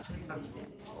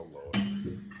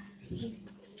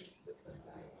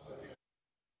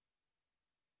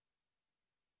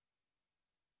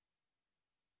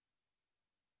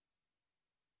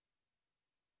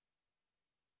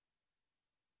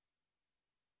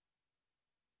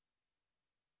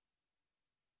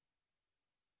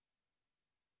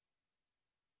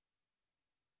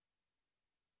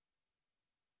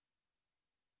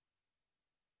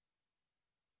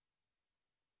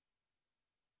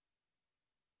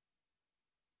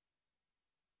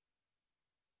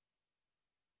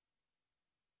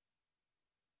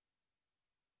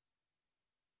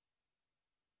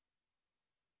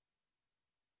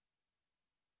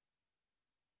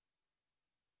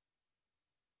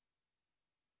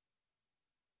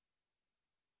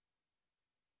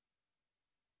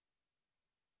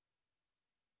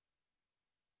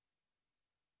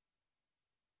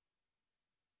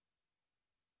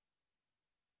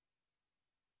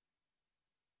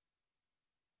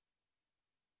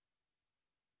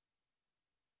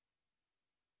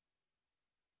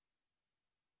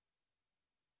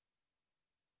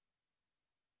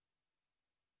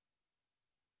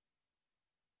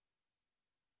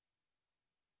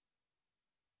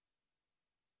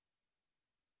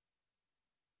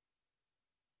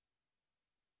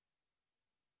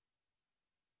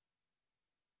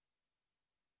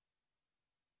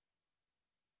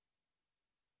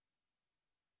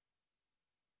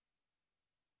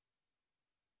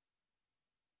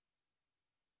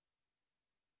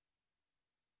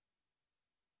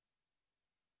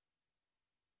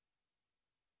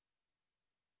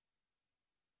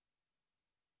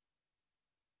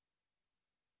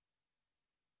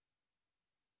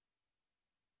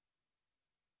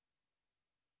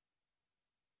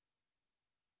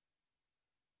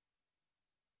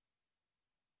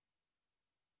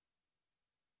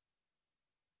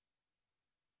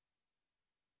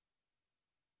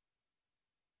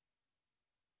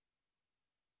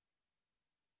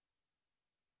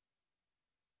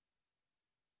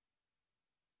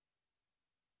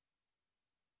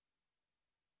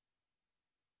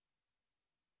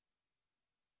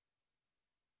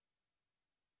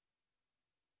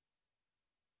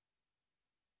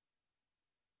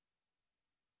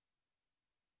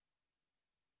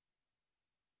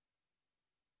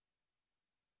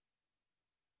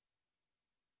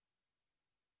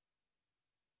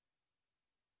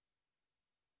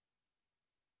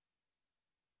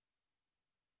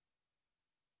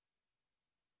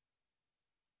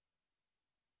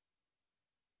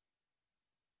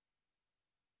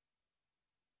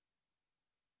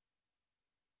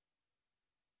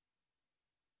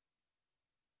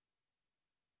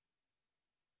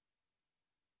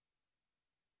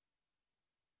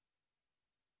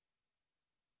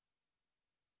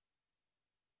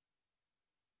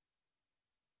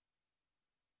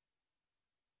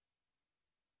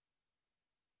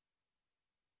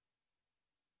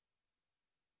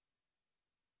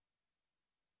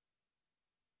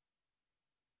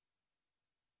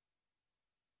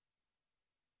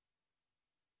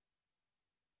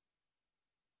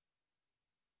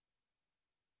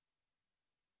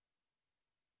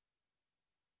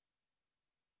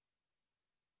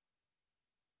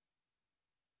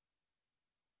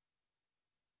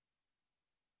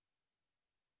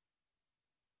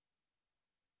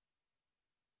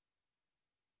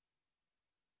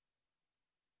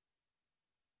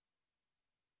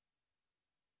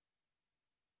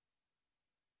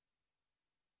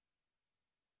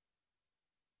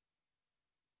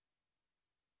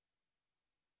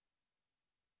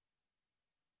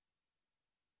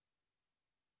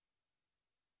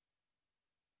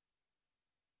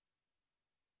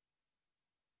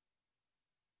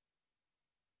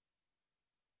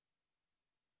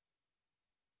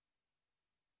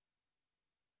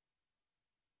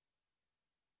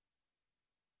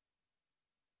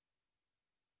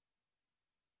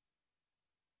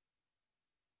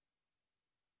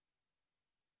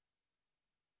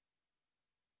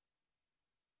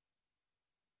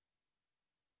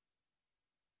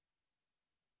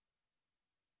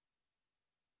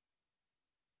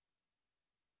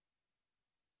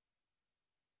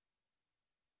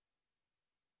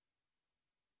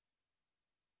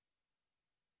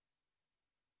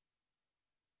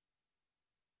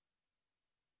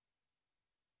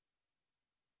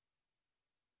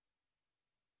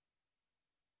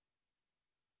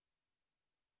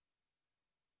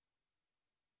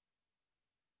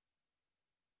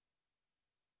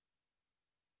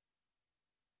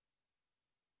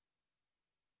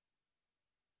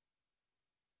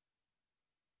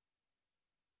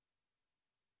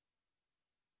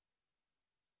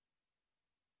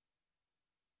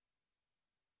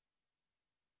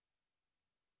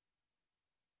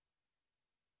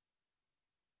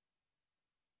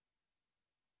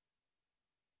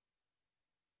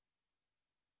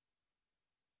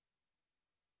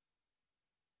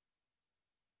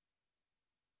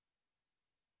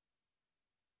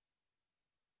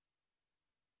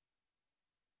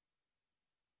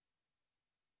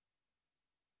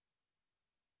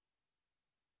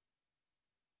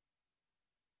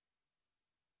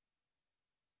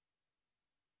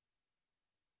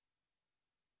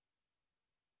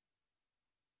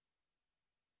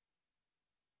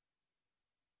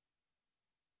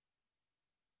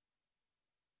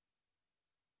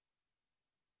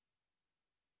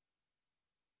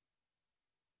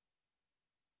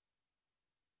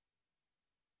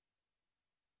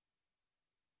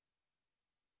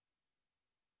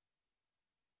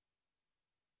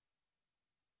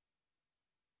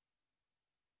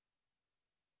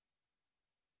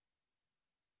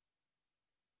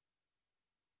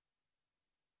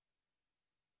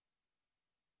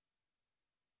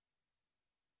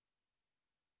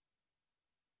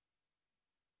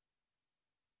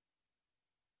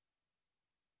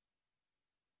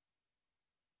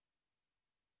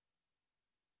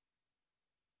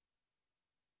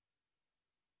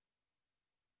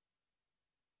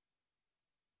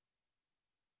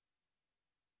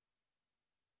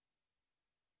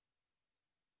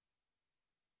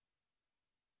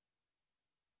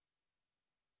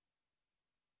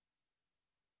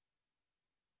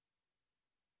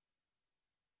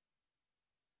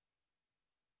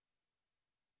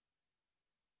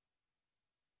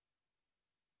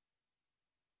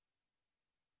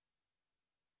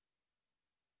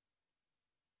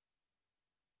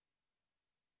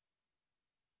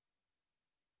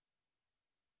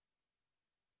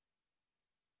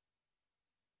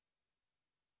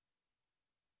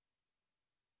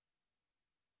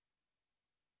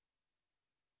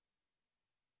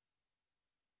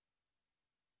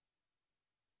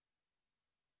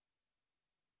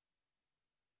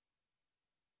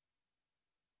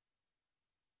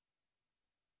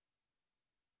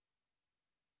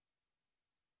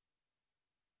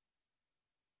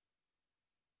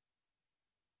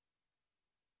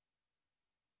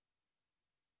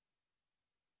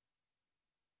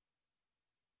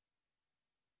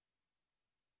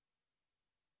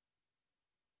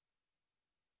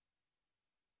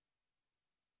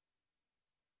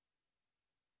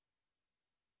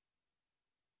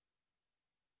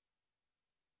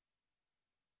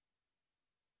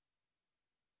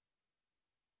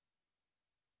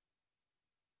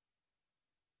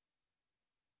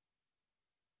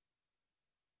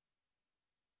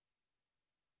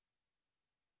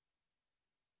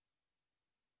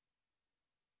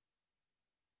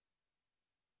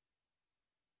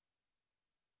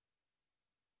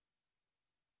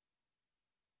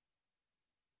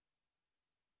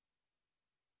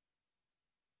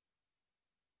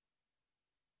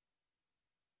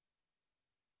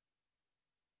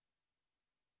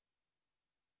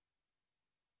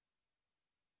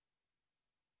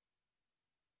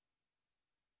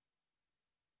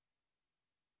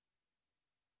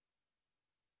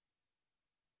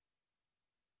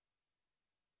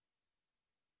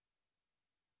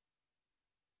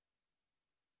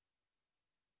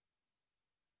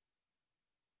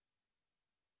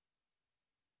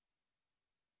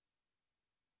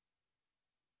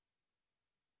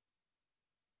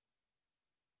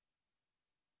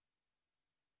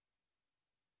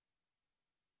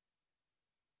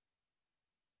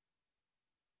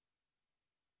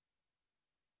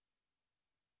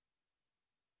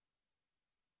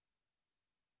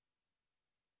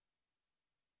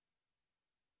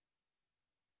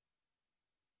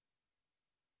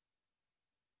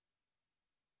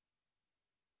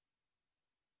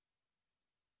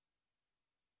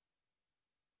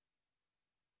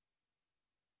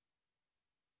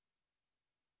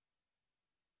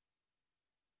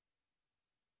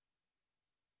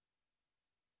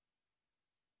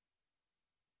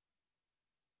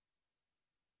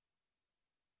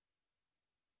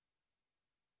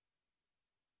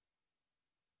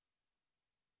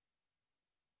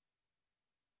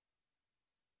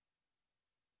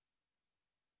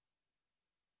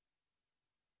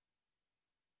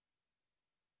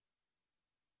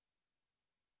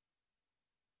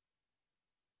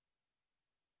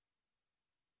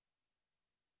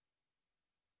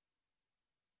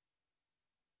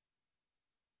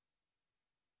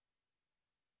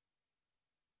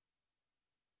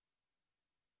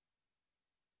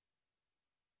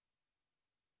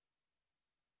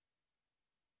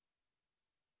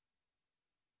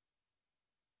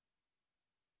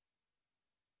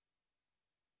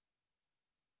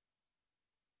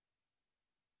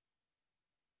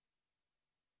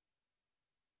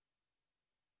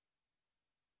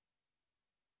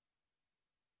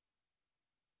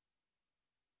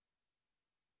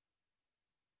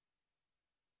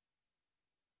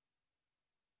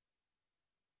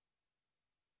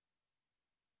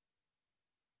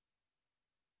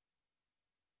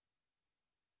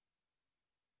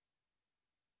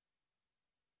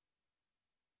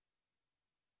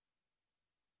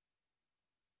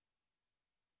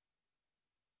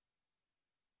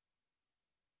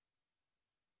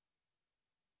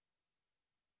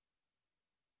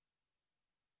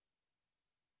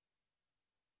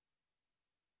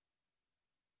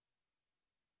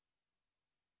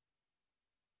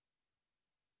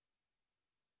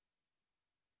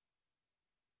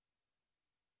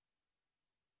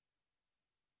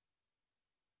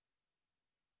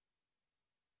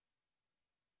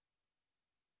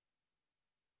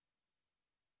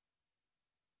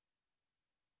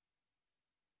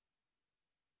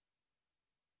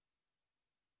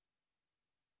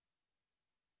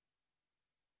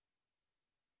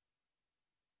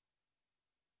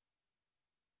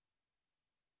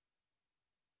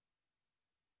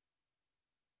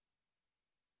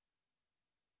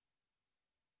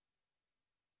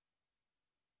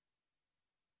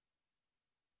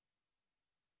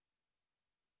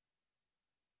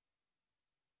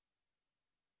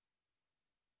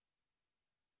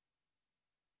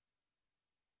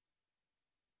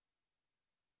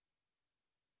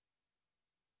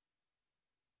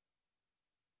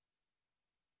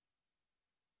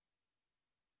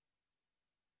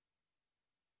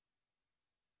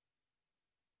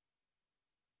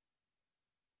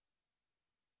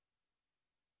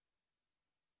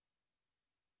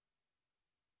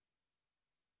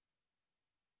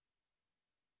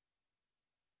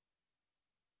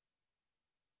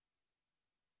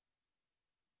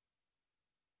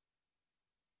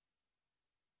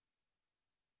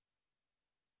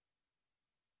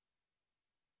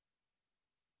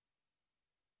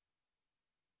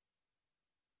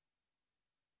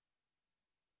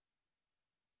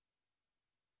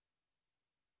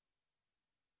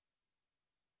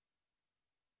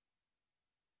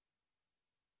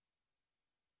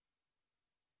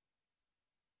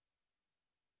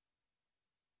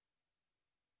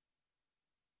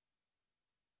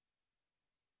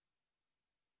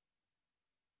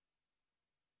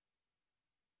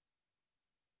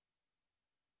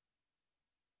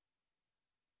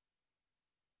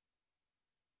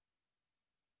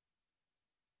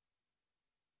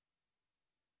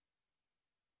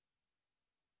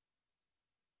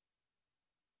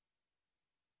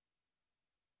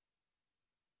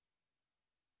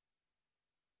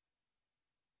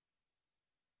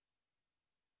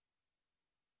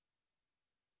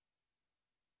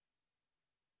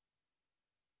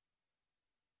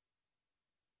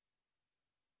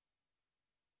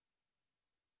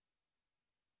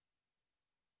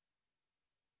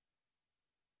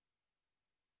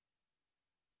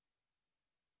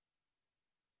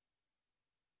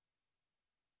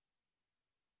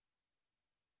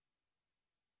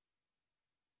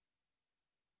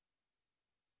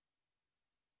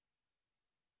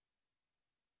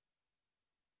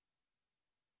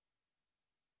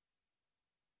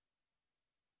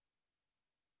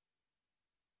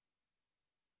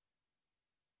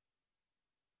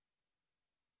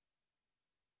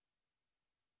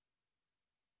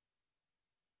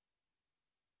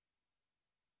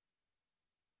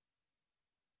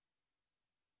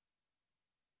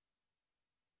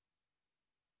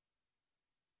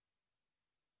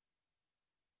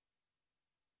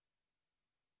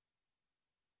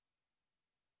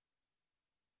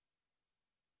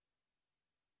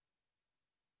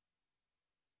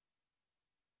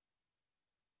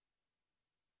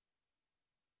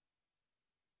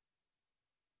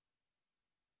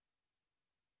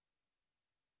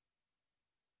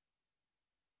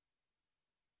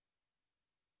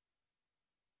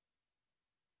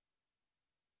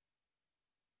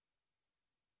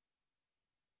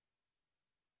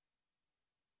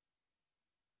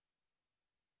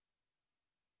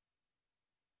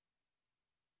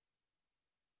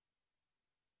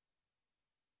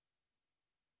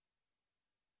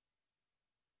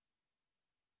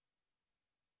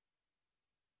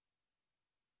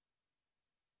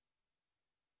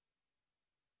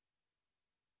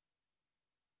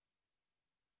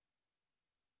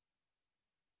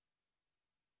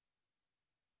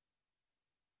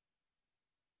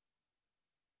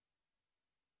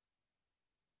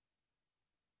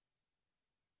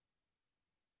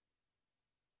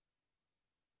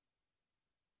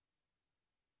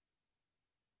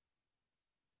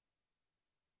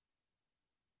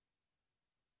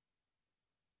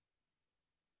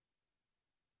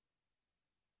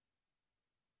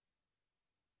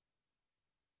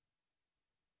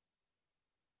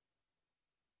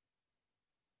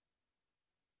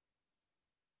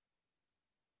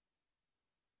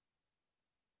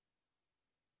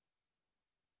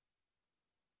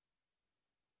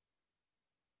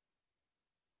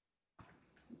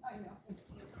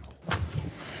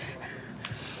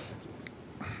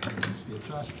 Must be a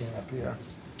trash can up here.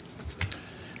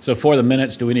 So for the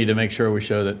minutes, do we need to make sure we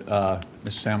show that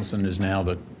Mr. Samuelson is now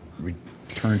the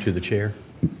return to the chair?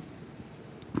 And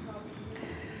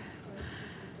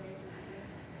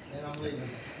I'm leaving.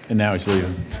 And now he's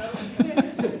leaving.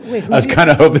 Wait, I was kind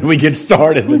of hoping we get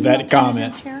started with that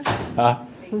comment. Huh?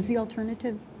 Who's the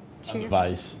alternative I'm the chair?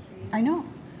 vice. I know.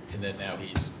 And then now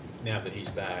that he's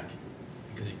back,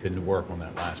 because he couldn't work on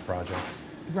that last project,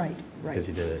 Right, right. because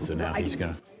he did it, so now he's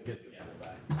going to.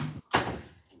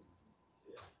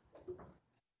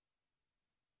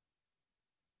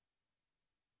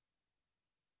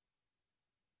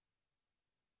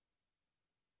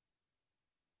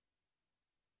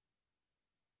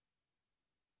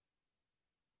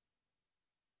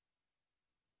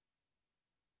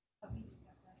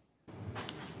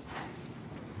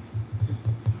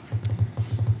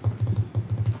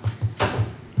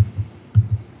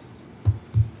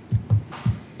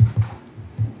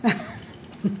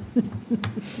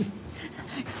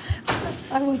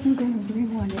 I wasn't going to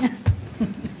bring one in.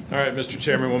 All right, Mr.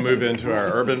 Chairman, we'll move into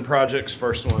our urban projects.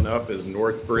 First one up is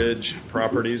North Bridge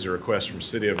Properties, a request from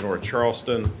City of North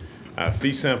Charleston.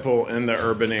 Fee simple in the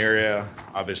urban area,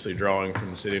 obviously drawing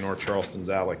from the City of North Charleston's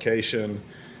allocation.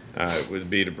 It would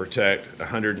be to protect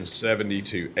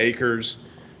 172 acres,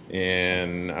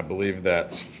 and I believe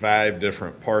that's 5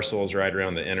 different parcels right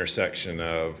around the intersection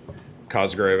of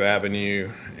Cosgrove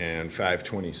Avenue and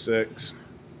 526,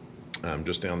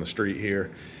 just down the street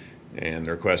here. And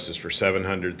the request is for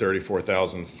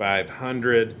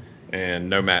 $734,500 and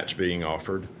no match being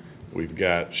offered. We've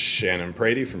got Shannon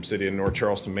Prady from City of North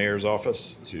Charleston Mayor's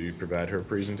Office to provide her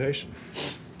presentation.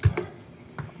 All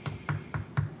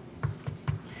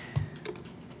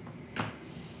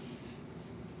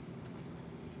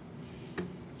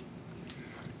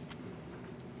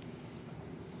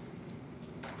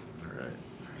right,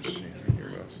 Shannon,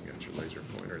 you're welcome. You got your laser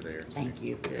pointer there. Thank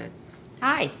you. Good.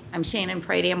 Hi, I'm Shannon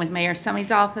Prady. I'm with Mayor Summey's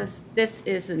office. This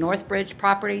is the North Bridge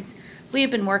Properties. We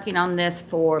have been working on this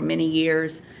for many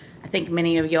years. I think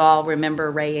many of you all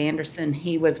remember Ray Anderson.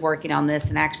 He was working on this,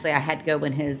 and actually I had to go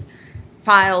in his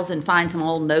files and find some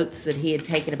old notes that he had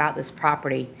taken about this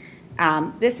property.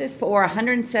 This is for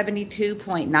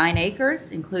 172.9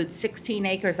 acres, includes 16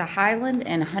 acres of highland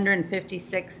and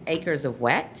 156 acres of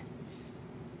wet.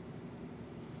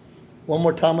 One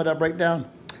more time with that breakdown.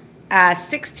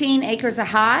 16 acres of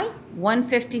high,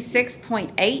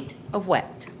 156.8 of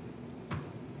wet.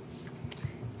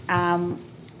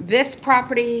 This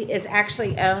property is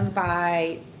actually owned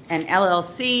by an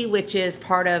LLC, which is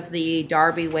part of the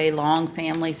Darby Way Long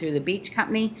family through the Beach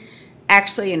Company.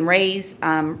 Actually, in Ray's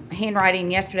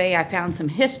handwriting yesterday, I found some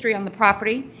history on the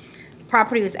property. The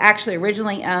property was actually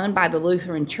originally owned by the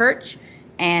Lutheran Church,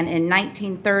 and in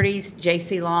 1930s,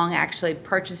 J.C. Long actually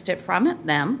purchased it from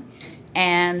them.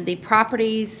 And the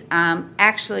properties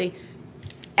actually,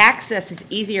 access is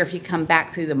easier if you come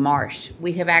back through the marsh.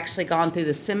 We have actually gone through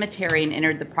the cemetery and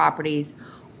entered the properties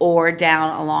or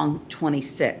down along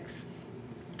 26.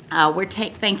 We're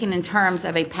thinking in terms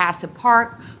of a passive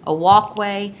park, a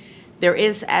walkway. There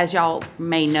is, as y'all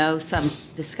may know, some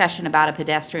discussion about a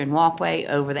pedestrian walkway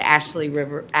over the Ashley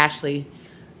River,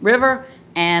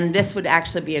 and this would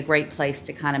actually be a great place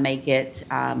to kind of make it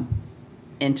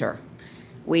enter.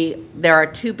 There are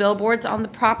 2 billboards on the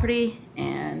property,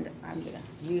 and I'm going to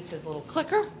use his little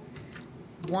clicker.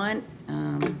 One,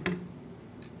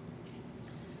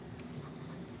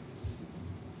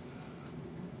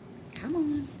 come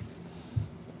on.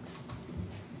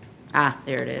 Ah,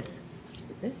 there it is. Is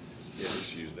it this? Yeah,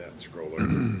 just use that and scroll over.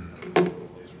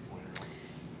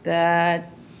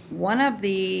 One of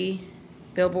the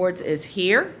billboards is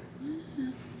here.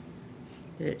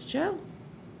 Did it show?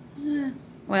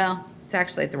 Well, it's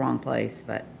actually at the wrong place,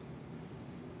 but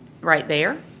right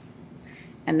there.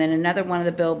 And then another one of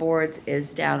the billboards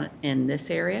is down in this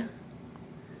area.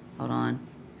 Hold on.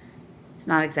 It's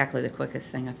not exactly the quickest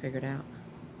thing I figured out.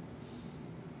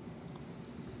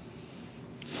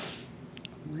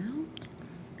 Well,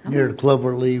 come Near on. the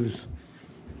clover leaves.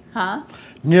 Huh?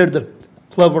 Near the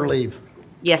clover leaf.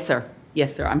 Yes, sir.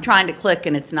 Yes, sir. I'm trying to click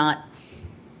and it's not.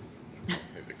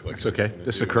 It's okay.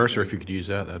 Just a cursor, if you could use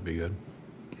that, that'd be good.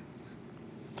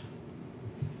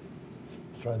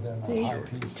 It's right there in See? that high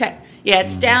piece. Yeah,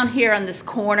 it's down here on this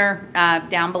corner,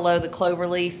 down below the clover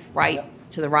leaf, right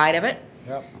to the right of it.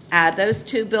 Yep. Those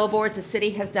 2 billboards, the city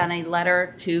has done a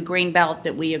letter to Greenbelt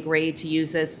that we agreed to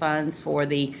use those funds for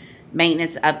the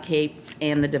maintenance, upkeep,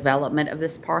 and the development of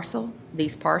these parcels.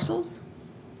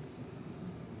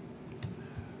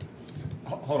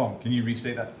 Hold on, can you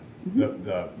restate that?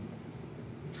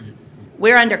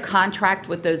 We're under contract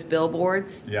with those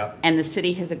billboards. Yeah. And the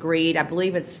city has agreed, I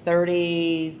believe it's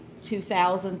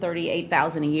 38,000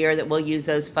 a year that we'll use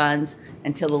those funds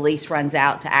until the lease runs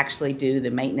out to actually do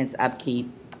the maintenance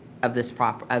upkeep of these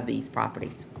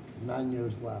properties. 9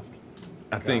 years left.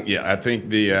 I think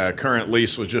the current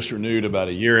lease was just renewed about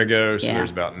a year ago, so Yeah.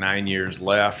 there's about 9 years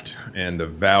left, and the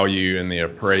value in the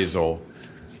appraisal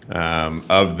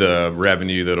of the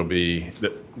revenue that'll be,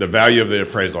 the value of the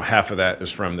appraisal, half of that is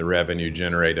from the revenue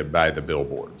generated by the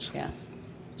billboards. Yeah.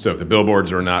 So if the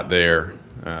billboards are not there,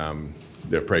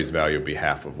 the appraised value will be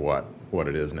half of what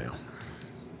it is now.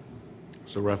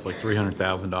 So roughly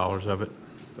 $300,000 of it?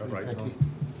 Is that right?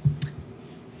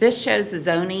 This shows the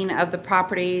zoning of the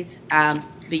properties.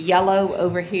 The yellow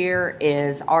over here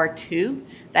is R2.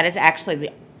 That is actually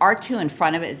the R2 in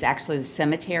front of it is actually the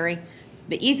cemetery.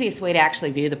 The easiest way to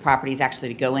actually view the property is actually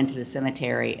to go into the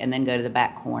cemetery and then go to the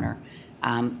back corner.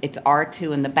 It's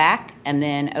R2 in the back, and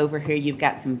then over here you've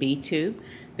got some B2.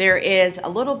 There is a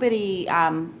little bitty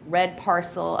red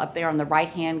parcel up there on the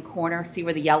right-hand corner. See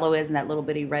where the yellow is in that little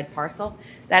bitty red parcel?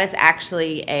 That is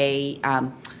actually a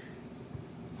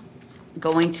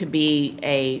going to be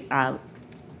a, gosh,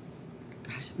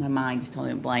 my mind just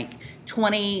totally blank,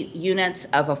 20 units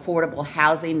of affordable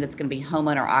housing that's going to be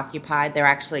homeowner occupied. They're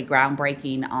actually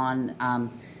groundbreaking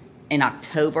on in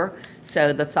October.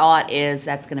 So the thought is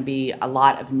that's going to be a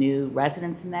lot of new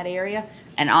residents in that area.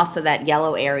 And also that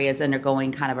yellow area is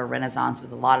undergoing kind of a renaissance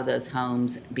with a lot of those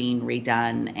homes being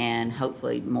redone and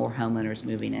hopefully more homeowners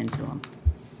moving into them.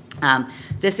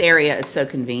 This area is so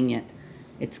convenient.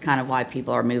 It's kind of why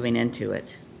people are moving into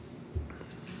it.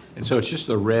 And so it's just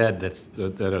the red that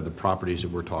are the properties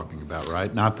that we're talking about,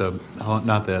 right? Not the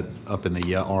up in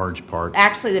the orange part.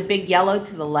 Actually, the big yellow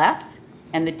to the left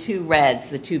and the two reds,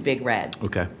 the two big reds.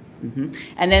 Okay.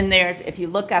 And then there's, if you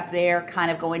look up there, kind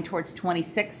of going towards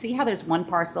 26, see how there's one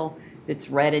parcel that's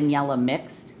red and yellow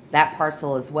mixed? That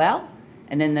parcel as well.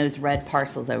 And then those red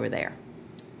parcels over there.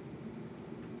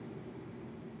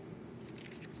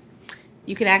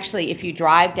 You can actually, if you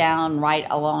drive down right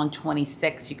along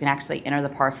 26, you can actually enter the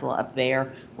parcel up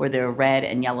there where the red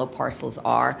and yellow parcels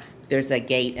are. There's a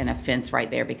gate and a fence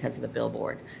right there because of the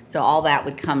billboard. So all that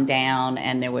would come down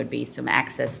and there would be some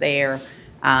access there.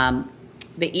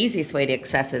 The easiest way to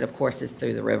access it, of course, is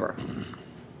through the river.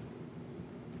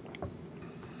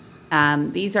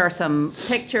 These are some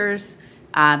pictures.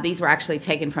 These were actually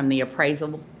taken from the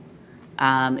appraisal.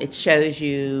 It shows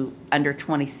you under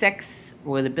 26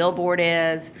 where the billboard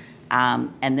is,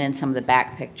 and then some of the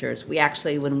back pictures. We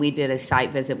actually, when we did a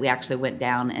site visit, we actually went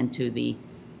down into the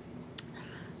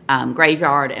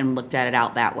graveyard and looked at it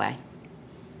out that way.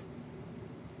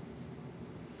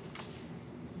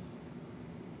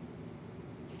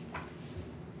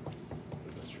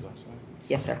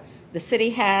 Yes, sir. The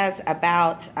city has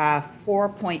about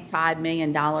 $4.5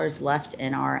 million left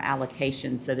in our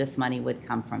allocation, so this money would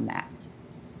come from that.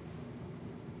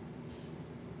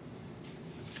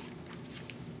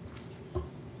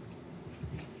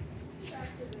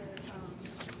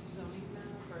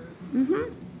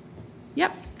 Mm-hmm.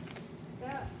 Yep.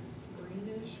 That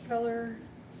greenish color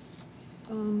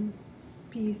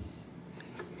piece,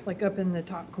 like up in the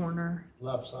top corner.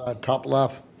 Left side, top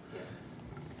left.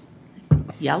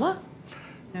 Yellow?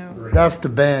 No. That's the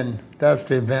bend, that's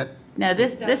the event. No,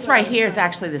 this right here is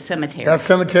actually the cemetery. That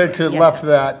cemetery to the Yes. left of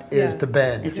that is Yeah. the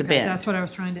bend. It's a Okay, bend. that's what I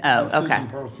was trying to. Oh, okay.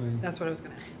 That's what I was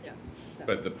going to ask. Yes.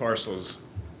 But the parcels,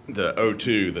 the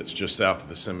O2 that's just south of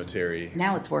the cemetery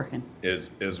Now it's working. is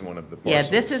one of the Yeah,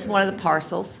 parcels. this is one of the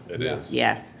parcels. It is.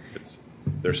 Yes.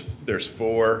 There's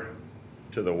 4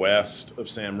 to the west of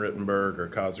Sam Rittenberg or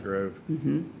Cosgrove.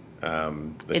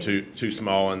 The two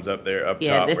small ones up there, up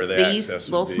Yeah, top where the these access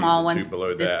little would be, small the ones, two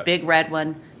below this that. big red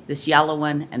one, this yellow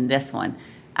one, and this one.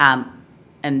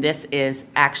 And this is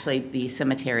actually the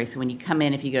cemetery. So when you come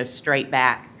in, if you go straight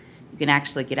back, you can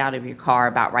actually get out of your car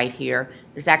about right here.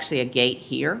 There's actually a gate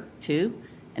here too,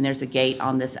 and there's a gate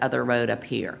on this other road up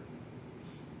here.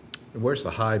 Where's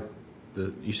the high,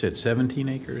 you said 17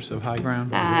 acres of high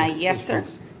ground? Yes, sir.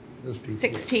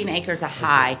 16 acres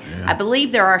high. I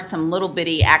believe there are some little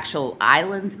bitty actual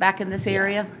islands back in this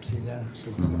area. See that?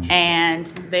 And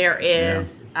there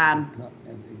is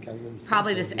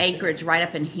probably this acreage right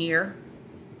up in here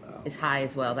is high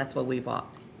as well. That's what we bought.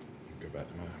 Go back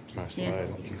to my slide, Yeah.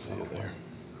 and you can see it there.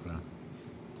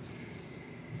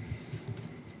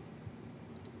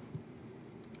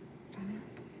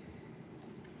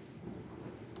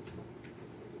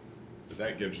 So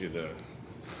that gives you the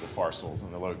parcels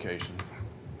and the locations.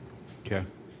 Okay.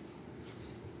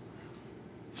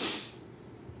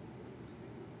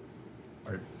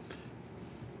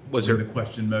 Was We're there? in the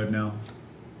question mode now?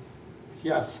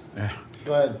 Yes,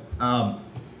 go ahead.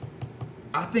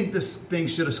 I think this thing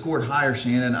should have scored higher,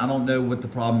 Shannon. I don't know what the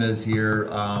problem is here.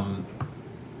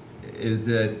 Is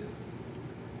the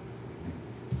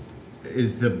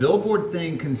billboard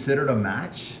thing considered a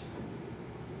match?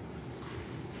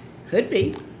 Could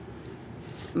be.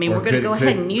 I mean, Or we're going to could- go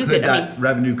ahead and use it. Could I that mean,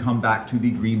 revenue come back to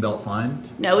the Greenbelt Fund?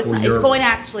 no, it's Or not, it's your- going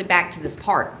actually back to this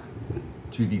park.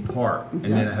 To the park, and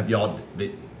then have y'all,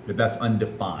 but that's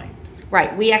undefined.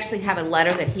 Right, we actually have a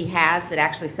letter that he has that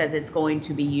actually says it's going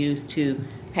to be used to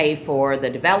pay for the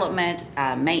development,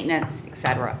 maintenance, et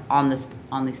cetera, on these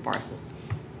parcels.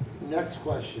 Next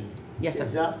question. Yes, sir.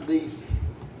 Is that lease,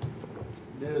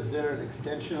 is there an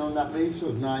extension on that lease,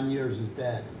 or 9 years is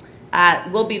dead?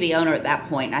 We'll be the owner at that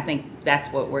point. I think that's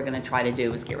what we're going to try to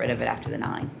do, is get rid of it after the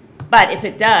 9. But if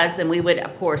it does, then we would,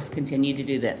 of course, continue to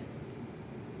do this.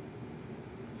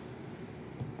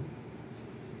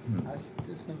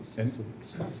 Just no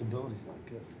accessibility's not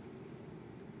good.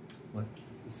 What?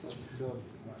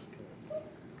 Accessibility's not good.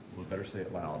 Well, better say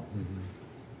it loud.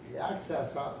 The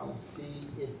access, I don't see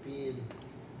it being,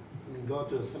 I mean, going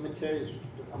to a cemetery, is-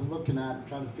 I'm looking at,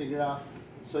 trying to figure out,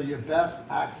 so your best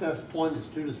access point is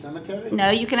through the cemetery? No,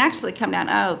 you can actually come down,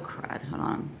 oh crud, hold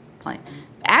on.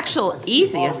 Actual I see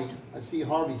easiest, Harvey- I see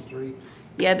Harvey Street,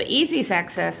 yeah, the easiest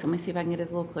access, let me see if I can get his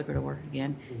little clicker to work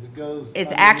again. as it goes.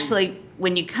 It's underneath. actually,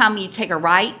 when you come, you take a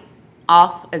right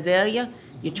off Azalea,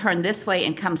 you turn this way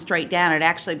and come straight down. It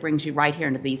actually brings you right here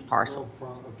into these Real parcels.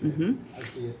 front, okay, I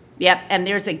see it. Yep, and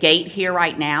there's a gate here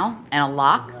right now and a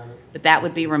lock, Got it. but that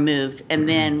would be removed. And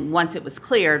then, once it was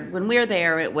cleared, when we were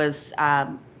there, it was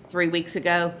 3 weeks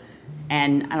ago,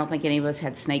 and I don't think any of us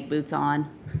had snake boots on,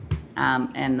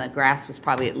 and the grass was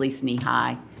probably at least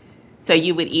knee-high. So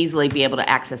you would easily be able to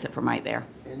access it from right there.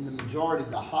 And the majority of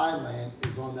the highland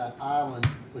is on that island,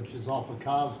 which is off of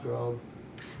Cosgrove.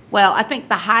 Well, I think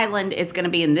the Highland is going to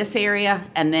be in this area,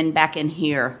 and then back in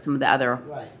here, some of the other.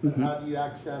 Right, but how do you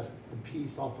access the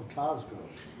piece off of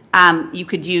Cosgrove? You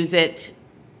could use it,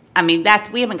 I mean,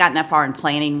 we haven't gotten that far in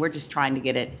planning. We're just trying to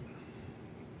get it.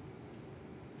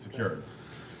 Secured.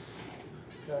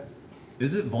 Okay.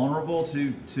 Is it vulnerable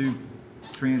to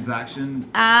transaction?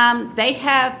 They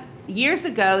have, years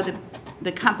ago,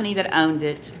 the company that owned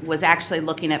it was actually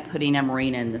looking at putting a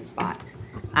marina in the spot.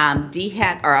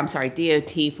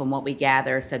 DOT, from what we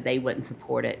gather, said they wouldn't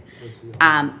support it.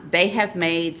 They have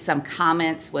made some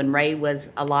comments when Ray was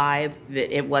alive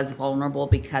that it was vulnerable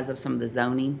because of some of the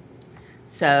zoning.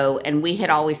 So, and we had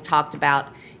always talked about,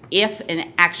 if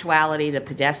in actuality the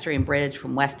pedestrian bridge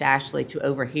from West Ashley to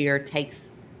over here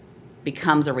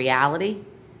becomes a reality,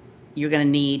 you're going to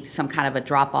need some kind of a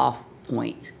drop-off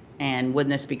point. And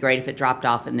wouldn't this be great if it dropped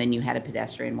off and then you had a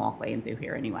pedestrian walkway in through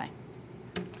here anyway?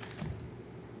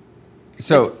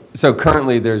 So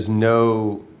currently, there's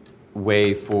no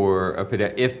way for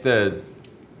if the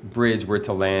bridge were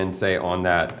to land, say, on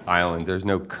that island, there's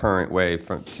no current way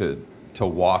to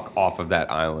walk off of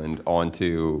that island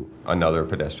onto another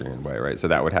pedestrian way, right? So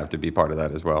that would have to be part of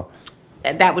that as well?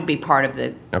 That would be part of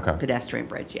the Okay. pedestrian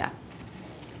bridge, yeah.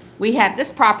 We have this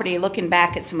property, looking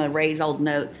back at some of Ray's old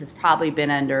notes, has probably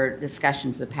been under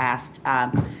discussion for the past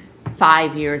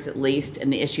 5 years at least,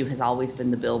 and the issue has always been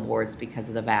the billboards because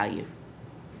of the value.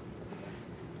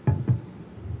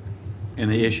 And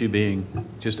the issue being,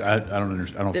 just, I don't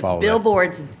The follow that.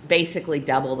 billboards basically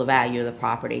double the value of the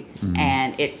property,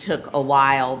 and it took a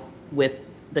while with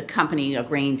the company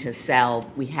agreeing to sell.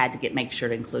 We had to make sure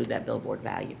to include that billboard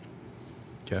value.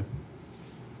 Okay.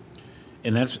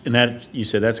 And that, you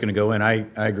said that's going to go in. I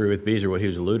agree with Beazer, what he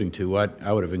was alluding to.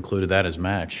 I would have included that as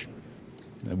match.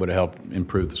 That would have helped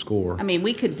improve the score. I mean,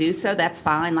 we could do so, that's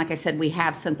fine. Like I said, we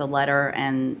have sent the letter,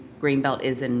 and Greenbelt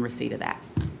is in receipt of that.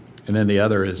 And then the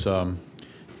other is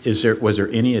was there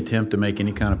any attempt to make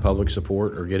any kind of public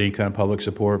support or get any kind of public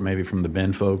support, maybe from the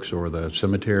Bend folks or the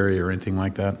cemetery or anything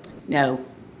like that? No.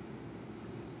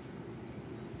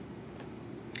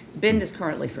 Bend is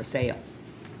currently for sale.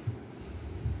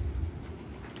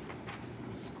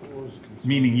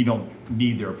 Meaning you don't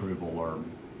need their approval, or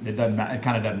it doesn't. It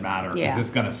kind of doesn't matter. Yeah. Because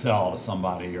it's going to sell to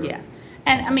somebody. Or, Yeah.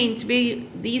 And I mean,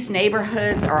 these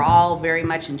neighborhoods are all very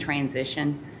much in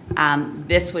transition.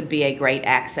 This would be a great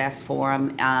access for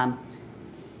them.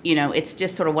 You know, it's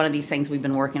just sort of one of these things we've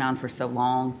been working on for so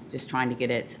long, just trying to get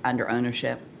it under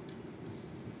ownership.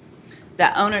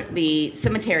 The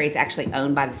cemetery is actually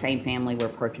owned by the same family we're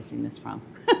purchasing this from.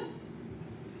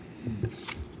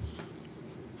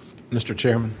 Mr.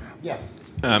 Chairman, Yes.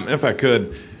 if I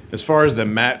could, as far as the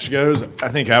match goes, I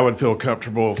think I would feel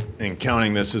comfortable in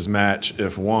counting this as match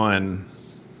if, one,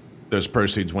 those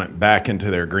proceeds went back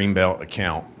into their Greenbelt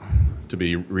account to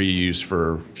be reused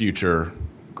for future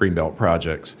Greenbelt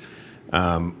projects.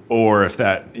 Or if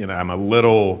that, I'm a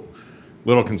little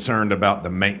concerned about the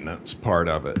maintenance part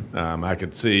of it. I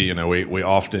could see, we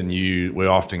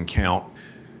often count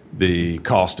the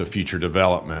cost of future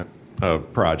development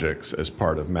of projects as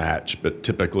part of match, but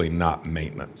typically not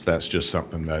maintenance. That's just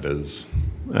something that is,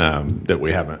 that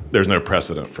we haven't, there's no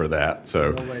precedent for that.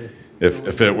 So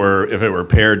if it were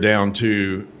pared down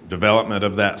to development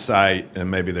of that site,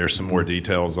 and maybe there's some more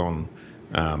details on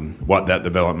what that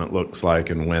development looks like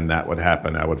and when that would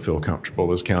happen, I would feel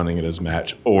comfortable as counting it as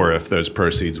match. Or if those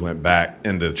proceeds went back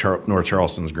into North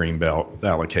Charleston's Greenbelt, the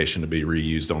allocation to be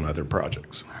reused on other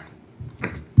projects.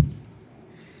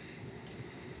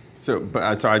 So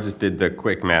I just did the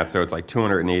quick math. So it's like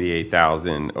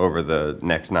 288,000 over the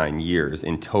next 9 years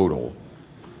in total.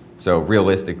 So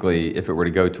realistically, if it were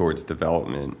to go towards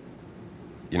development,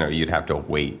 you'd have to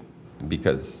wait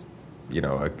because,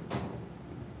 a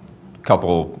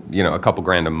couple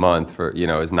grand a month for,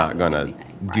 is not going to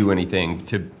do anything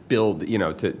to build,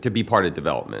 to be part of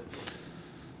development.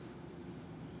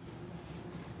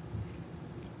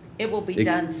 It will be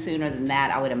done sooner than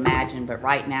that, I would imagine, but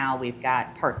right now we've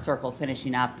got Park Circle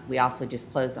finishing up. We also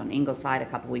just closed on Ingleside a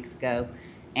couple weeks ago,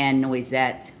 and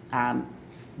Noisette.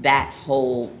 That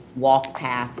whole walk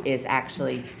path is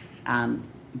actually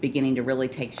beginning to really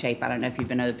take shape. I don't know if you've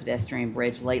been over the pedestrian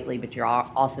bridge lately, but you're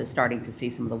also starting to see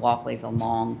some of the walkways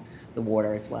along the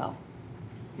water as well.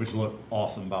 Which look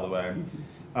awesome, by the way.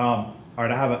 All right,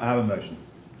 I have a motion,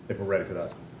 if we're ready for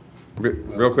that.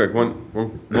 Real quick,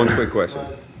 one quick question.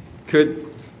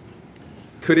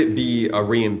 Could it be a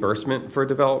reimbursement for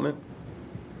development?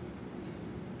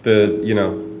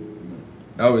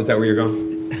 Oh, is that where you're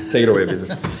going? Take it away,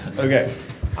 Visa. Okay,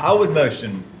 I would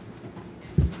motion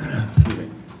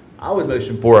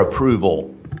for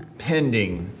approval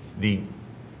pending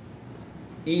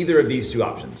either of these two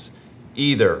options.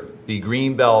 Either the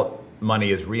Greenbelt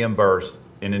money is reimbursed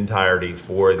in entirety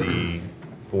for the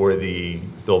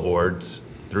billboards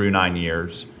through 9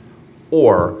 years,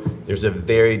 or there's a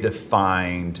very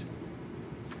defined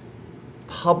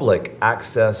public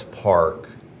access park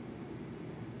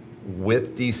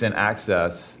with decent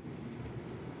access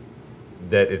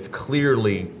that it's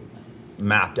clearly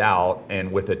mapped out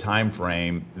and with a time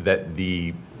frame that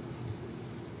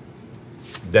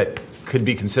could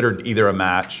be considered either a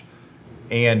match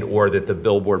and or that the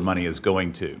billboard money is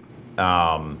going to.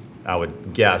 I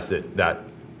would guess that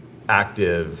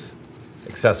active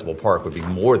accessible park would be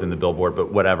more than the billboard,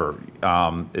 but whatever.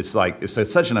 It's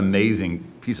such an amazing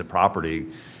piece of property.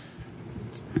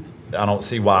 I don't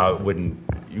see why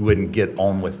you wouldn't get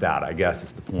on with that, I guess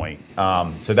is the point.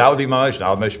 So that would be my motion. I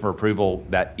would motion for approval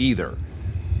that either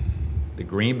the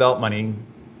Greenbelt money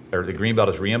or the Greenbelt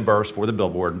is reimbursed for the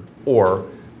billboard, or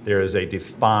there is a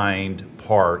defined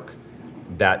park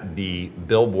that the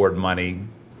billboard money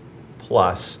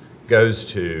plus goes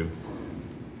to,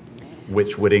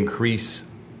 which would increase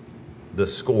the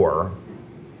score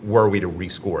were we to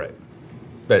rescore it.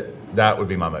 But that would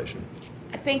be my motion.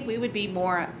 I think we would be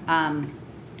more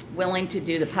willing to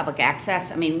do the public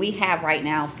access. I mean, we have right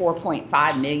now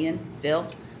 4.5 million still.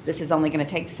 This is only going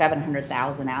to take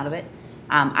 700,000 out of it.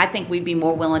 I think we'd be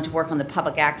more willing to work on the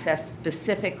public access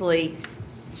specifically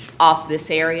off this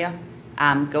area.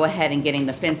 Go ahead and getting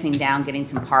the fencing down, getting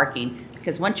some parking,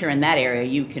 because once you're in that area,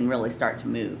 you can really start to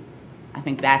move. I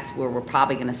think that's where we're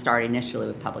probably going to start initially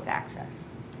with public access.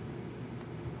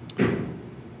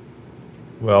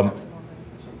 Well,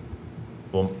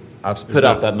 I've put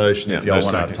out that motion if y'all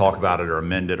want to talk about it or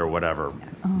amend it or whatever.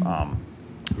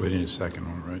 We need a second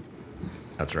one, right?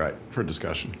 That's right, for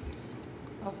discussion.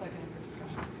 I'll second it for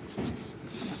discussion.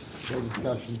 For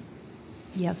discussion.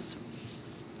 Yes.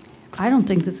 I don't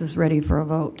think this is ready for a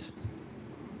vote.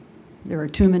 There are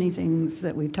too many things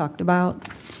that we've talked about.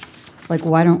 Like,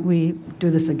 why don't we do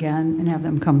this again and have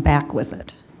them come back with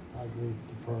it? I agree,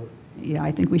 defer it. Yeah,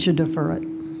 I think we should defer it.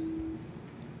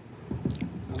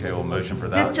 Okay, we'll motion for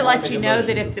that. Just to let you know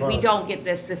that if we don't get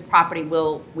this property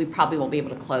we probably won't be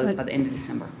able to close by the end of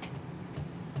December.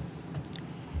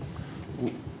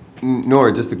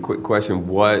 Nora, just a quick question.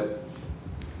 What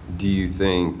do you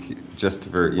think, just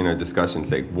for discussion's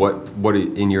sake, what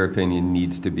in your opinion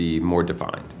needs to be more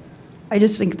defined? I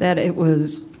just think that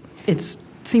it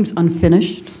seems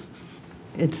unfinished.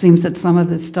 It seems that some of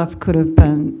this stuff could have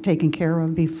been taken care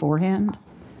of beforehand.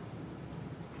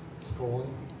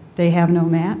 Scoring. They have no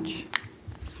match.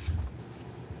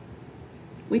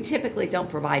 We typically don't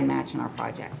provide match in our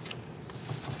project.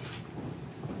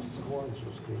 Scoring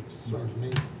concerns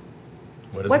me.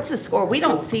 What's the score? We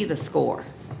don't see the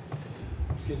scores.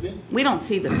 Excuse me? We don't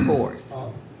see the scores.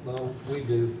 Well, we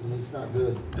do, and it's not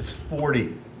good. It's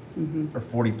 40 or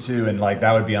 42, and like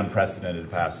that would be unprecedented to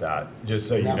pass that. Just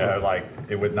so you know, like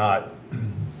it would not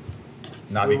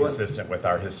be consistent with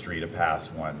our history to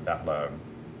pass one that low.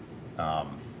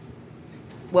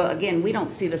 Well, again, we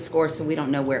don't see the score, so we don't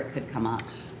know where it could come up.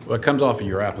 Well, it comes off of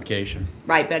your application.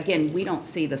 Right, but again, we don't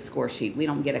see the score sheet. We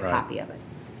don't get a Right. copy of it.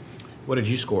 What did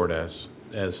you score it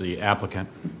as the applicant?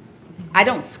 I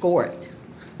don't score it.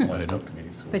 Only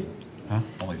subcommittee score. But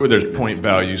Where there's point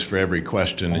values for every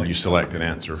question and you select an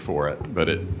answer for it, but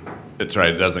it's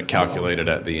right, it doesn't calculate it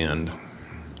at the end.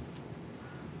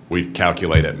 We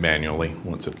calculate it manually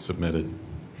once it's submitted.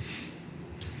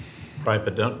 Right,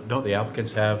 but don't the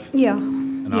applicants have yeah.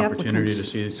 an the opportunity to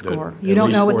applicant's see score. at You don't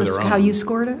least know what score the, their how own? you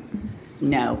scored it?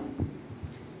 No.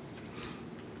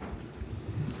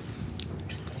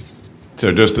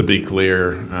 So just to be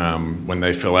clear, when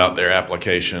they fill out their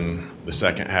application, the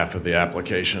second half of the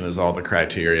application is all the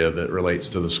criteria that relates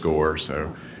to the score.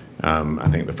 So I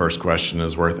think the first question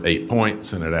is worth 8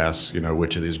 points, and it asks,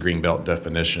 which of these greenbelt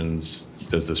definitions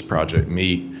does this project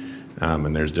meet?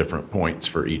 And there's different points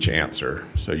for each answer.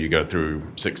 So you go through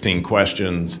 16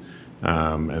 questions,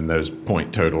 and those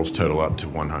point totals total up to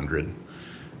 100.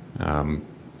 And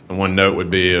one note would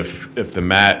be if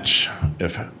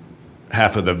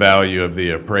half of the value of the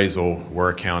appraisal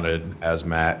were counted as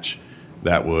match,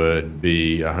 that would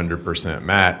be 100%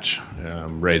 match,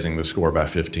 raising the score by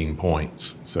 15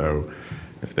 points. So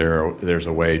if there's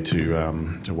a way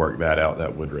to work that out,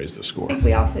 that would raise the score. I think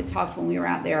we also talked when we were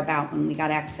out there about when we got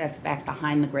access back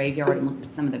behind the graveyard and looked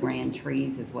at some of the grand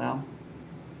trees as well.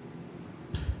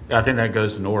 Yeah, I think that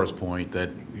goes to Nora's point that,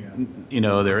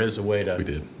 there is a way We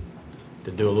did.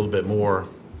 to do a little bit more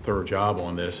thorough job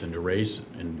on this and to raise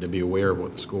and to be aware of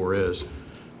what the score is.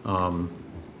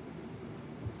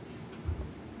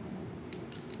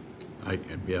 I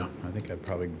think I'd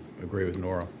probably agree with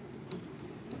Nora.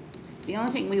 The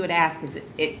only thing we would ask is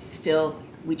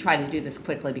we try to do this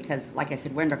quickly because, like I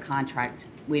said, we're under contract.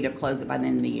 We'd have closed it by the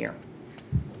end of the year.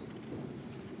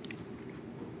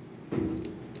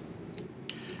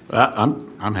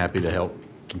 I'm happy to help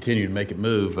continue to make it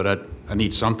move, but I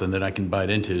need something that I can bite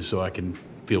into so I can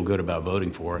feel good about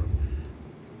voting for it.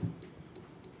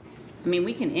 I mean,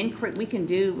 we can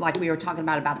do like we were talking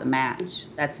about the match.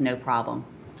 That's no problem.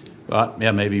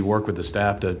 Yeah, maybe work with the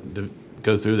staff to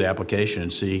go through the application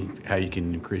and see how you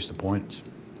can increase the points.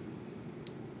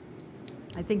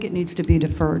 I think it needs to be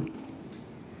deferred.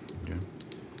 Okay.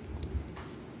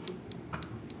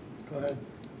 Go ahead.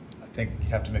 I think you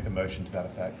have to make a motion to that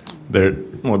effect.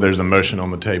 There's a motion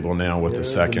on the table now with There a is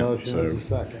a second. motion, there's a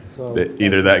second. So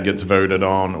Either that gets voted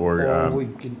on or we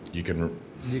can- you can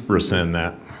rescind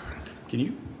that. Can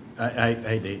you, I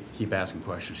hate to keep asking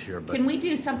questions here, but Can we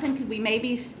do something? Could we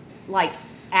maybe, like,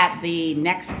 at the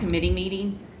next committee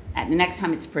meeting, at the next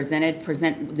time it's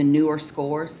present the newer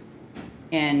scores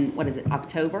in,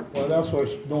 October? Well, that's where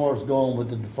Nora's going with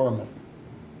the deferment.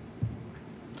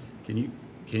 can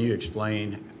you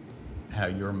explain how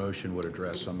your motion would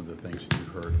address some of the things that you've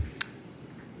heard?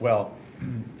 Well,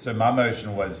 so my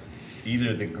motion was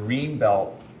either the green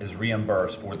belt is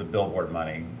reimbursed for the billboard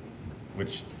money,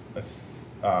 which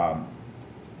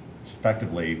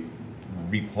effectively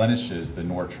replenishes the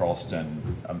North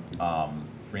Charleston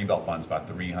Greenbelt funds by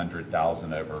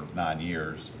 $300,000 over 9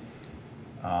 years,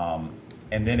 and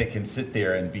then it can sit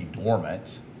there and be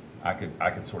dormant. I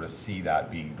could sort of see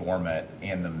that being dormant,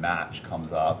 and the match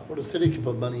comes up. Or the city can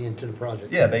put money into the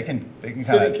project. Yeah, they can kind of.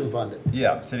 City can fund it.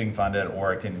 Yeah, city can fund it,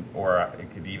 or it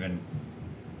could even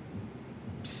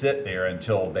sit there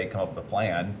until they come up with a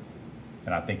plan.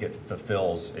 And I think it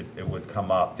fulfills, it would come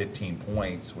up 15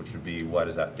 points, which would be, what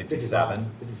is that, 57?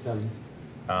 57.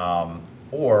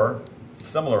 Or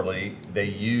similarly,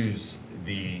 they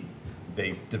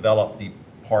develop the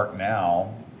park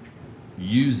now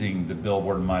using the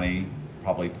billboard money,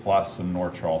 probably plus some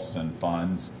North Charleston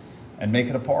funds, and make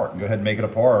it a park. Go ahead and make it a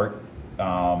park.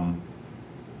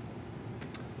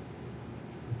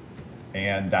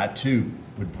 And that too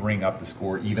would bring up the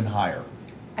score even higher.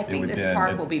 I think this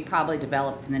park will be probably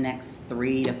developed in the next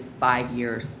 3 to 5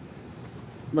 years,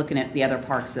 looking at the other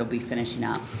parks they'll be finishing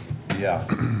up. Yeah.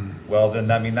 Well, then,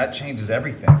 that changes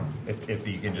everything, if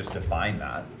you can just define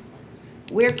that.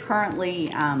 We're currently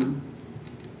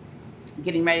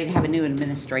getting ready to have a new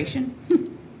administration.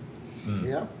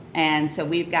 Yeah. And so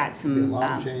we've got some, A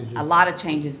lot of changes. a lot of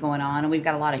changes going on, and we've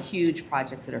got a lot of huge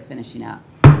projects that are finishing up.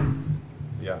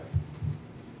 Yeah.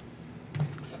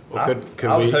 Well,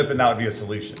 I was hoping that would be a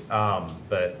solution,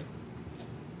 but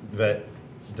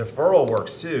deferral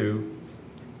works too.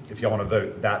 If y'all want to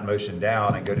vote that motion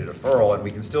down and go to deferral, and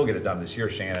we can still get it done this year,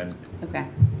 Shannon. Okay.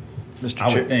 Mr. I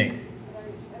Chair. would think.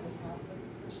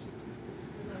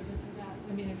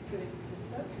 I mean, if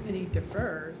the subcommittee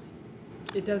defers,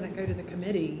 it doesn't go to the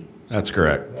committee That's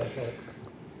correct.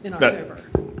 in That- October.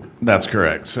 That's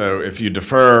correct. So if you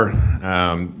defer,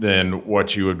 then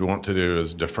what you would want to do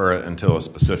is defer it until a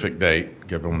specific date,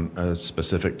 give them a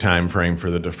specific time frame for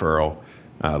the deferral,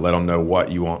 let them know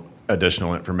what you want,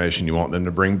 additional information you want them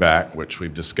to bring back, which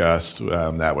we've discussed.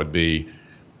 That would be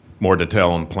more detail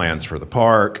on plans for the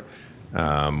park,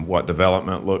 what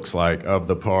development looks like of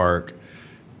the park,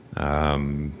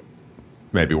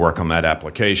 maybe work on that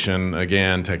application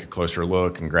again, take a closer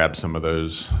look and grab some of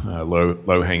those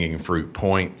low-hanging fruit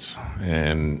points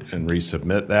and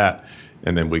resubmit that.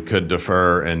 And then we could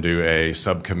defer and do a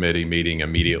subcommittee meeting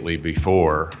immediately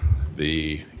before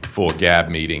the full GAB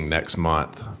meeting next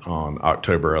month on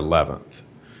October 11th,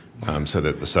 so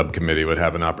that the subcommittee would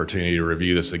have an opportunity to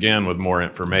review this again with more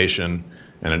information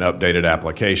and an updated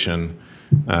application,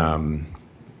 and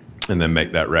then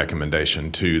make that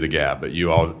recommendation to the GAB. But you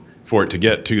all, for it to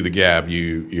get to the GAB,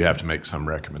 you have to make some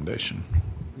recommendation.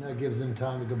 And that gives them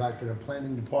time to go back to their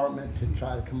planning department to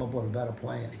try to come up with a better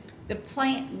plan. The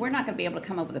plan, we're not gonna be able to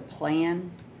come up with a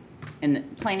plan, and the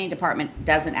planning department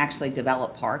doesn't actually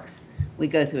develop parks. We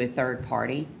go through a third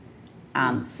party.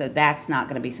 So that's not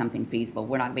gonna be something feasible.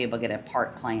 We're not gonna be able to get a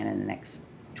park plan in the next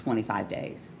 25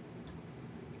 days.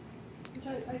 Which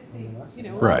I think, you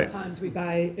know, a lot Right. of times we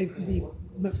buy,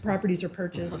 the properties are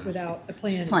purchased without a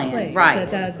plan in Plan, place. right.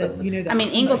 That, you know, that. I mean,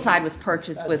 Ingleside was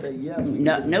purchased with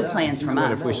no plans from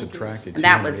What us. if we subtracted And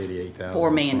that was $288,000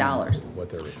 $4 million. from what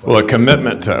they're requesting? Well, a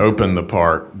commitment to open the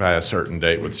park by a certain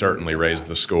date would certainly raise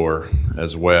the score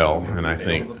as well, and I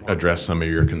think address some of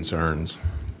your concerns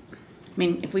I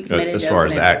mean, if we committed as to far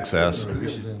as open it access.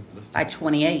 by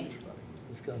 28,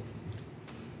 Let's go.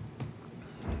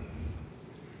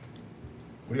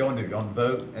 What do y'all want to do? Y'all want to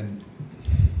vote and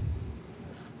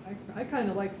I kind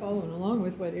of like following along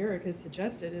with what Eric has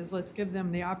suggested, is let's give them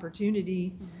the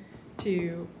opportunity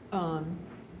to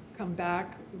come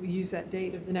back. We use that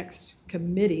date of the next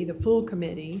committee, the full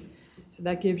committee, so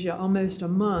that gives you almost a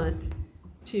month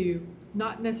to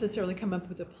not necessarily come up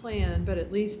with a plan, but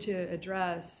at least to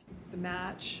address the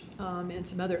match and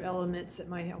some other elements that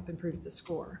might help improve the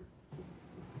score.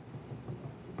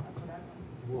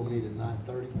 We'll meet at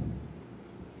 9:30.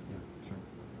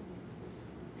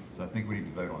 so I think we need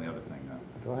to vote on the other thing now.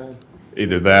 Go ahead.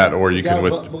 Either that, or you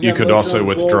could you could also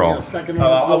withdraw,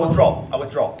 I'll withdraw. I'll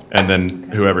withdraw. and then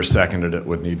whoever seconded it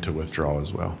would need to withdraw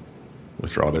as well.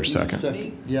 Withdraw their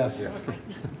second. Yes,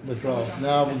 withdraw.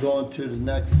 Now we're going to the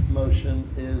next motion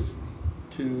is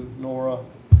to Nora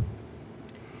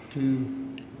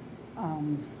to,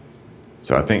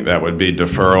 So I think that would be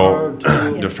deferral,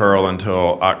 Defer to- deferral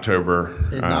until October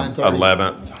At 9:30.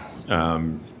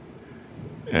 11th,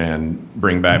 and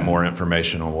bring back more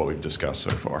information on what we've discussed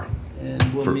so far. and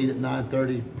we'll meet at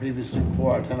 9:30 previously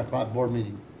before our 10 o'clock board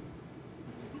meeting.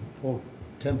 Or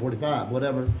 10:45,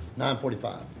 whatever,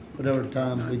 9:45, whatever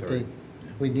time we think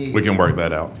we need. We can work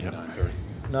that out. Yeah.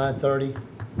 9:30.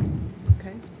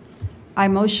 Okay. I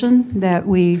motion that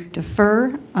we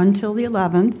defer until the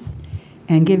 11th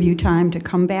and give you time to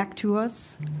come back to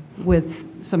us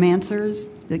with some answers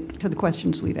to the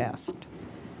questions we've asked.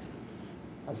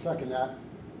 I second that.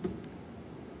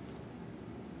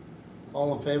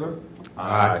 All in favor?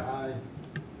 Aye. Aye.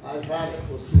 Ayes have it.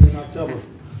 We'll see you in October.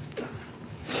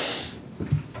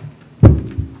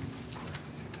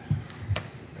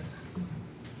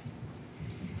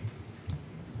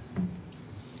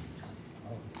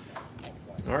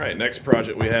 All right, next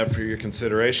project we have for your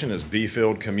consideration is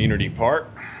Beefield Community Park,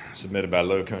 submitted by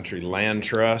Low Country Land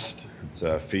Trust. It's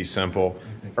a fee simple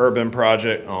urban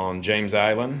project on James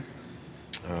Island.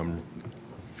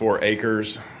 4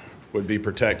 acres would be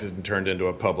protected and turned into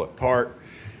a public park,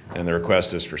 and the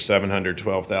request is for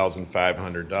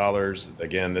 $712,500.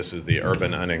 Again, this is the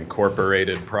urban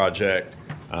unincorporated project,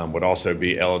 would also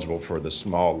be eligible for the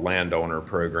small landowner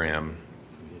program,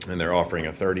 and they're offering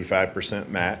a 35%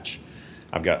 match.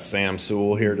 I've got Sam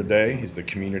Sewell here today. He's the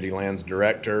Community Lands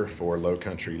Director for Low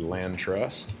Country Land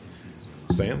Trust.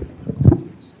 Sam?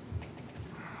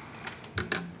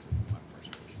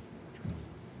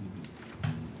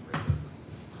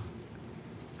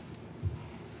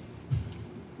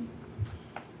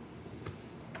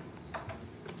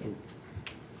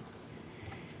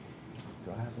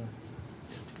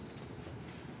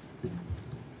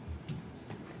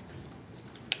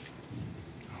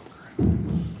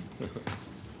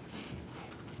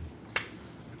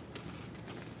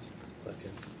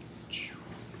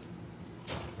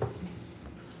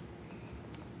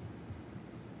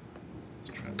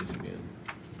 Let's try this again.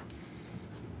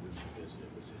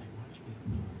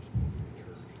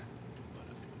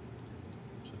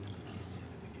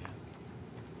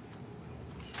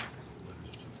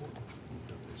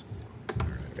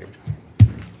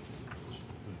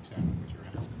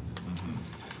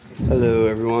 Hello,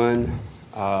 everyone.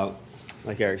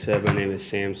 Like Eric said, my name is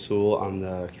Sam Sewell. I'm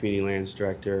the Community Lands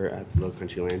Director at the Low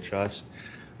Country Land Trust.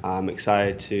 I'm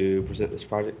excited to present this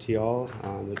project to y'all,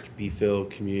 the Beefield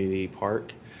Community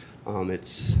Park.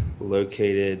 It's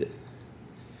located,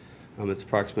 it's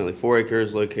approximately 4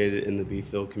 acres located in the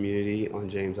Beefield community on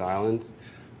James Island.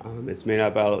 It's made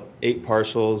up about 8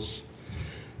 parcels.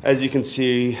 As you can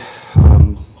see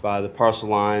by the parcel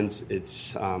lines,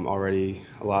 it's already,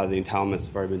 a lot of the entitlements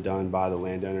have already been done by the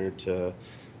landowner to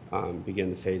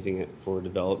begin the phasing it for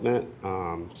development.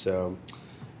 So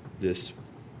this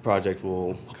project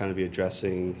will kind of be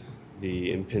addressing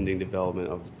the impending development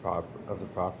of the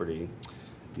property.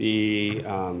 The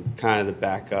kind of to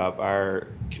back up, our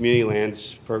community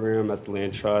lands program at the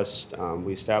Land Trust,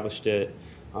 we established it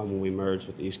when we merged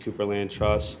with the East Cooper Land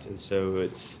Trust, and so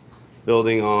it's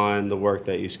building on the work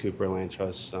that East Cooper Land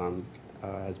Trust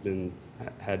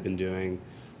had been doing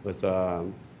with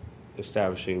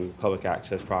establishing public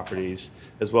access properties,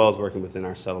 as well as working within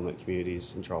our settlement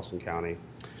communities in Charleston County.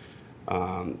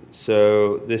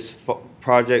 So this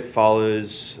project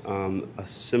follows a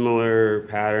similar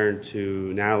pattern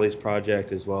to Natalie's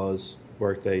project, as well as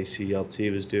work that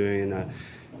ECLT was doing.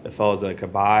 It follows like a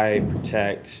buy,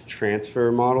 protect,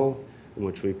 transfer model, in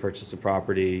which we purchase the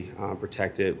property,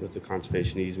 protect it with a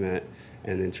conservation easement,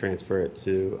 and then transfer it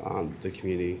to the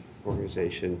community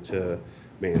organization to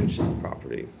manage the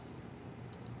property.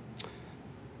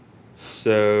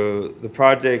 So the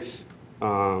project's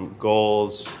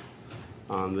goals,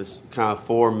 there's kind of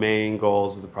 4 main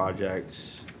goals of the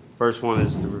project. First one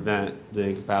is to prevent the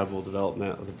incompatible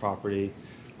development of the property.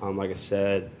 Like I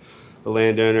said, the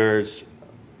landowners,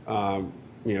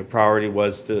 priority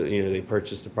was to, they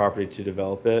purchased the property to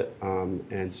develop it,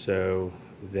 and so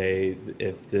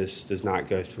if this does not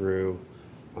go through,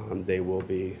 they will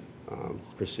be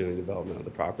pursuing development of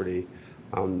the property.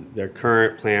 Their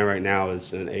current plan right now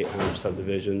is an 800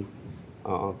 subdivision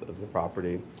of the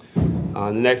property.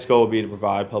 The next goal will be to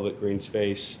provide public green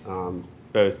space,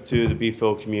 both to the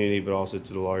Beefield community, but also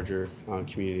to the larger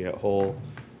community at whole.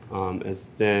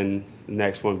 Then the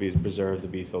next one would be to preserve the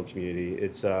Beefield community.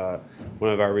 It's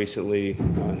one of our recently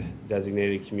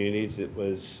designated communities. It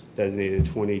was designated in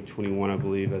 2021, I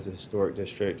believe, as a historic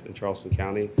district in Charleston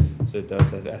County. So it does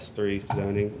have S3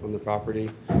 zoning on the property.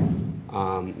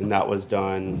 And that was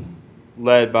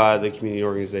led by the community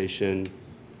organization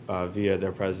via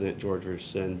their president, George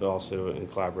Richardson, but also in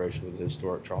collaboration with the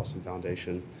Historic Charleston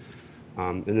Foundation.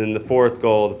 And then the 4th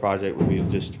goal of the project would be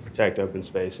just to protect open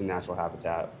space and natural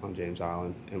habitat on James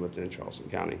Island and within Charleston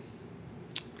County.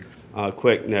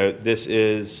 Quick note, this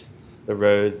is the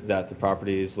road that the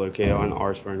property is located on,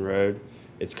 Arsburn Road.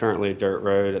 It's currently a dirt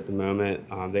road at the moment.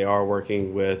 They are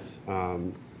working with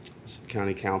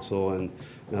county council and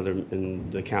in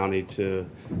the county to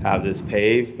have this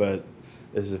paved, but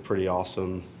this is a pretty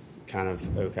awesome kind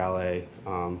of oak alley,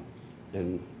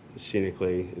 and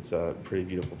scenically it's a pretty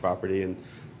beautiful property. And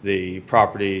the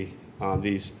property,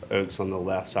 these oaks on the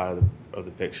left side of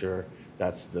the picture,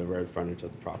 that's the road frontage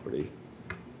of the property.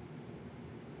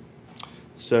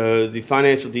 So the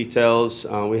financial details,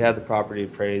 we had the property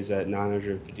appraised at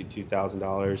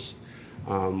 $952,000.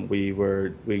 We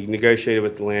negotiated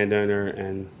with the landowner,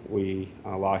 and we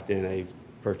locked in a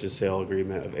purchase sale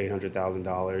agreement of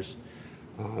 $800,000.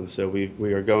 So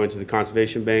we are going to the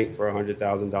Conservation Bank for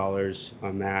 $100,000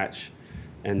 a match,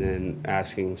 and then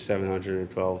asking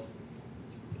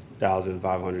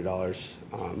 $712,500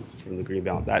 from the green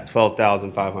balance. That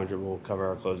 $12,500 will cover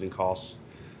our closing costs.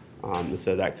 And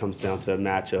so that comes down to a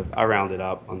match of, I rounded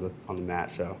up on the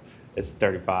match, so it's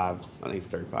 35. I think it's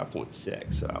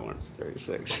 35.6. So I went to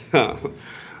 36.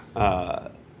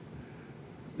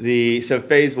 So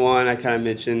phase 1, I kind of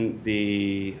mentioned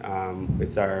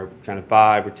it's our kind of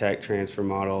buy, protect, transfer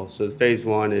model. So phase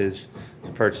 1 is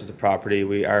to purchase the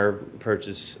property. Our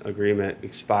purchase agreement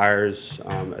expires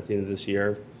at the end of this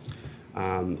year.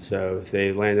 So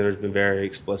the landowner's been very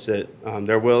explicit.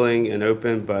 They're willing and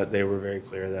open, but they were very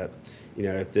clear that,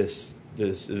 if this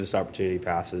opportunity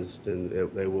passes, then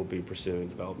they will be pursuing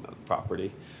development of the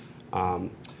property.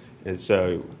 And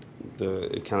so the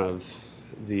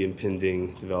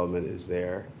impending development is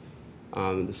there.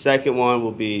 The second one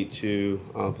will be to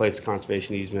place a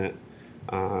conservation easement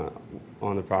on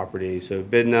the property. So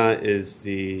BIDNA is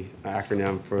the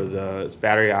acronym for it's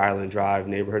Battery Island Drive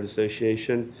Neighborhood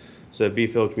Association. So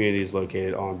Beefield community is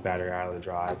located on Battery Island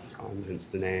Drive,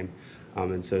 hence the name.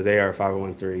 And so they are a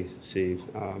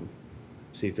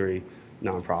 501c3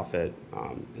 nonprofit.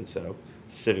 And so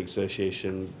civic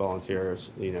association, volunteers,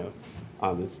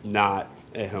 it's not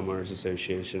a homeowners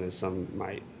association as some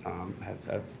might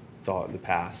have thought in the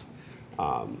past.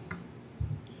 And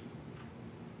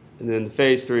then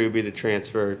phase 3 would be the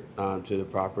transfer to the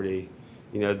property.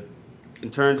 You know, in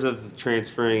terms of the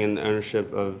transferring and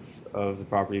ownership of the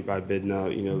property by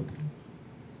BidNo, you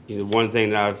know, one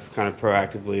thing that I've kind of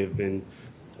proactively have been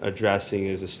addressing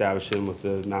is establishing with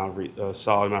the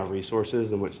solid amount of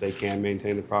resources in which they can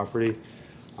maintain the property.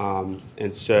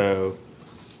 And so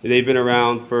they've been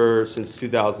around since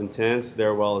 2010, so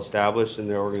they're well established in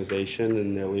their organization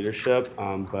and their leadership.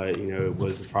 But you know, it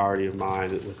was a priority of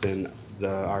mine within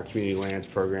our community lands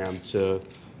program to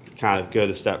kind of go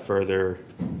a step further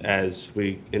as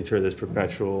we enter this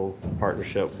perpetual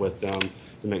partnership with them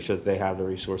to make sure that they have the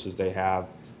resources they have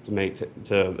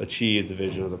to achieve the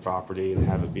vision of the property and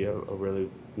have it be a really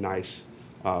nice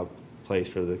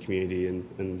place for the community and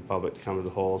the public to come as a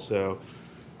whole. So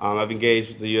I've engaged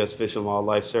with the U.S. Fish and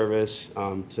Wildlife Service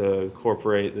to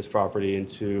incorporate this property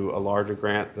into a larger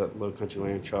grant that Low Country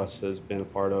Land Trust has been a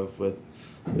part of with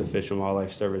the Fish and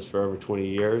Wildlife Service for over 20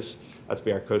 years. That's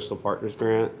be our Coastal Partners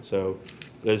Grant. So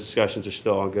those discussions are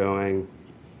still ongoing.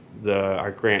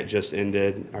 Our grant just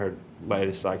ended, our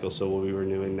latest cycle, so we'll be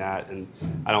renewing that. And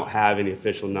I don't have any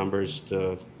official numbers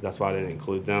that's why I didn't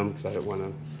include them, because I didn't want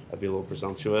to, that'd be a little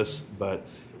presumptuous. But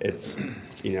it's,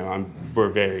 you know, we're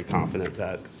very confident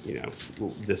that, you know,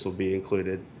 this will be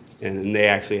included. And they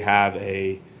actually have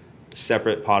a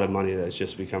separate pot of money that's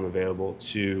just become available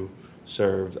to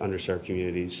serve underserved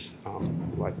communities,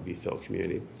 like the Beeffield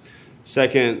community.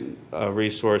 Second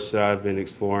resource that I've been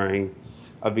exploring,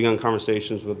 I've begun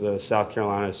conversations with the South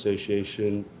Carolina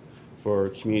Association for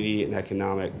Community and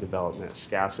Economic Development,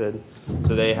 SCASD.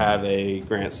 So they have a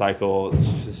grant cycle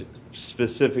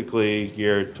specifically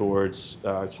geared towards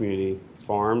community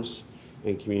farms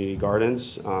and community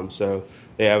gardens. So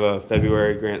they have a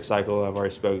February grant cycle I've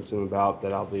already spoken to them about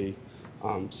that I'll be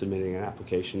submitting an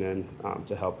application in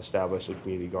to help establish a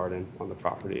community garden on the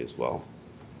property as well.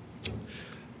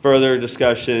 Further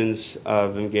discussions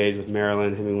I've engaged with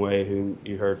Marilyn Hemingway, whom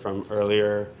you heard from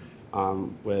earlier,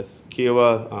 with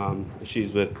Kiowa.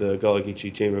 She's with the Gullah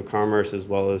Geechee Chamber of Commerce as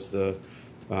well as the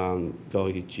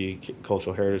Gullah Geechee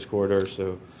Cultural Heritage Corridor.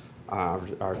 So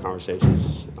our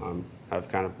conversations have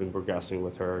kind of been progressing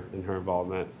with her and her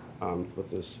involvement with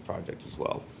this project as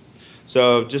well.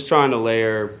 So just trying to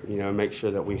layer, you know, make sure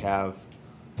that we have,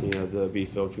 you know, the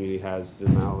Beeffield community has the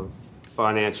amount of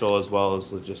financial as well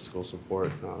as logistical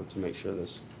support to make sure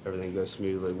everything goes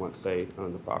smoothly once they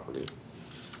own the property.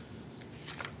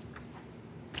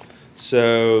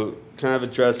 So kind of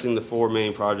addressing the 4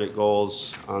 main project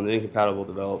goals on the incompatible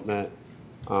development.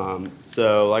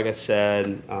 So like I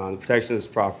said, the protection of this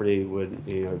property would,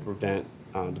 you know, prevent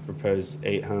the proposed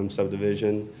 8-home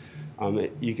subdivision.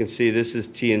 You can see this is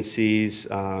TNC's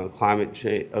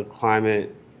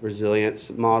climate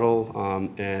resilience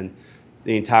model, and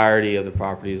the entirety of the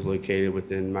property is located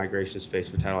within migration space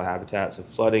for tidal habitat. So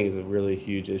flooding is a really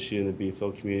huge issue in the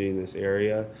Beeffield community in this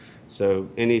area. So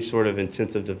any sort of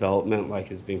intensive development like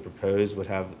is being proposed would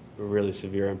have a really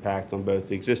severe impact on both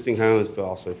the existing homes, but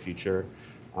also future,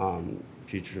 you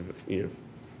know,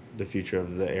 the future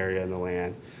of the area and the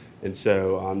land. And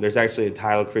so there's actually a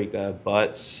tidal creek that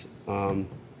abuts,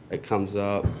 it comes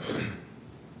up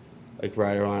like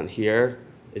right around here.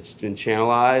 It's been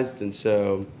channelized, and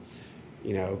so,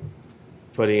 you know,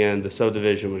 putting in the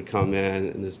subdivision would come in,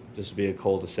 and this would be a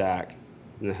cul-de-sac,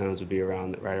 and the homes would be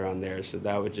right around there. So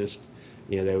that would just,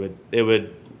 you know, it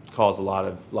would cause a lot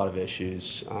of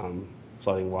issues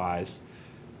flooding wise.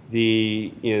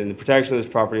 The protection of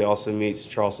this property also meets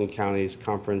Charleston County's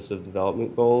comprehensive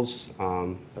development goals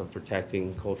of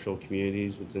protecting cultural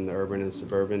communities within the urban and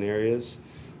suburban areas.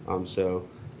 So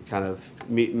it kind of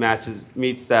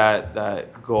meets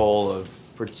that goal of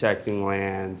protecting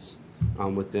lands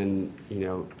within, you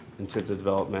know, intensive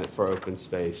development for open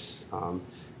space.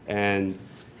 And,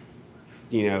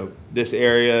 you know, this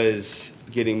area is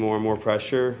getting more and more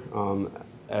pressure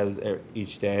as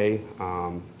each day.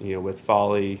 You know, with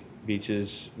Folly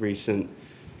Beach's recent,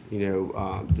 you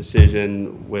know,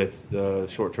 decision with the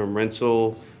short-term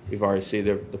rental, we've already seen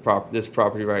this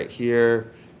property right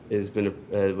here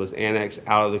was annexed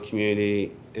out of the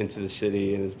community into the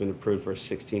city and has been approved for a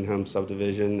 16-home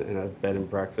subdivision and a bed and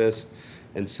breakfast.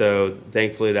 And so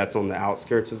thankfully that's on the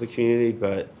outskirts of the community,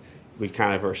 but we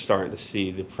kind of are starting to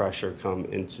see the pressure come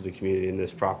into the community, and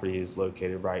this property is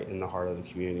located right in the heart of the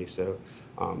community. So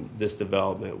this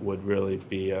development would really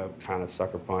be a kind of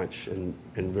sucker punch and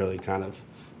really kind of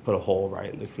put a hole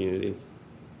right in the community.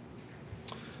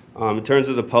 In terms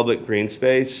of the public green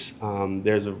space,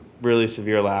 there's a really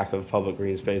severe lack of public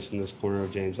green space in this corner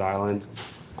of James Island.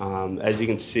 As you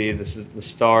can see, this is the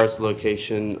Stars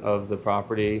location of the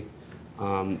property.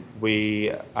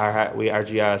 Our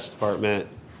GIS department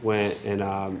went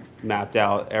and mapped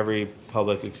out every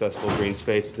public accessible green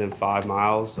space within 5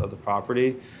 miles of the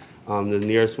property. The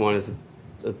nearest one is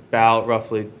about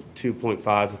roughly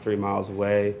 2.5 to 3 miles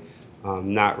away,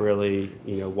 not really,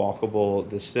 walkable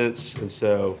distance. And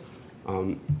so,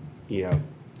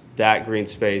 that green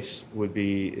space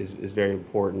is very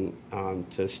important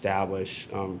to establish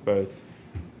both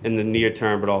in the near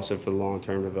term, but also for the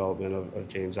long-term development of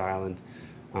James Island.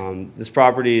 This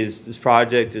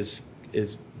project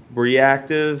is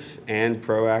reactive and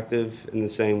proactive in the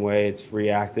same way. It's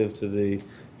reactive to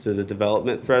the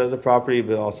development threat of the property,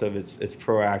 but also it's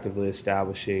proactively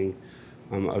establishing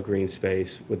a green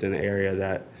space within an area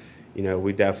that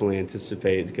we definitely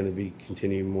anticipate is going to be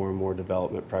continuing more and more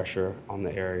development pressure on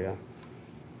the area.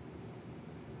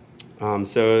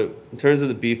 So in terms of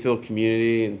the Beefield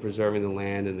community and preserving the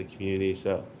land in the community,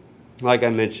 so like I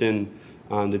mentioned,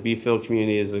 the Beefield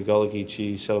community is a Gullah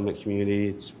Geechee settlement community.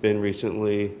 It's been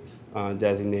recently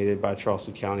designated by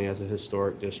Charleston County as a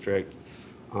historic district.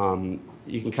 You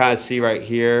can kind of see right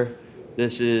here,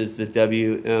 this is the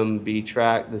WMB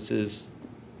tract. This is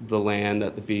the land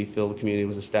that the Beefield community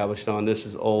was established on. This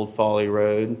is Old Folly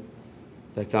Road.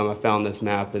 I found this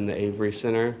map in the Avery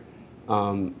Center.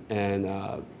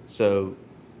 So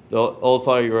the Old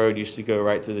Folly Road used to go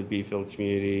right to the Beefield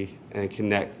community and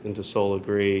connect into Soul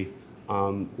Agree.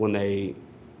 When they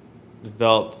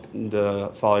developed the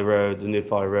Folly Road, the new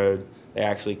Folly Road, they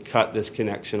actually cut this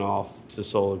connection off to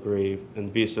Soul Agree.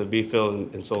 And so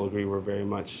Beefield and Soul Agree were very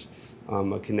much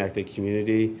a connected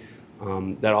community.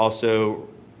 That also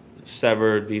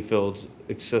severed Beefield's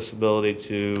accessibility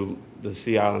to the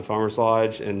Sea Island Farmers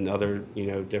Lodge and other,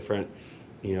 different,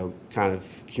 kind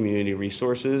of community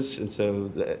resources. And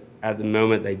so at the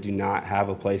moment, they do not have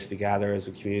a place to gather as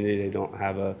a community. They don't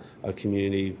have a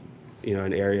community,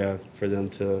 an area for them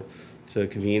to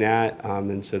convene at.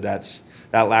 And so that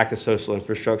lack of social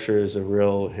infrastructure is a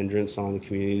real hindrance on the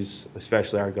communities,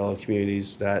 especially our Gullah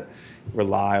communities that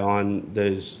rely on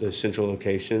those central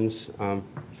locations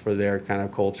for their kind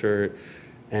of culture.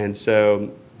 And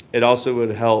so it also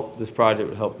would help, this project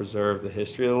would help preserve the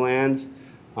history of the lands.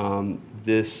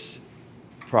 This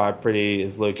property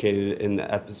is located in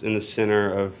the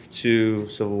center of two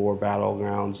Civil War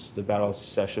battlegrounds, the Battle of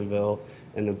Secessionville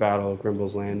and the Battle of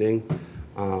Grimble's Landing.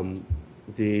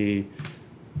 The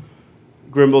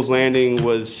Grimble's Landing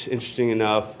was interesting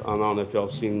enough. I don't know if y'all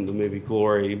have seen the movie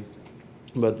Glory,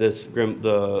 but the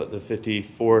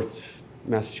 54th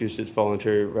Massachusetts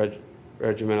Volunteer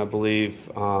Regiment, I believe,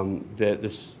 that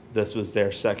this was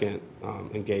their second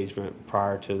engagement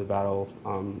prior to the battle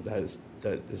that is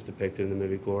depicted in the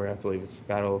movie Glory. I believe it's the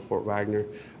Battle of Fort Wagner.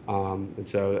 And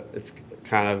so it's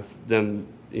kind of them,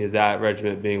 that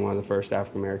regiment being one of the first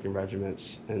African-American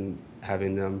regiments and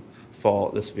having them fall,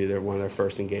 this would be one of their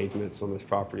first engagements on this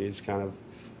property is kind of,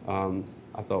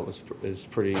 I thought is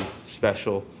pretty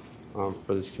special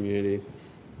for this community.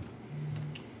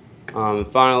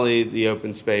 Finally, the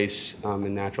open space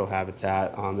and natural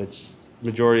habitat. It's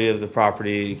majority of the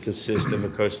property consists of a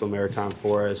coastal maritime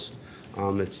forest.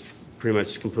 It's pretty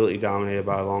much completely dominated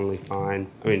by longleaf pine.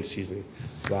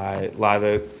 By live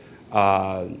oak.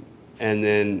 And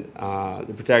then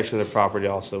the protection of the property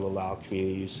also allow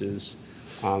community uses,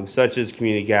 such as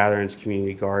community gatherings,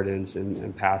 community gardens,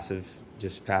 and passive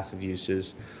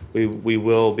uses. We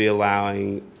will be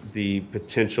allowing the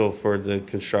potential for the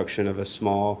construction of a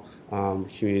small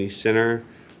community center.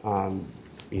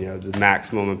 The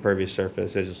maximum impervious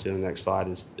surface, as you'll see on the next slide,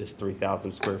 is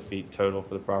 3,000 square feet total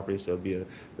for the property, so it'll be a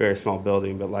very small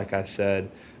building. But like I said,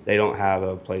 they don't have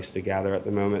a place to gather at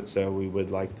the moment, so we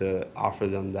would like to offer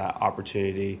them that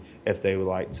opportunity if they would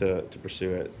like to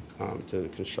pursue it, to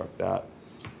construct that.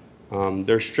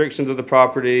 The restrictions of the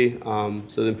property,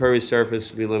 so the impervious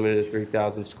surface will be limited to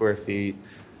 3,000 square feet.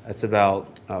 That's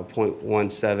about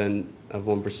 0.17 of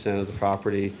 1% of the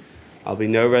property. There'll be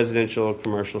no residential or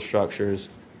commercial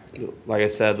structures. Like I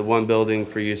said, the one building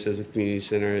for use as a community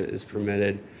center is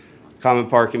permitted. Common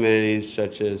park amenities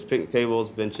such as picnic tables,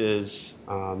 benches,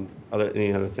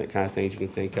 any other kind of things you can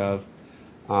think of.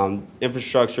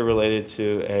 Infrastructure related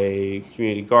to a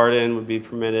community garden would be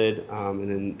permitted, and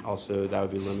then also that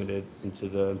would be limited into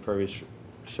the impervious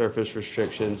surface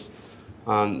restrictions.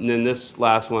 And then this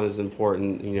last one is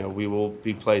important. We will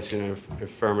be placing an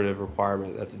affirmative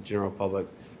requirement that the general public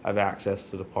have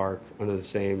access to the park under the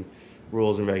same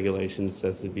rules and regulations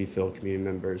as the Beefield community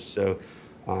members. So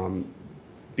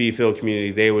Beefield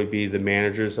community, they would be the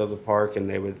managers of the park,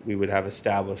 and we would have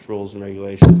established rules and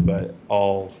regulations, but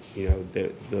all,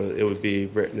 it would be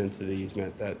written into the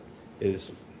easement that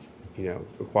is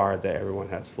required that everyone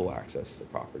has full access to the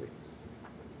property.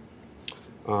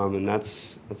 And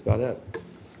that's about it.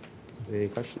 Any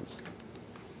questions?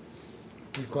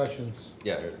 Any questions?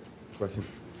 Yeah, question.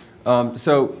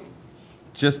 So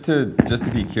just to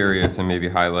be curious and maybe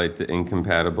highlight the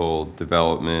incompatible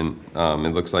development,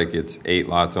 it looks like it's 8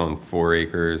 lots on 4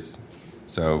 acres,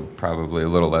 so probably a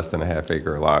little less than a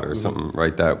half-acre lot or something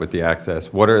like that with the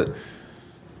access.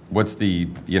 What's the,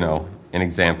 an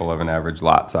example of an average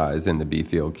lot size in the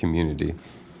Beefield community?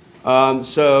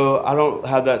 So I don't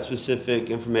have that specific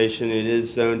information. It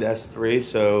is zoned S3,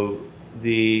 so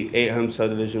the 8-home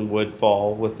subdivision would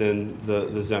fall within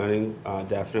the zoning,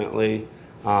 definitely.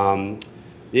 The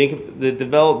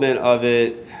development of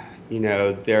it,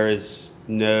 there's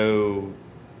no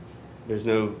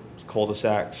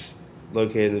cul-de-sacs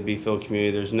located in the Beefield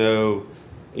community. There's no,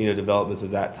 developments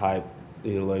of that type,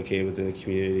 located within the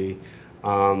community.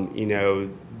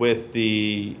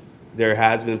 There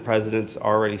has been precedents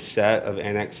already set of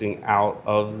annexing out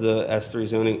of the S3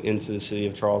 zoning into the city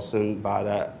of Charleston by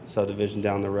that subdivision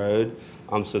down the road.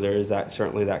 So there is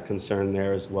certainly that concern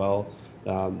there as well.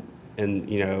 And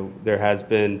there has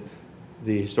been,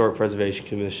 the Historic Preservation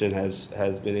Commission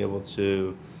has been able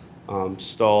to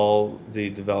stall the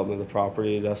development of the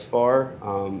property thus far.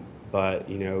 But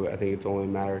I think it's only a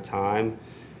matter of time.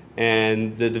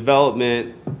 And the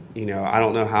development, I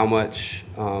don't know how much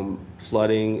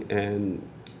flooding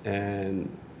and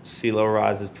sea level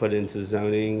rise is put into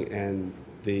zoning, and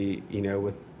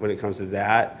when it comes to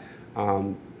that,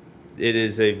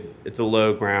 it's a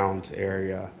low ground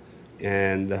area,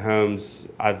 and the homes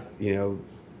I've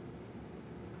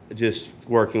just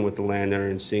working with the landowner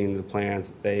and seeing the plans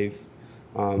that they've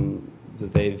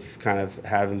kind of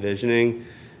have envisioning,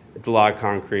 it's a lot of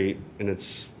concrete, and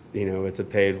it's a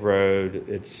paved road.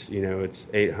 It's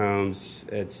 8 homes.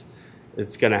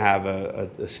 It's going to have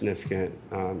a significant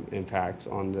impact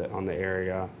on the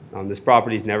area. This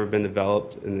property's never been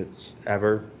developed, and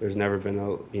there's never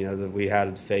been we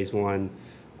had phase 1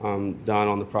 done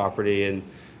on the property, and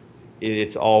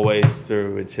it's always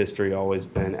through its history always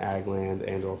been ag land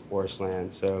and or forest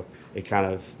land. So the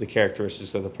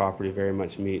characteristics of the property very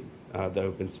much meet the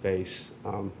open space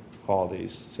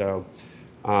qualities. So.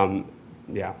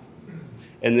 Yeah.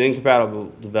 And the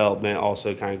incompatible development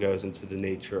also kind of goes into the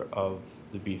nature of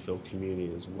the Beefield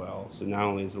community as well. So not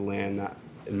only is the land, not,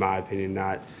 in my opinion,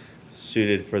 not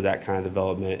suited for that kind of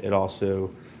development, it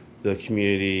also, the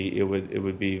community, it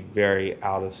would be very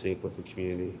out of sync with the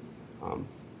community.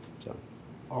 So.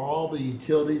 Are all the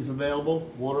utilities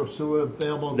available, water, sewer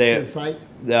available at the site?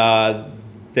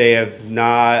 They have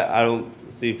not, I don't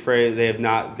see, they have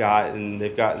not gotten,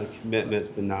 they've gotten the commitments,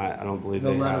 but not, I don't believe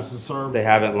No they letters have. to serve? They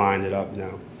haven't lined it up,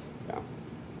 no. Yeah.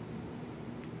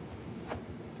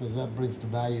 Because that brings the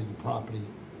value of the property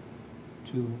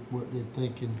to what they're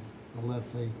thinking,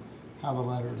 unless they have a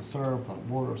letter to serve, like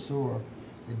water, sewer.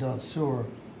 They don't have sewer,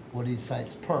 what these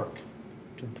sites perk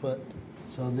to put,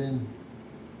 so then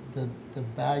the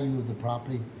value of the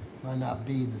property might not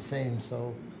be the same,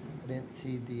 so I didn't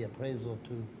see the appraisal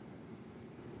to.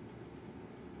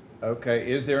 Okay,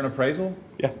 is there an appraisal?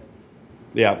 Yeah.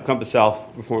 Yeah, Compass South,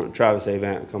 Travis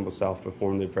Avant, Compass South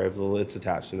performed the appraisal. It's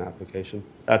attached in the application.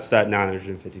 That's that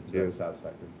 952. That's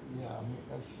satisfactory. Yeah, I mean,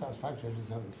 that's satisfactory, I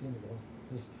just haven't seen it though.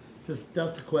 Just,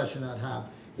 that's the question I'd have.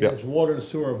 Yep. Is water and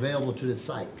sewer available to the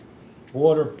site?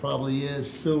 Water probably is,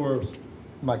 sewer's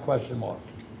my question mark.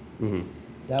 Mm-hmm.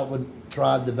 That would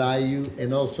drive the value,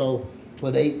 and also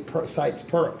would 8 sites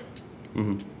perk.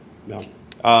 Mm-hmm. No.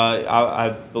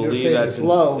 I believe saying that's it's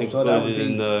low, so that would included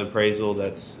be- in the appraisal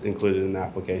that's included in the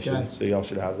application. Okay. So y'all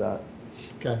should have that.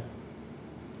 Okay.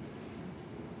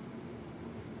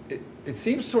 It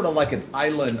seems sort of like an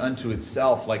island unto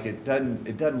itself. Like it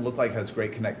doesn't look like it has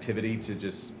great connectivity to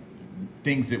just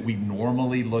things that we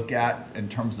normally look at in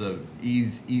terms of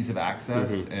ease of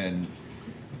access and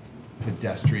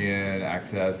pedestrian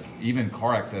access, even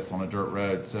car access on a dirt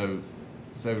road. So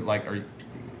like,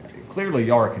 clearly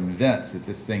y'all are convinced that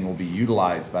this thing will be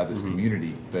utilized by this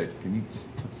community, but can you just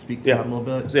speak to it a little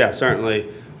bit? Yeah,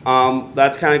 certainly.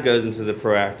 That's kind of goes into the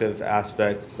proactive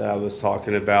aspect that I was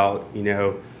talking about.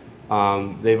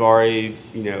 They've already,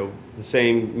 the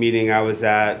same meeting I was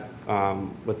at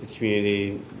with the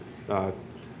community,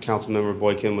 Councilmember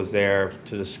Boykin was there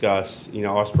to discuss,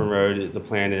 Osborne Road, the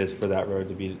plan is for that road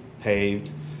to be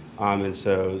paved. And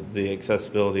so the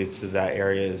accessibility to that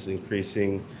area is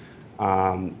increasing,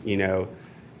 and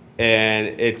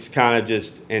it's kind of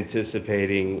just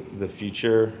anticipating the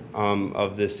future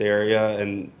of this area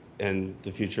and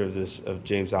the future of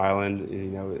James Island.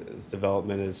 Its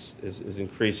development is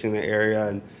increasing the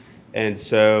area, and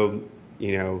so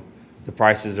the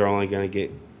prices are only going to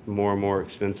get more and more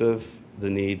expensive. The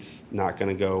need's not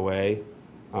going to go away.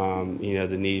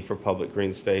 The need for public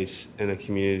green space in a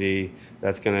community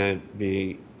that's going to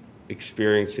be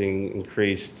experiencing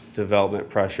increased development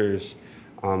pressures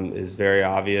is very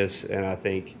obvious. And I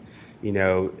think,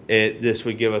 this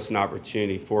would give us an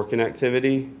opportunity for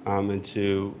connectivity and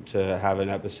to have an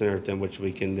epicenter within which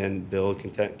we can then build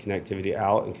connectivity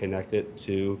out and connect it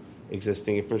to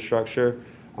existing infrastructure.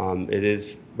 It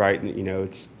is right,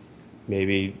 it's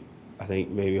maybe a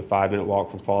 5-minute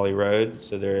walk from Folly Road,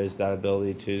 so there is that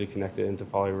ability to connect it into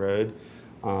Folly Road,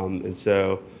 and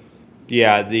so,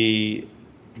 yeah,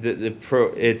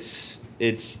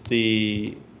 it's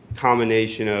the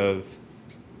combination of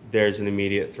there's an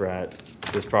immediate threat.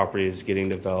 This property is getting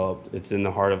developed. It's in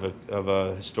the heart of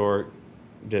a historic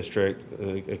district,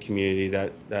 a community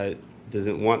that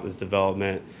doesn't want this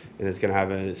development, and it's going to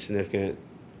have a significant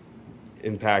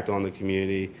impact on the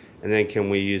community. And then can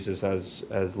we use this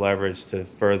as leverage to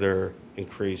further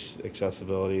increase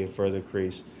accessibility and further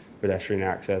increase pedestrian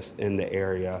access in the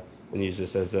area and use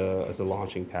this as a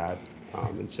launching pad.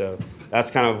 And so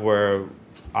that's kind of where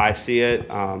I see it.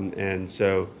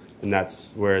 And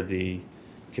that's where the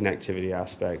connectivity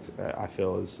aspect I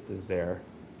feel is there.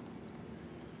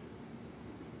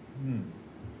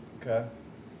 Okay.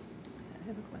 I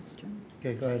have a question.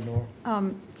 Okay, go ahead,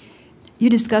 Nora. You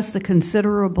discussed the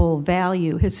considerable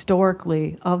value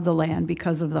historically of the land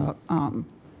because of the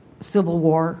Civil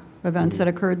War events that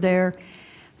occurred there.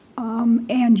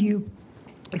 And you,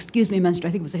 mentioned,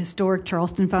 I think it was the Historic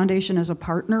Charleston Foundation as a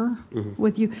partner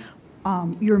with you.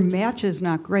 Your match is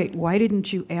not great. Why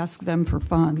didn't you ask them for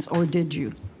funds, or did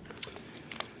you?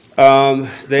 The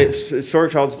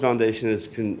Historic Charleston Foundation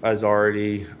is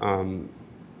already,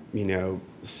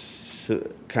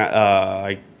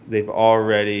 they've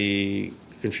already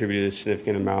contributed a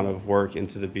significant amount of work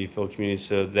into the Beefield community,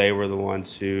 so they were the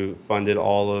ones who funded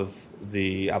all of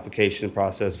the application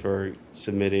process for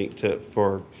submitting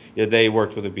they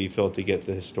worked with the Beefield to get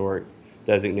the historic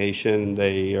designation.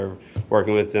 They are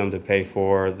working with them to pay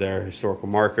for their historical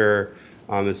marker,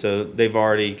 and so they've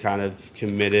already kind of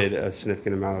committed a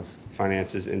significant amount of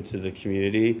finances into the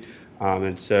community,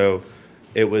 and so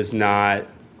it was not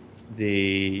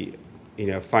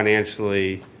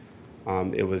financially.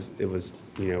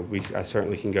 I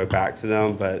certainly can go back to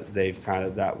them, but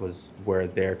that was where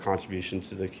their contribution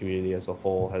to the community as a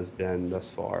whole has been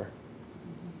thus far.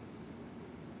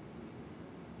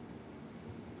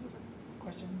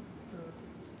 Question for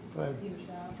Go ahead. either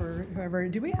staff or whoever.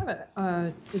 Do we have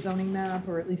a zoning map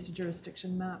or at least a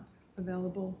jurisdiction map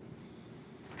available?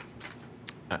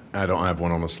 I don't have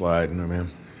one on the slide, no,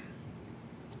 ma'am.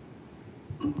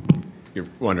 You're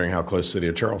wondering how close City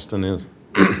of Charleston is?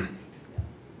 Can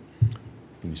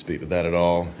you speak to that at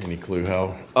all? Any clue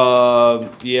how?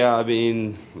 Yeah, let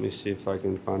me see if I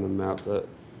can find a map that.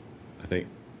 I think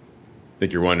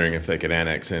you're wondering if they could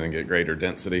annex in and get greater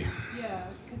density. Yeah,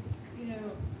 because,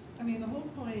 the whole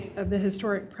point of the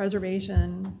historic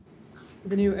preservation,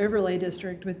 the new overlay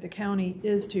district with the county,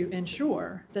 is to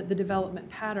ensure that the development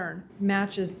pattern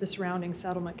matches the surrounding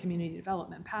settlement community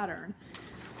development pattern.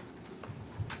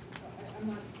 I'm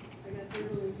not,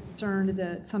 overly concerned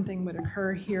that something would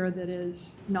occur here that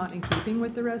is not in keeping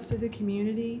with the rest of the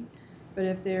community. But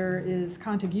if there is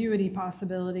contiguity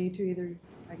possibility to either,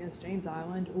 James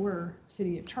Island or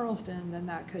City of Charleston, then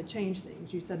that could change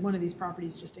things. You said one of these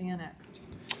properties just annexed.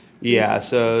 Yeah,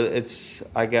 so it's,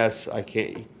 I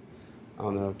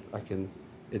don't know if I can,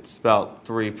 it's about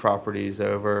 3 properties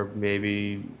over,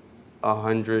 maybe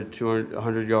 100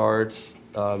 yards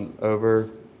over,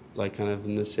 kind of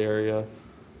in this area.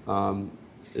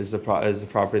 Is the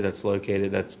property that's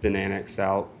located, that's been annexed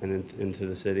out and into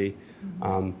the city.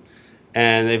 And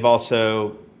they've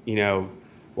also,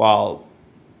 while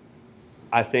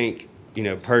I think,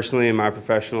 personally, in my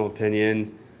professional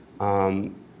opinion,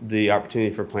 the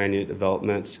opportunity for planned unit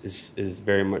developments is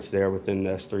very much there within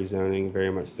the S3 zoning,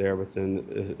 very much there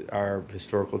within our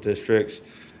historical districts.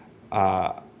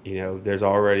 There's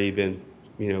already been,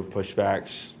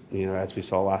 pushbacks, as we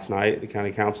saw last night at the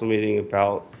county council meeting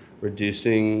about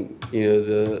reducing,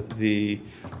 the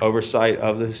oversight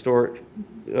of the Historic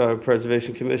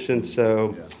Preservation Commission.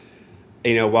 So,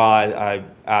 while I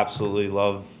absolutely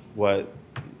love what,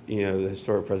 the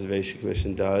Historic Preservation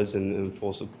Commission does and in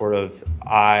full support of,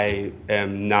 I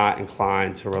am not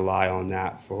inclined to rely on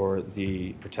that for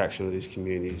the protection of these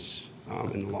communities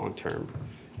in the long term.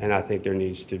 And I think there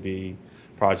needs to be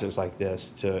projects like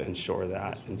this to ensure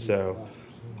that. And so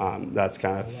that's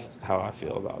kind of how I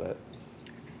feel about it.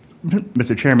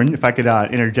 Mr. Chairman, if I could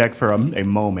interject for a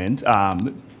moment.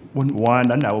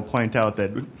 One, I will point out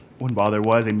that while there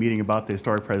was a meeting about the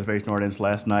historic preservation ordinance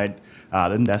last night,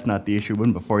 then that's not the issue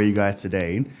before you guys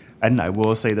today. And I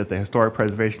will say that the Historic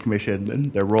Preservation Commission,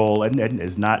 their role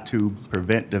is not to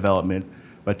prevent development,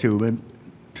 but to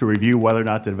review whether or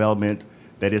not the development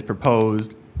that is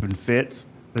proposed fits.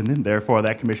 And then therefore,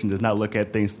 that commission does not look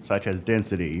at things such as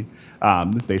density.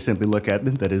 They simply look at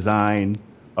the design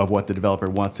of what the developer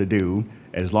wants to do.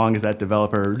 As long as that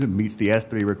developer meets the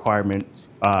S3 requirements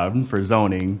for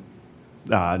zoning,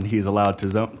 he's allowed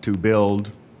to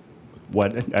build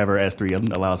whatever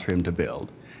S3 allows for him to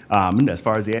build. And as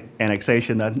far as the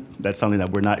annexation, that's something that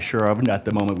we're not sure of. And at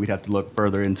the moment, we'd have to look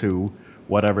further into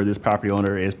whatever this property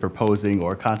owner is proposing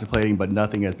or contemplating, but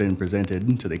nothing has been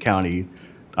presented to the county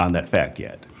on that fact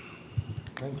yet.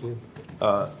 Thank you.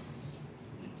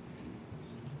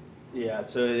 Yeah,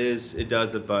 so it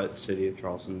does abut City of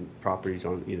Charleston properties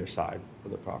on either side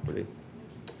of the property.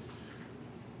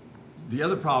 The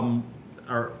other problem,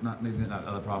 or not maybe not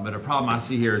other problem, but a problem I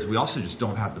see here is we also just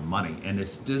don't have the money, and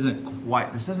this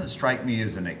doesn't strike me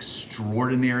as an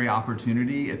extraordinary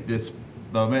opportunity at this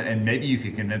moment. And maybe you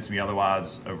could convince me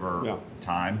otherwise over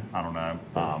time. I don't know,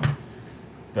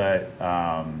 but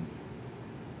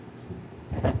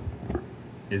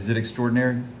is it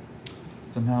extraordinary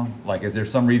somehow? Like, is there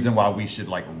some reason why we should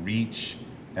like reach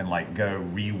and like go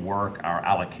rework our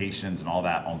allocations and all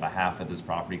that on behalf of this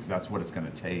property? Because that's what it's going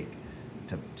to take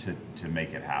to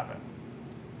make it happen.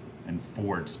 And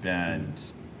forward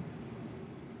spend.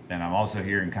 And I'm also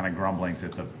hearing kind of grumblings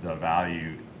that the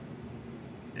value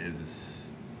is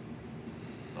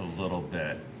a little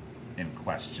bit in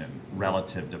question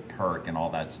relative to perk and all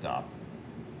that stuff.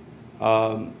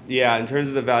 Yeah, in terms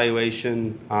of the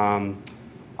valuation, I'm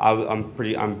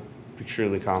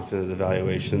extremely confident of the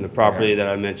valuation. The property that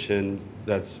I mentioned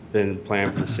that's been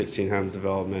planned for the 16 homes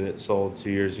development, it sold 2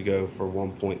 years ago for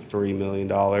 $1.3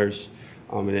 million.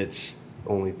 And it's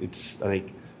I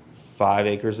think 5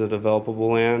 acres of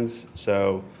developable land.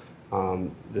 So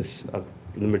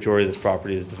the majority of this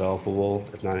property is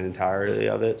developable, if not entirely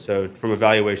of it. So from a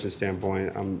valuation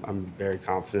standpoint, I'm very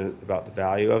confident about the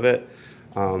value of it.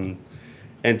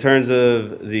 In terms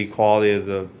of the quality of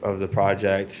the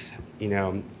project,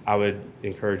 I would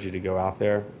encourage you to go out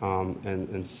there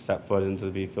and step foot into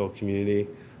the Beefield community.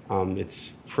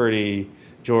 It's pretty.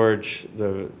 George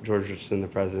Richardson, the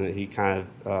president, he kind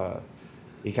of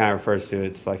refers to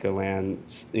it's like a land,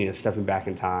 stepping back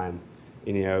in time.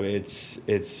 It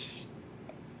is.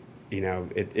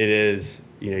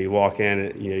 You walk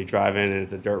in, you drive in, and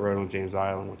it's a dirt road on James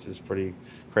Island, which is pretty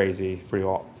crazy, pretty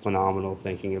phenomenal.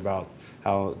 Thinking about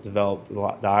how developed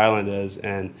the island is,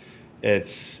 and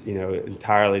it's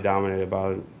entirely dominated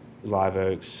by live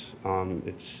oaks.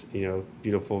 It's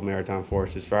beautiful maritime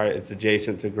forest. It's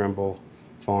adjacent to Grimble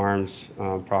Farms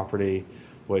property,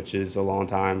 which is a long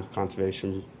time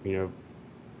conservation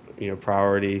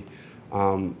priority.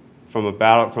 From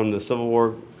the Civil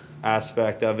War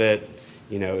aspect of it,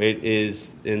 it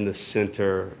is in the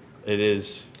center. It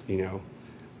is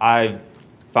I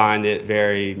find it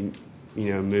very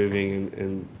moving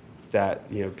and that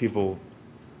people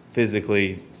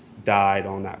physically died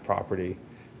on that property,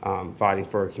 fighting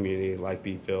for a community like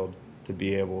Beefield to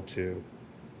be able to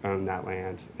own that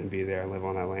land and be there and live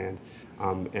on that land.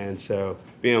 And so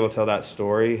being able to tell that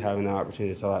story, having the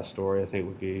opportunity to tell that story, I think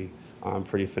would be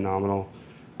pretty phenomenal.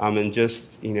 And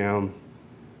just, I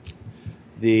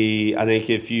think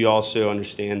if you also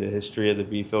understand the history of the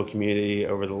Beefield community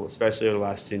especially over the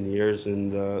last 10 years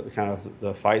and the kind of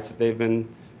the fights that they've been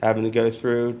having to go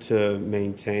through to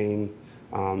maintain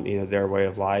their way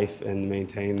of life and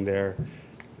maintain their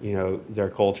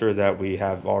culture that we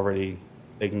have already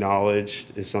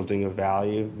acknowledged is something of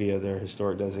value via their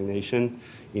historic designation,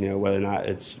 whether or not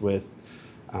it's with,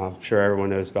 I'm sure everyone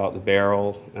knows about the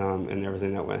barrel and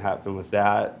everything that happened with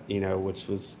that, which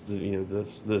was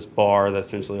this bar that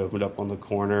essentially opened up on the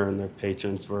corner and their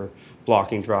patrons were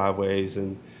blocking driveways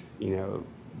and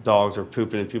dogs were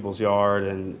pooping in people's yard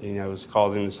and it was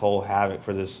causing this whole havoc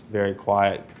for this very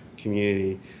quiet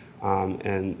community,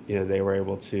 and they were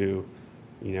able to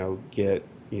get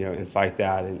and fight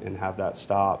that and have that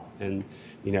stop, and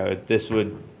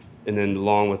and then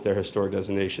along with their historic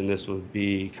designation, this would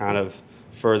be kind of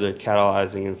further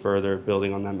catalyzing and further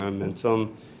building on that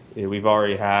momentum. We've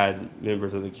already had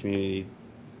members of the community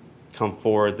come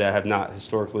forward that have not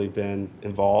historically been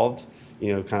involved,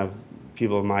 kind of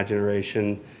people of my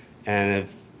generation, and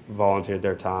have volunteered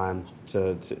their time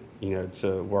to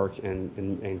work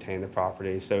and maintain the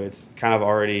property. So it's kind of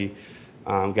already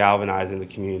galvanizing the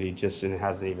community, and it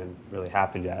hasn't even really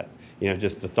happened yet.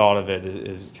 Just the thought of it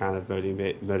is kind of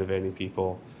motivating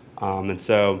people. And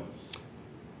so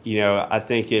I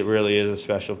think it really is a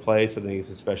special place. I think it's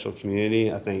a special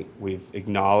community. I think we've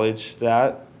acknowledged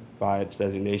that by its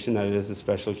designation, that it is a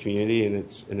special community, and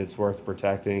it's worth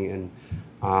protecting.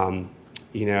 And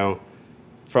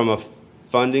from a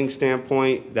funding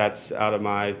standpoint, that's out of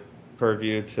my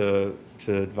purview to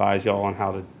advise y'all on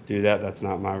how to do that. That's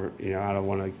not my, I don't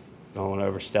want to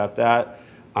overstep that.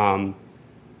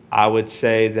 I would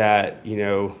say that,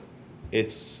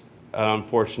 it's an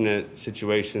unfortunate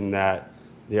situation that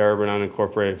the Urban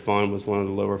Unincorporated Fund was one of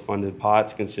the lower funded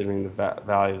pots, considering the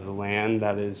value of the land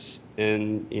that is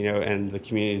in, and the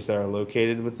communities that are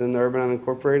located within the Urban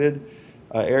Unincorporated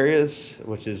areas,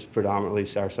 which is predominantly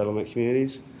our settlement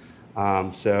communities.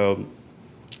 So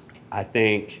I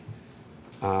think,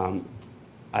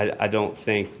 I don't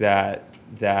think that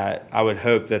I would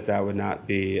hope that would not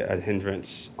be a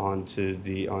hindrance on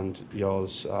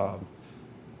y'all's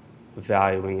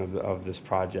valuing of this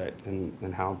project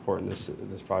and how important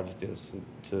this project is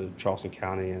to Charleston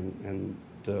County and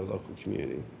the local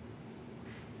community.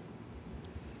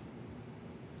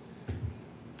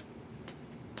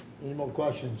 Any more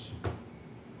questions?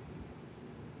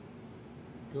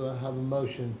 Do I have a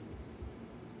motion?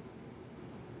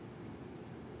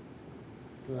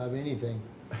 Do I have anything?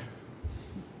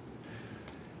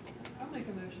 I'll make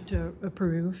a motion to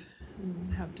approve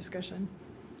and have discussion.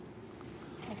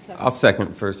 I'll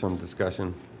second for some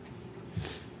discussion.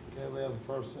 Okay, we have a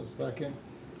first and a second.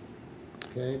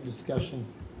 Okay, discussion.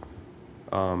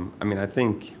 I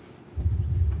think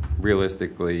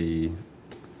realistically,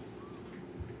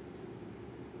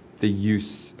 the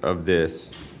use of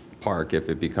this park, if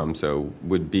it becomes so,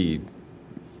 would be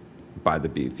by the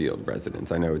B Field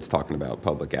residents. I know it's talking about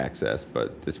public access,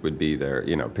 but this would be their,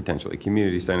 potentially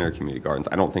community center, community gardens.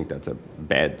 I don't think that's a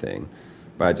bad thing,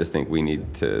 but I just think we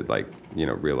need to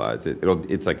realize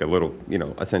it's like a little,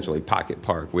 essentially pocket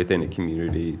park within a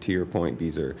community. To your point,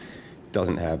 Beezer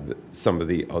doesn't have some of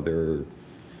the other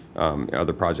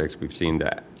projects we've seen,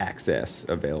 the access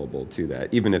available to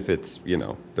that. Even if it's,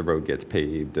 the road gets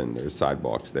paved and there's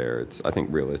sidewalks there, I think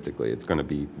realistically it's going to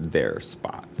be their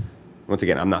spot. Once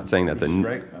again, I'm not saying that's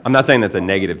a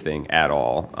negative thing at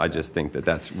all. I just think that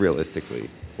that's realistically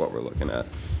what we're looking at.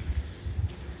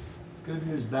 Good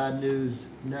news, bad news.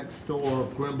 Next door,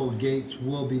 Grimble Gates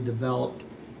will be developed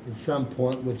at some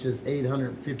point, which is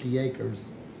 850 acres.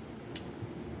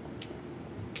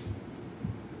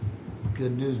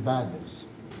 Good news, bad news.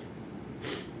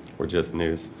 Or just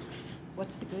news.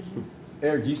 What's the good news?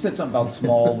 Eric, you said something about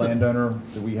small landowner.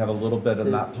 Do we have a little bit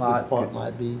in that pot? This part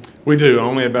might be. We do,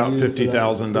 only about used for that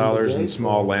 $50,000 in Grimble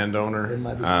small Gates, landowner. It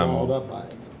might be swallowed up by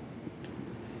it.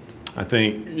 I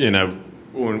think,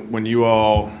 when you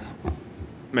all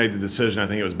made the decision, I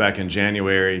think it was back in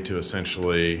January, to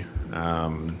essentially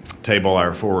table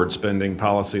our forward spending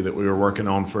policy that we were working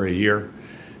on for a year.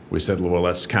 We said, well,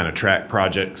 let's kind of track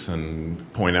projects and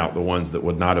point out the ones that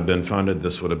would not have been funded.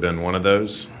 This would have been one of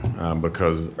those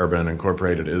because Urban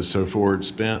Incorporated is so forward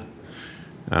spent.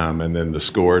 And then the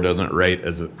score doesn't rate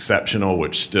as exceptional,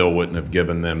 which still wouldn't have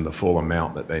given them the full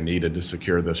amount that they needed to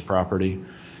secure this property.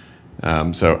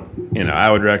 So, I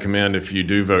would recommend, if you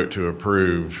do vote to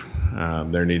approve,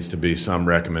 there needs to be some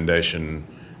recommendation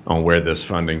on where this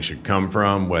funding should come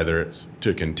from, whether it's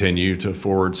to continue to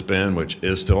forward spend, which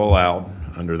is still allowed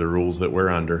under the rules that we're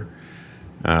under,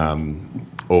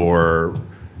 or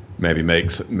maybe make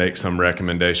some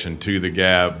recommendation to the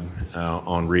GAB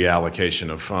on reallocation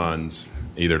of funds,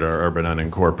 either to Urban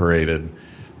Unincorporated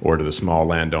or to the small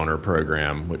landowner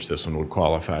program, which this one would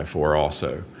qualify for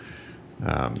also.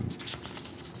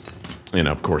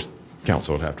 Of course,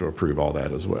 council would have to approve all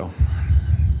that as well.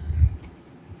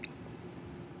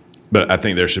 But I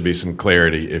think there should be some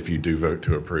clarity if you do vote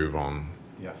to approve on.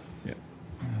 Yes. Yeah.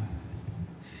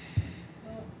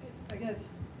 Well, I guess,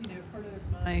 part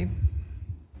of my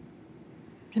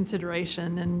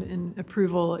consideration and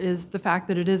approval is the fact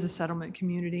that it is a settlement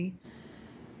community,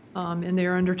 and they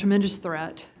are under tremendous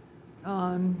threat.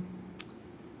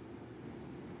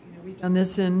 We've done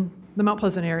this in the Mount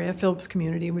Pleasant area, Phillips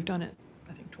community. We've done it,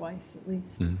 I think, twice at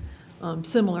least. Mm-hmm.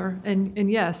 Similar,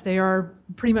 and yes, they are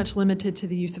pretty much limited to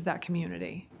the use of that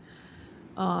community,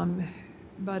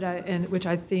 which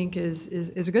I think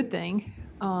is a good thing,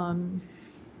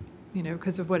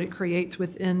 because of what it creates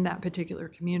within that particular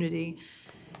community.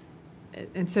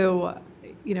 And so,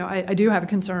 I do have a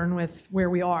concern with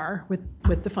where we are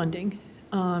with the funding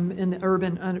in the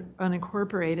urban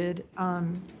unincorporated.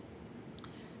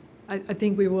 I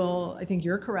think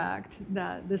you're correct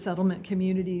that the settlement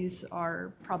communities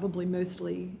are probably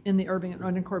mostly in the urban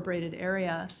unincorporated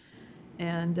area.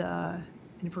 And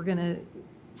if we're going to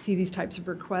see these types of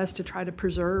requests to try to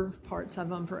preserve parts of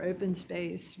them for open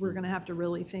space, we're going to have to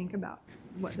really think about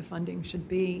what the funding should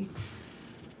be.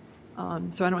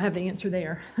 So I don't have the answer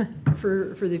there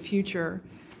for the future,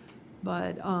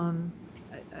 but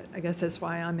I guess that's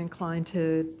why I'm inclined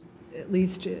to at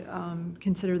least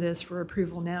consider this for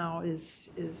approval now is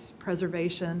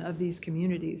preservation of these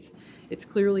communities. It's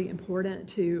clearly important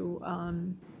to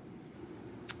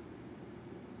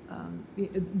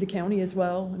the county as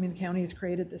well. I mean, the county has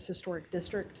created this historic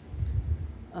district.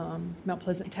 Mount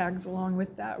Pleasant tags along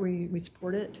with that. We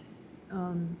support it.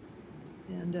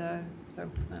 So I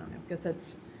don't know, I guess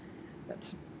that's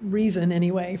reason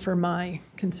anyway for my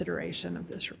consideration of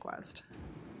this request.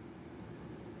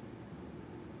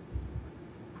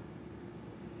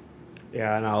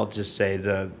 Yeah, and I'll just say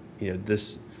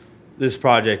this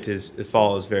project it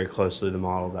follows very closely the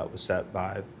model that was set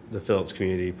by the Phillips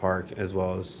Community Park as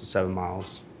well as 7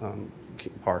 Miles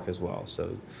Park as well.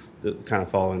 So kind of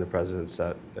following the precedents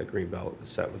that Greenbelt is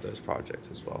set with those projects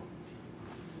as well.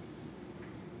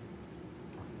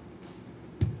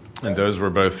 And those were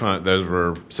both fun. Those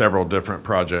were several different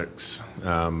projects,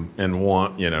 and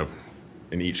one,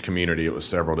 in each community, it was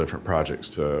several different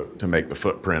projects to make the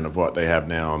footprint of what they have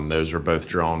now. And those are both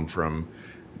drawn from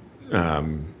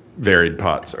varied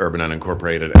pots, urban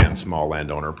unincorporated and small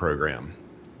landowner program,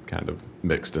 kind of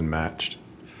mixed and matched.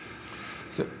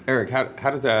 So, Eric, how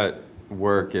does that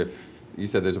work if you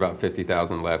said there's about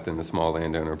 50,000 left in the small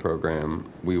landowner program?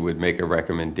 We would make a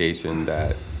recommendation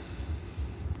that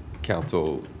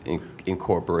council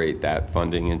incorporate that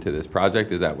funding into this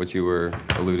project. Is that what you were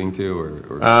alluding to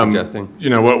or suggesting?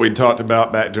 What we talked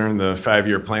about back during the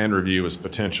 5-year plan review was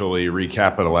potentially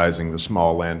recapitalizing the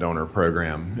small landowner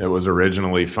program. It was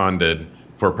originally funded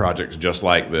for projects just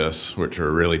like this, which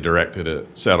are really directed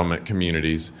at settlement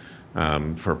communities,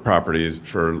 for properties,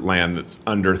 for land that's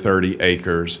under 30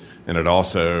 acres. And it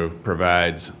also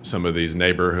provides some of these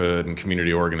neighborhood and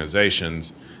community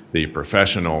organizations the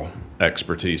professional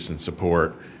expertise and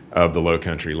support of the Low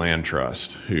Country Land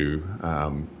Trust, who,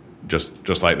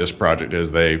 just like this project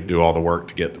is, they do all the work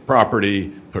to get the property,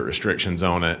 put restrictions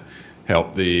on it,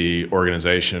 help the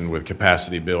organization with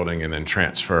capacity building, and then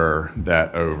transfer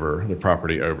the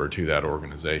property over to that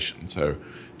organization. So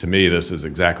to me, this is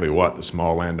exactly what the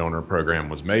small landowner program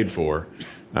was made for,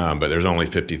 but there's only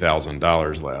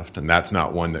 $50,000 left, and that's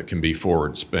not one that can be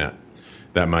forward spent.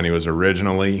 That money was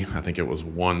originally, I think it was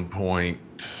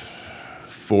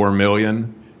 1.4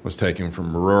 million, was taken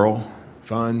from rural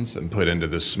funds and put into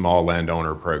this small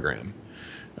landowner program.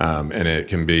 And it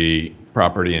can be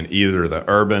property in either the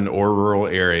urban or rural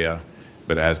area,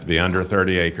 but it has to be under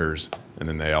 30 acres. And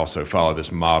then they also follow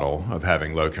this model of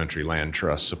having Low Country Land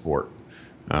Trust support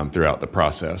throughout the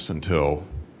process until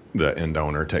the end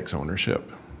owner takes ownership.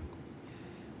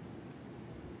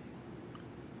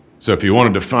 So if you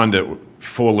wanted to fund it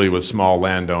fully with small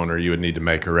landowner, you would need to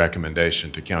make a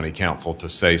recommendation to county council to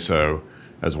say so,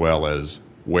 as well as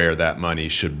where that money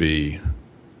should be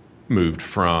moved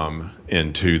from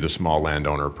into the small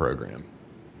landowner program.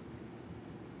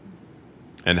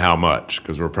 And how much,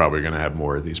 because we're probably going to have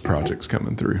more of these projects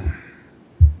coming through.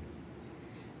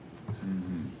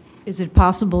 Is it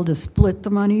possible to split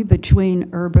the money between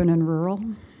urban and rural?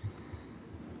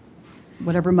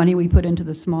 Whatever money we put into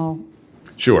the small?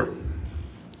 Sure.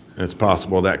 It's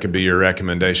possible that could be your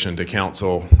recommendation to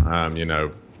council,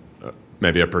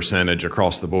 maybe a percentage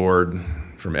across the board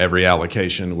from every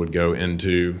allocation would go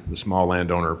into the small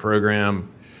landowner program.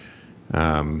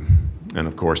 And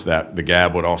of course, the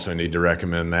GAB would also need to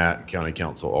recommend that. County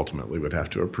council ultimately would have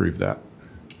to approve that.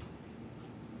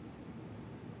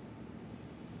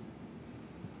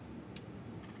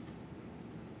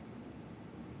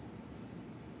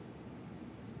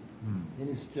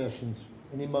 Any suggestions,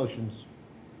 any motions?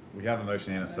 We have a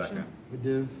motion and a second. We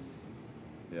do,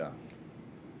 Yeah.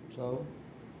 so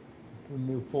we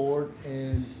move forward,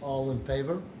 and all in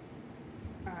favor?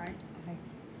 Aye.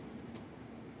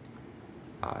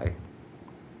 Aye.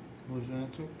 What was your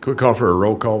answer? Could we call for a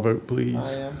roll call vote, please?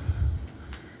 I am.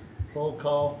 Roll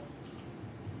call.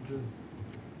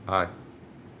 Aye.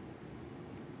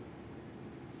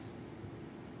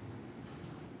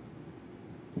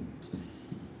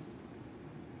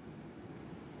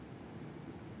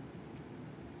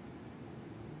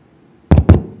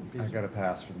 I got to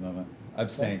pass for the moment.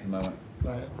 Abstain for the moment. Go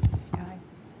ahead. Aye.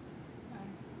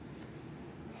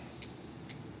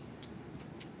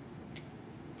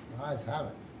 The ayes have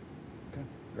it.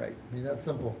 Great. I mean, that's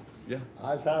simple. Yeah.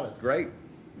 Ayes have it. Great.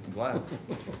 I'm glad.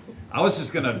 I was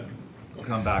just gonna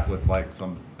come back with like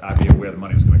some idea where the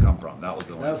money was gonna come from. That was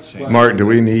the only That's change. fine. Mark, do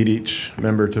we need each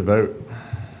member to vote?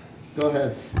 Go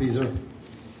ahead, Beezer.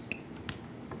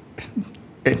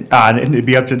 And it'd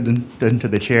be up to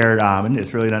the chair, and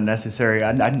it's really not necessary.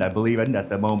 I believe at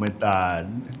the moment,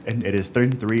 and it is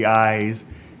three ayes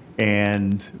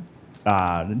and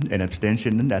an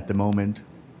abstention at the moment.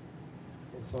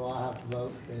 And so I have to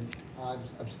vote, and I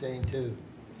abstain too.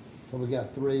 So we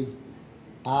got 3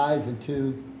 ayes and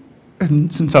 2.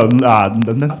 So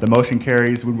the motion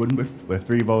carries with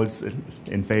 3 votes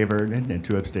in favor and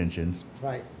 2 abstentions.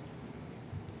 Right.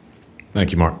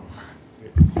 Thank you, Mark.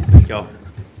 Thank y'all.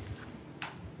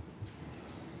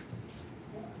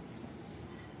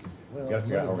 Well, Gotta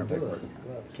figure out how we're we're gonna gonna pay do it.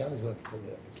 Well, the county's going to figure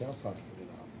it out. The council has to figure it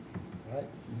out. Right?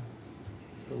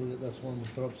 So that's one we'll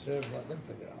throw upstairs, let them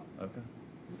figure it out. Okay.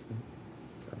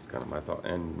 That's kind of my thought,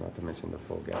 and not to mention the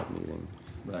full GAB meeting.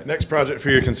 Right. Next project for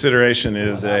your consideration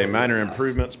is a minor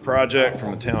improvements project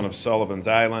from the town of Sullivan's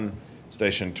Island,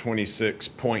 Station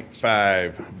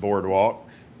 26.5 Boardwalk.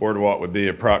 Boardwalk would be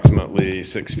approximately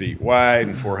 6 feet wide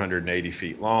and 480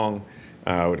 feet long.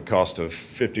 Would cost of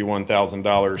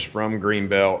 $51,000 from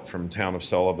Greenbelt, from town of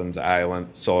Sullivan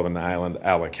Island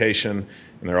allocation,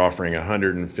 and they're offering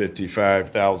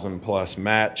 $155,000 plus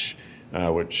match,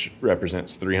 which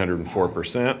represents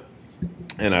 304%.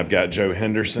 And I've got Joe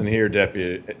Henderson here,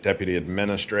 Deputy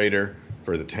Administrator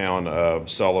for the town of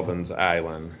Sullivan's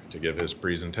Island, to give his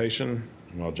presentation.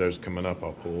 And while Joe's coming up,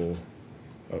 I'll pull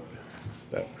up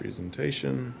that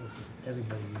presentation.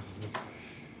 Everybody uses this.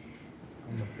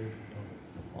 I'm a big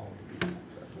proponent of all the beach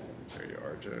access. There you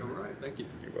are, Joe. All right, thank you.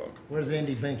 You're welcome. Where's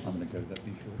Andy Binky?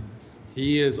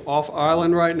 He is off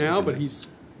island right now, but he's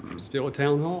still at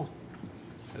town hall.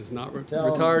 Has not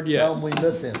retired yet. Tell him we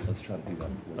miss him. Let's try to do that.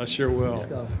 I sure will. Let's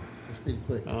go. Let's be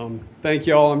quick. Thank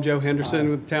you all. I'm Joe Henderson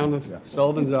with the town of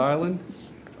Sullivan's Island.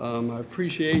 I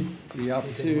appreciate the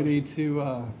opportunity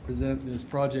to present this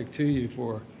project to you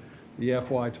for the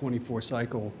FY24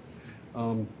 cycle,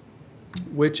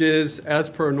 which is, as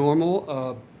per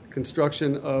normal,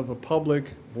 construction of a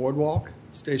public boardwalk,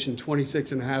 Station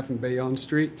 26.5 in Bayonne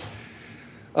Street.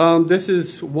 This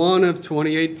is one of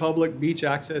 28 public beach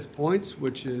access points,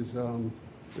 which is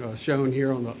shown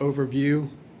here on the overview,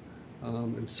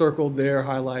 and circled there,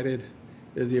 highlighted,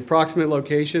 is the approximate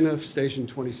location of Station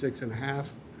 26.5.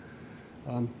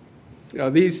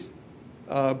 These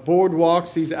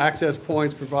boardwalks, these access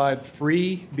points provide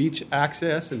free beach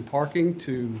access and parking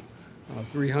to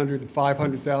 300 to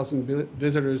 500,000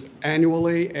 visitors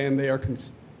annually, and they are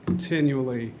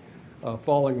continually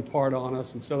falling apart on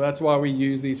us. And so that's why we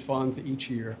use these funds each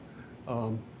year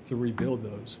to rebuild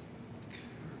those.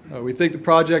 We think the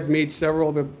project meets several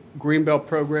of the Greenbelt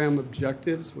program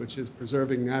objectives, which is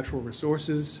preserving natural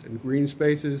resources and green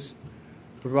spaces,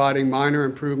 providing minor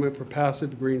improvement for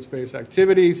passive green space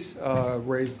activities,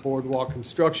 raised boardwalk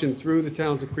construction through the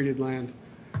town's accreted land,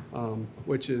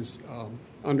 which is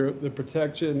under the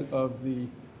protection of the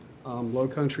Low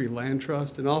Country Land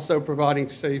Trust, and also providing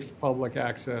safe public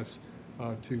access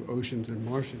to oceans and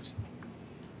marshes.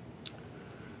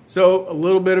 So a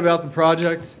little bit about the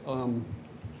project.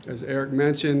 As Eric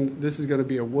mentioned, this is going to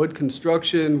be a wood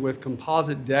construction with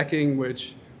composite decking,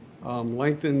 which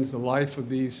lengthens the life of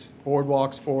these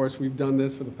boardwalks for us. We've done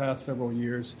this for the past several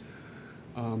years.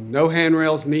 No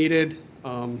handrails needed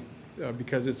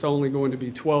because it's only going to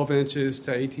be 12 inches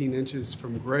to 18 inches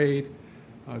from grade.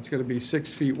 It's going to be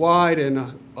 6 feet wide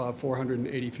and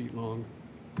 480 feet long,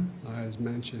 as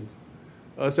mentioned.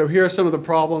 So here are some of the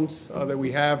problems that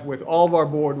we have with all of our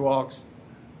boardwalks.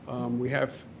 We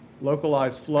have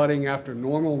localized flooding after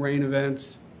normal rain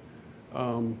events,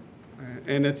 and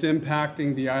it's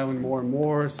impacting the island more and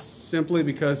more simply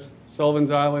because Sullivan's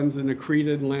Island's an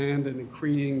accreted land and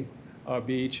accreting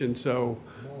beach, and so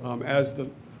as the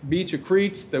beach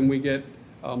accretes, then we get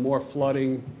more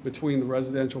flooding between the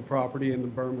residential property and the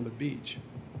berm of the beach.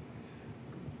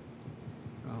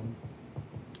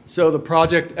 So the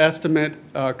project estimate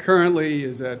currently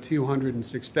is at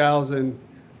 $206,000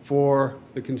 for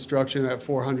the construction at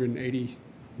 480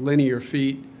 linear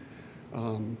feet.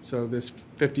 So this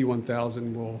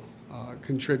 $51,000 will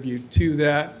contribute to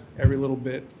that. Every little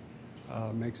bit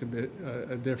makes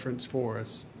a difference for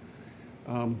us.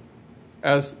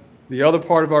 As the other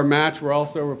part of our match, we're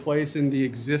also replacing the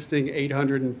existing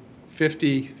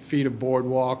 850 feet of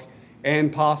boardwalk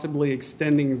and possibly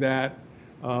extending that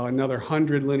another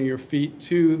 100 linear feet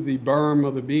to the berm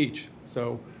of the beach.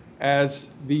 So as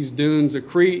these dunes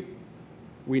accrete,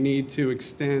 we need to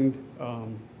extend the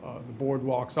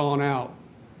boardwalks on out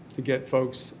to get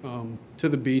folks to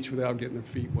the beach without getting their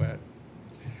feet wet.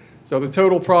 So the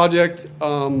total project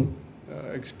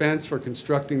expense for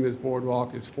constructing this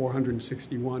boardwalk is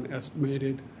 $461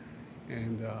 estimated,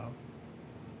 and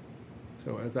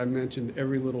so as I mentioned,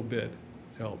 every little bit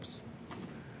helps.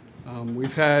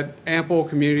 We've had ample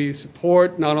community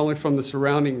support, not only from the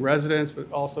surrounding residents,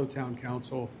 but also town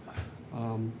council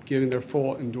giving their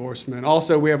full endorsement.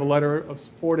 Also, we have a letter of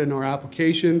support in our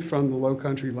application from the Low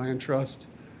Country Land Trust,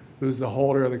 who's the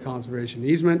holder of the conservation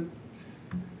easement.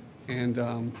 And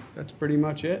that's pretty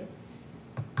much it.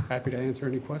 Happy to answer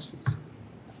any questions.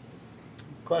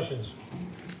 Questions?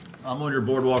 I'm on your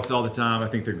boardwalks all the time. I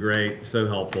think they're great, so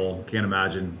helpful. Can't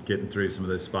imagine getting through some of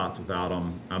those spots without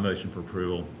them. I motion for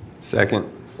approval.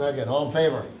 Second. Second, all in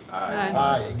favor? Aye.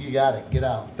 Aye, you got it, get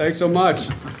out. Thanks so much.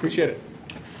 Appreciate it.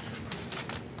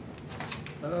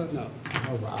 No.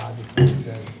 Oh, I just want to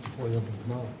say before you open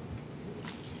the mouth.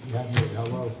 You have your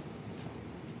hello.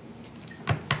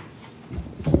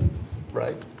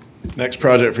 Right. Next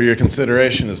project for your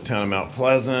consideration is Town of Mount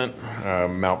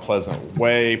Pleasant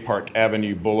Way, Park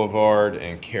Avenue Boulevard,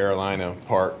 and Carolina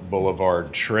Park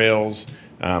Boulevard Trails.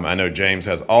 I know James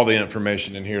has all the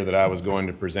information in here that I was going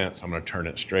to present, so I'm going to turn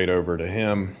it straight over to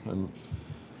him. I don't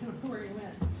know where you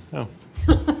went. Oh.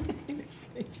 He's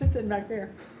sitting back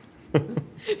there.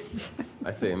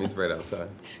 I see him. He's right outside.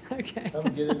 Okay. Have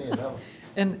him get in there, no.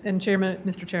 And Chairman,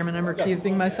 Mr. Chairman, I'm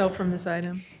recusing myself from this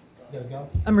item. You gotta go?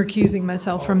 I'm recusing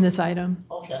myself from this item.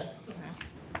 Okay.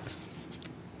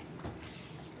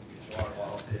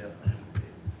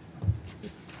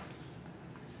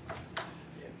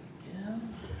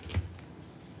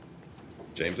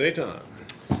 James Aton.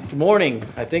 Good morning.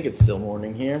 I think it's still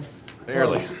morning here.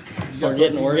 Barely. We're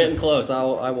getting close.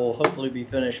 I will hopefully be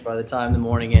finished by the time the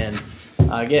morning ends.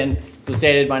 Again, so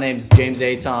stated, my name is James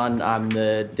Aton. I'm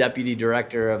the Deputy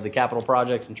Director of the Capital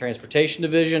Projects and Transportation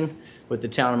Division with the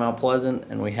Town of Mount Pleasant,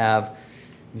 and we have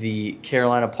the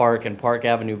Carolina Park and Park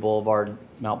Avenue Boulevard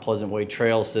Mount Pleasant Way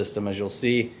Trail System. As you'll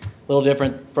see, a little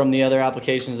different from the other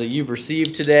applications that you've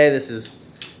received today. This is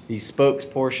the spokes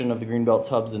portion of the Greenbelt's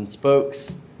Hubs and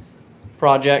Spokes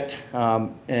project,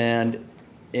 and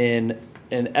in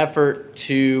an effort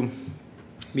to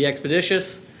be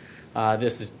expeditious,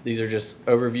 these are just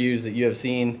overviews that you have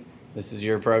seen. This is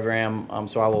your program,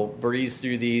 so I will breeze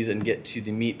through these and get to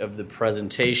the meat of the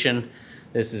presentation.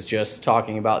 This is just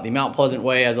talking about the Mount Pleasant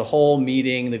Way as a whole,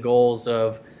 meeting the goals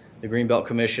of the Greenbelt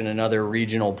Commission and other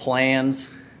regional plans.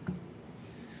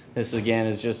 This again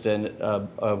is just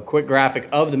a quick graphic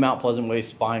of the Mount Pleasant Way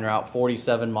spine route,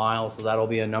 47 miles, so that'll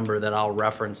be a number that I'll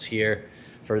reference here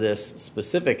for this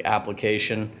specific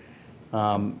application.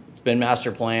 It's been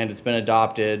master planned, it's been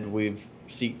adopted, we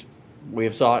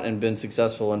have sought and been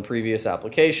successful in previous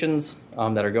applications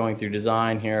that are going through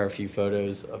design. Here are a few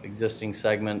photos of existing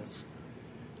segments,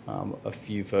 a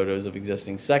few photos of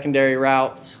existing secondary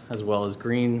routes, as well as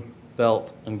green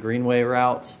belt and greenway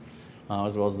routes,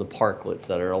 as well as the parklets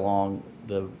that are along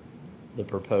the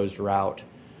proposed route.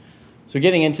 So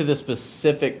getting into the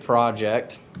specific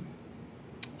project,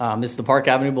 this is the Park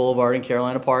Avenue Boulevard and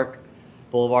Carolina Park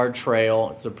Boulevard Trail.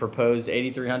 It's a proposed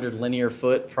 8,300 linear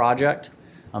foot project.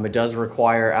 It does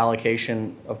require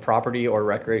allocation of property or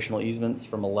recreational easements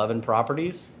from 11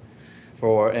 properties.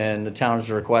 And the town is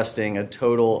requesting a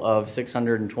total of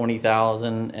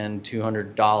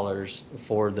 $620,200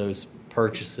 for those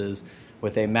purchases,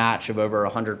 with a match of over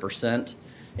 100%,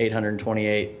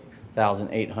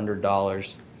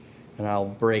 $828,800. And I'll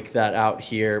break that out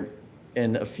here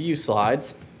in a few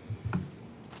slides.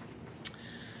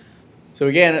 So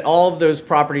again, all of those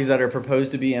properties that are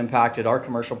proposed to be impacted are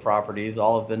commercial properties.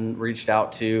 All have been reached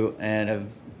out to and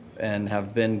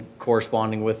have been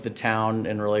corresponding with the town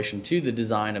in relation to the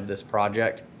design of this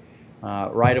project.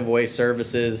 Right-of-way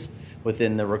services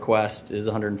within the request is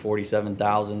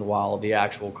 $147,000, while the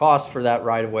actual cost for that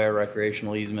right-of-way or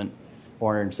recreational easement,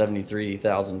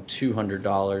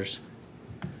 $473,200.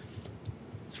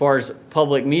 As far as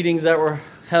public meetings that were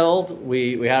held,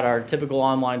 we had our typical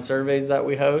online surveys that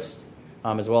we host,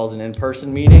 as well as an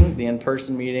in-person meeting. The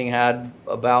in-person meeting had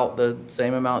about the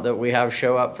same amount that we have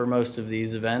show up for most of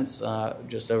these events,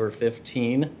 just over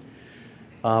 15.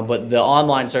 But the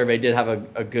online survey did have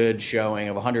a good showing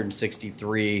of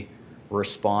 163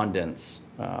 respondents,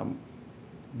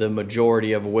 the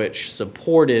majority of which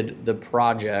supported the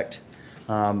project.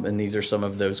 And these are some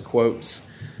of those quotes,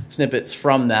 snippets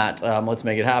from that. Let's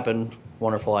make it happen.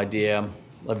 Wonderful idea.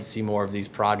 Love to see more of these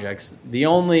projects. The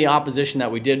only opposition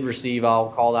that we did receive, I'll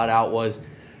call that out, was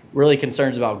really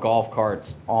concerns about golf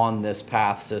carts on this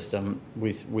path system.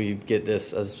 We get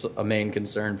this as a main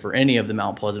concern for any of the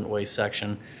Mount Pleasant Way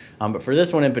section. But for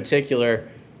this one in particular,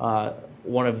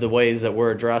 one of the ways that we're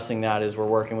addressing that is we're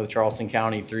working with Charleston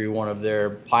County through one of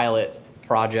their pilot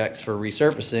projects for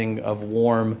resurfacing of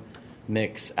warm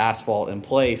mix asphalt in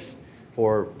place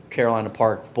for Carolina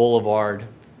Park Boulevard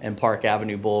and Park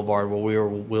Avenue Boulevard, where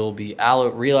will be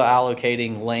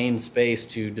reallocating lane space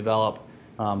to develop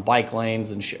bike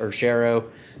lanes and or sharo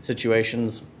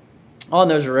situations on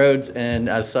those roads, and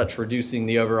as such reducing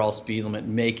the overall speed limit,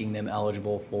 making them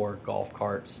eligible for golf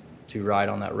carts to ride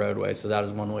on that roadway. So that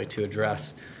is one way to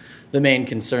address the main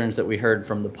concerns that we heard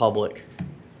from the public.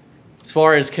 As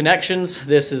far as connections,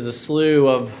 this is a slew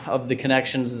of the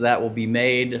connections that will be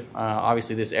made.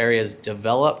 Obviously this area is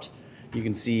developed. You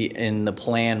can see in the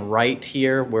plan right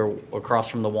here, where across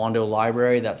from the Wando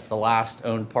Library, that's the last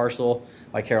owned parcel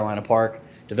by Carolina Park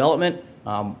Development.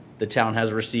 The town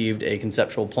has received a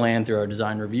conceptual plan through our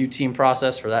design review team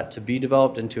process for that to be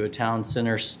developed into a town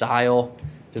center style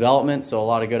development. So a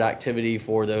lot of good activity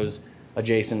for those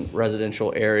adjacent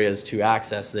residential areas to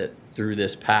access it through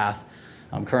this path.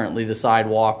 Currently the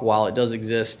sidewalk, while it does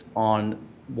exist on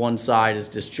one side, is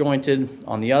disjointed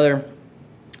on the other.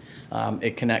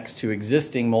 It connects to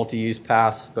existing multi-use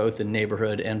paths, both in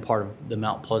neighborhood and part of the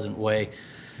Mount Pleasant Way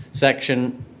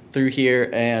section through here,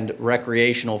 and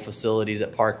recreational facilities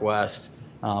at Park West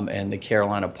and the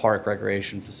Carolina Park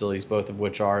recreation facilities, both of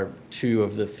which are two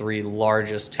of the three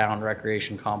largest town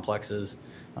recreation complexes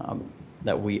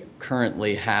that we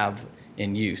currently have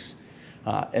in use.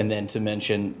 And then to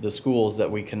mention the schools that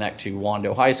we connect to: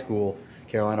 Wando High School,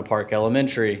 Carolina Park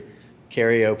Elementary,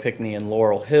 Cario, Pinckney, and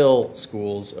Laurel Hill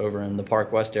schools over in the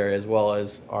Park West area, as well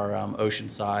as our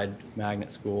Oceanside Magnet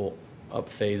School up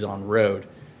Faison Road.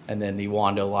 And then the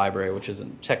Wando Library, which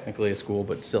isn't technically a school,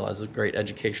 but still has great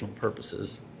educational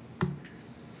purposes.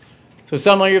 So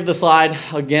summary of the slide,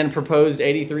 again, proposed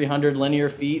 8,300 linear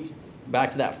feet,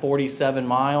 back to that 47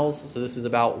 miles. So this is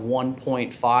about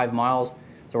 1.5 miles.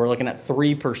 So we're looking at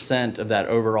 3% of that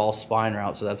overall spine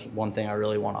route. So that's one thing I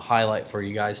really want to highlight for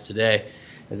you guys today,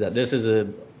 is that this is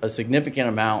a significant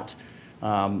amount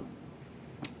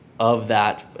of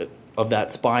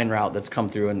that spine route that's come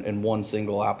through in one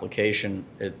single application.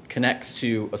 It connects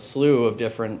to a slew of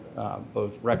different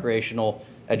both recreational,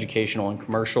 educational, and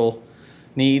commercial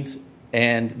needs.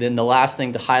 And then the last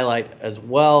thing to highlight as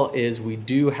well is we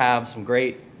do have some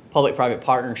great public-private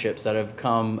partnerships that have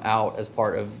come out as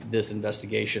part of this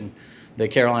investigation. The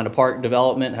Carolina Park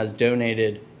Development has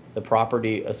donated the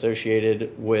property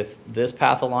associated with this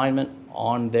path alignment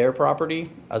on their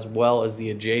property, as well as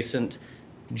the adjacent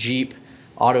Jeep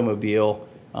automobile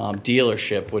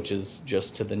dealership, which is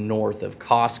just to the north of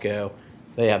Costco.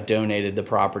 They have donated the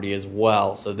property as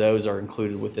well. So those are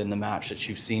included within the match that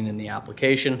you've seen in the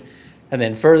application. And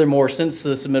then furthermore, since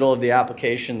the submittal of the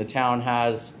application, the town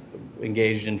has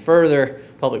engaged in further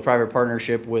public-private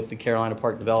partnership with the Carolina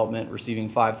Park Development, receiving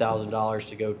 $5,000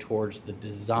 to go towards the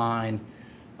design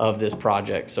of this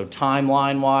project. So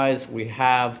timeline-wise, we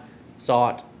have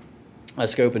sought a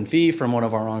scope and fee from one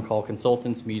of our on-call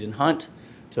consultants, Mead and Hunt,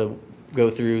 to go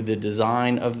through the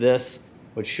design of this,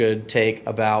 which should take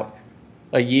about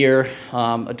a year,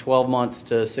 12 months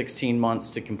to 16 months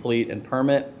to complete and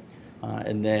permit.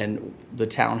 And then the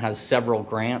town has several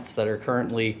grants that are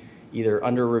currently either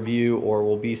under review or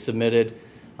will be submitted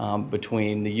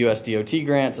between the US DOT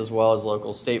grants as well as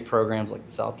local state programs like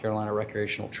the South Carolina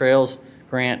Recreational Trails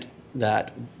grant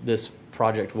that this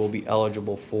project will be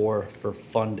eligible for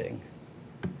funding.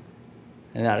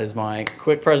 And that is my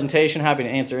quick presentation. Happy to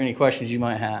answer any questions you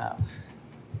might have.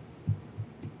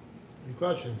 Any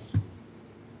questions?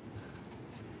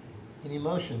 Any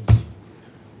motions?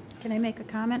 Can I make a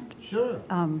comment? Sure.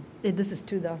 This is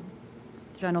to the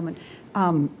gentleman.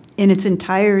 In its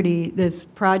entirety, this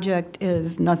project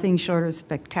is nothing short of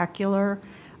spectacular.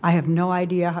 I have no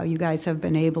idea how you guys have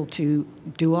been able to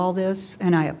do all this,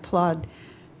 and I applaud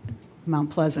Mount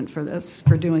Pleasant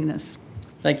for doing this.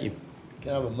 Thank you.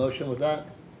 Can I have a motion with that?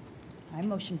 I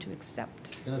motion to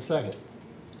accept. In a second.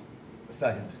 A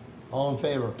second. All in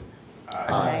favor?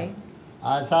 Aye.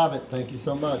 Ayes have it. Thank you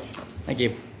so much. Thank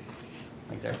you.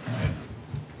 Thanks, Eric.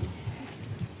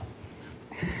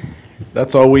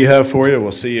 That's all we have for you.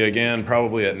 We'll see you again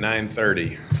probably at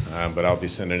 9:30, but I'll be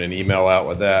sending an email out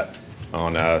with that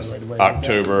on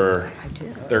October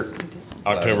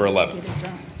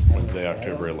 11th, Wednesday,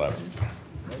 October 11th.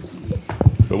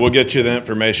 But we'll get you the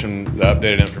information, the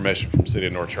updated information from City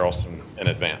of North Charleston in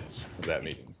advance of that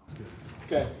meeting.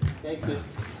 Okay, thank you.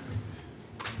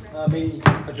 Meeting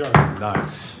adjourned.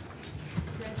 Nice.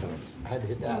 I had to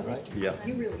hit that, right? Yep.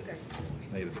 You really good.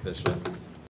 Made it official.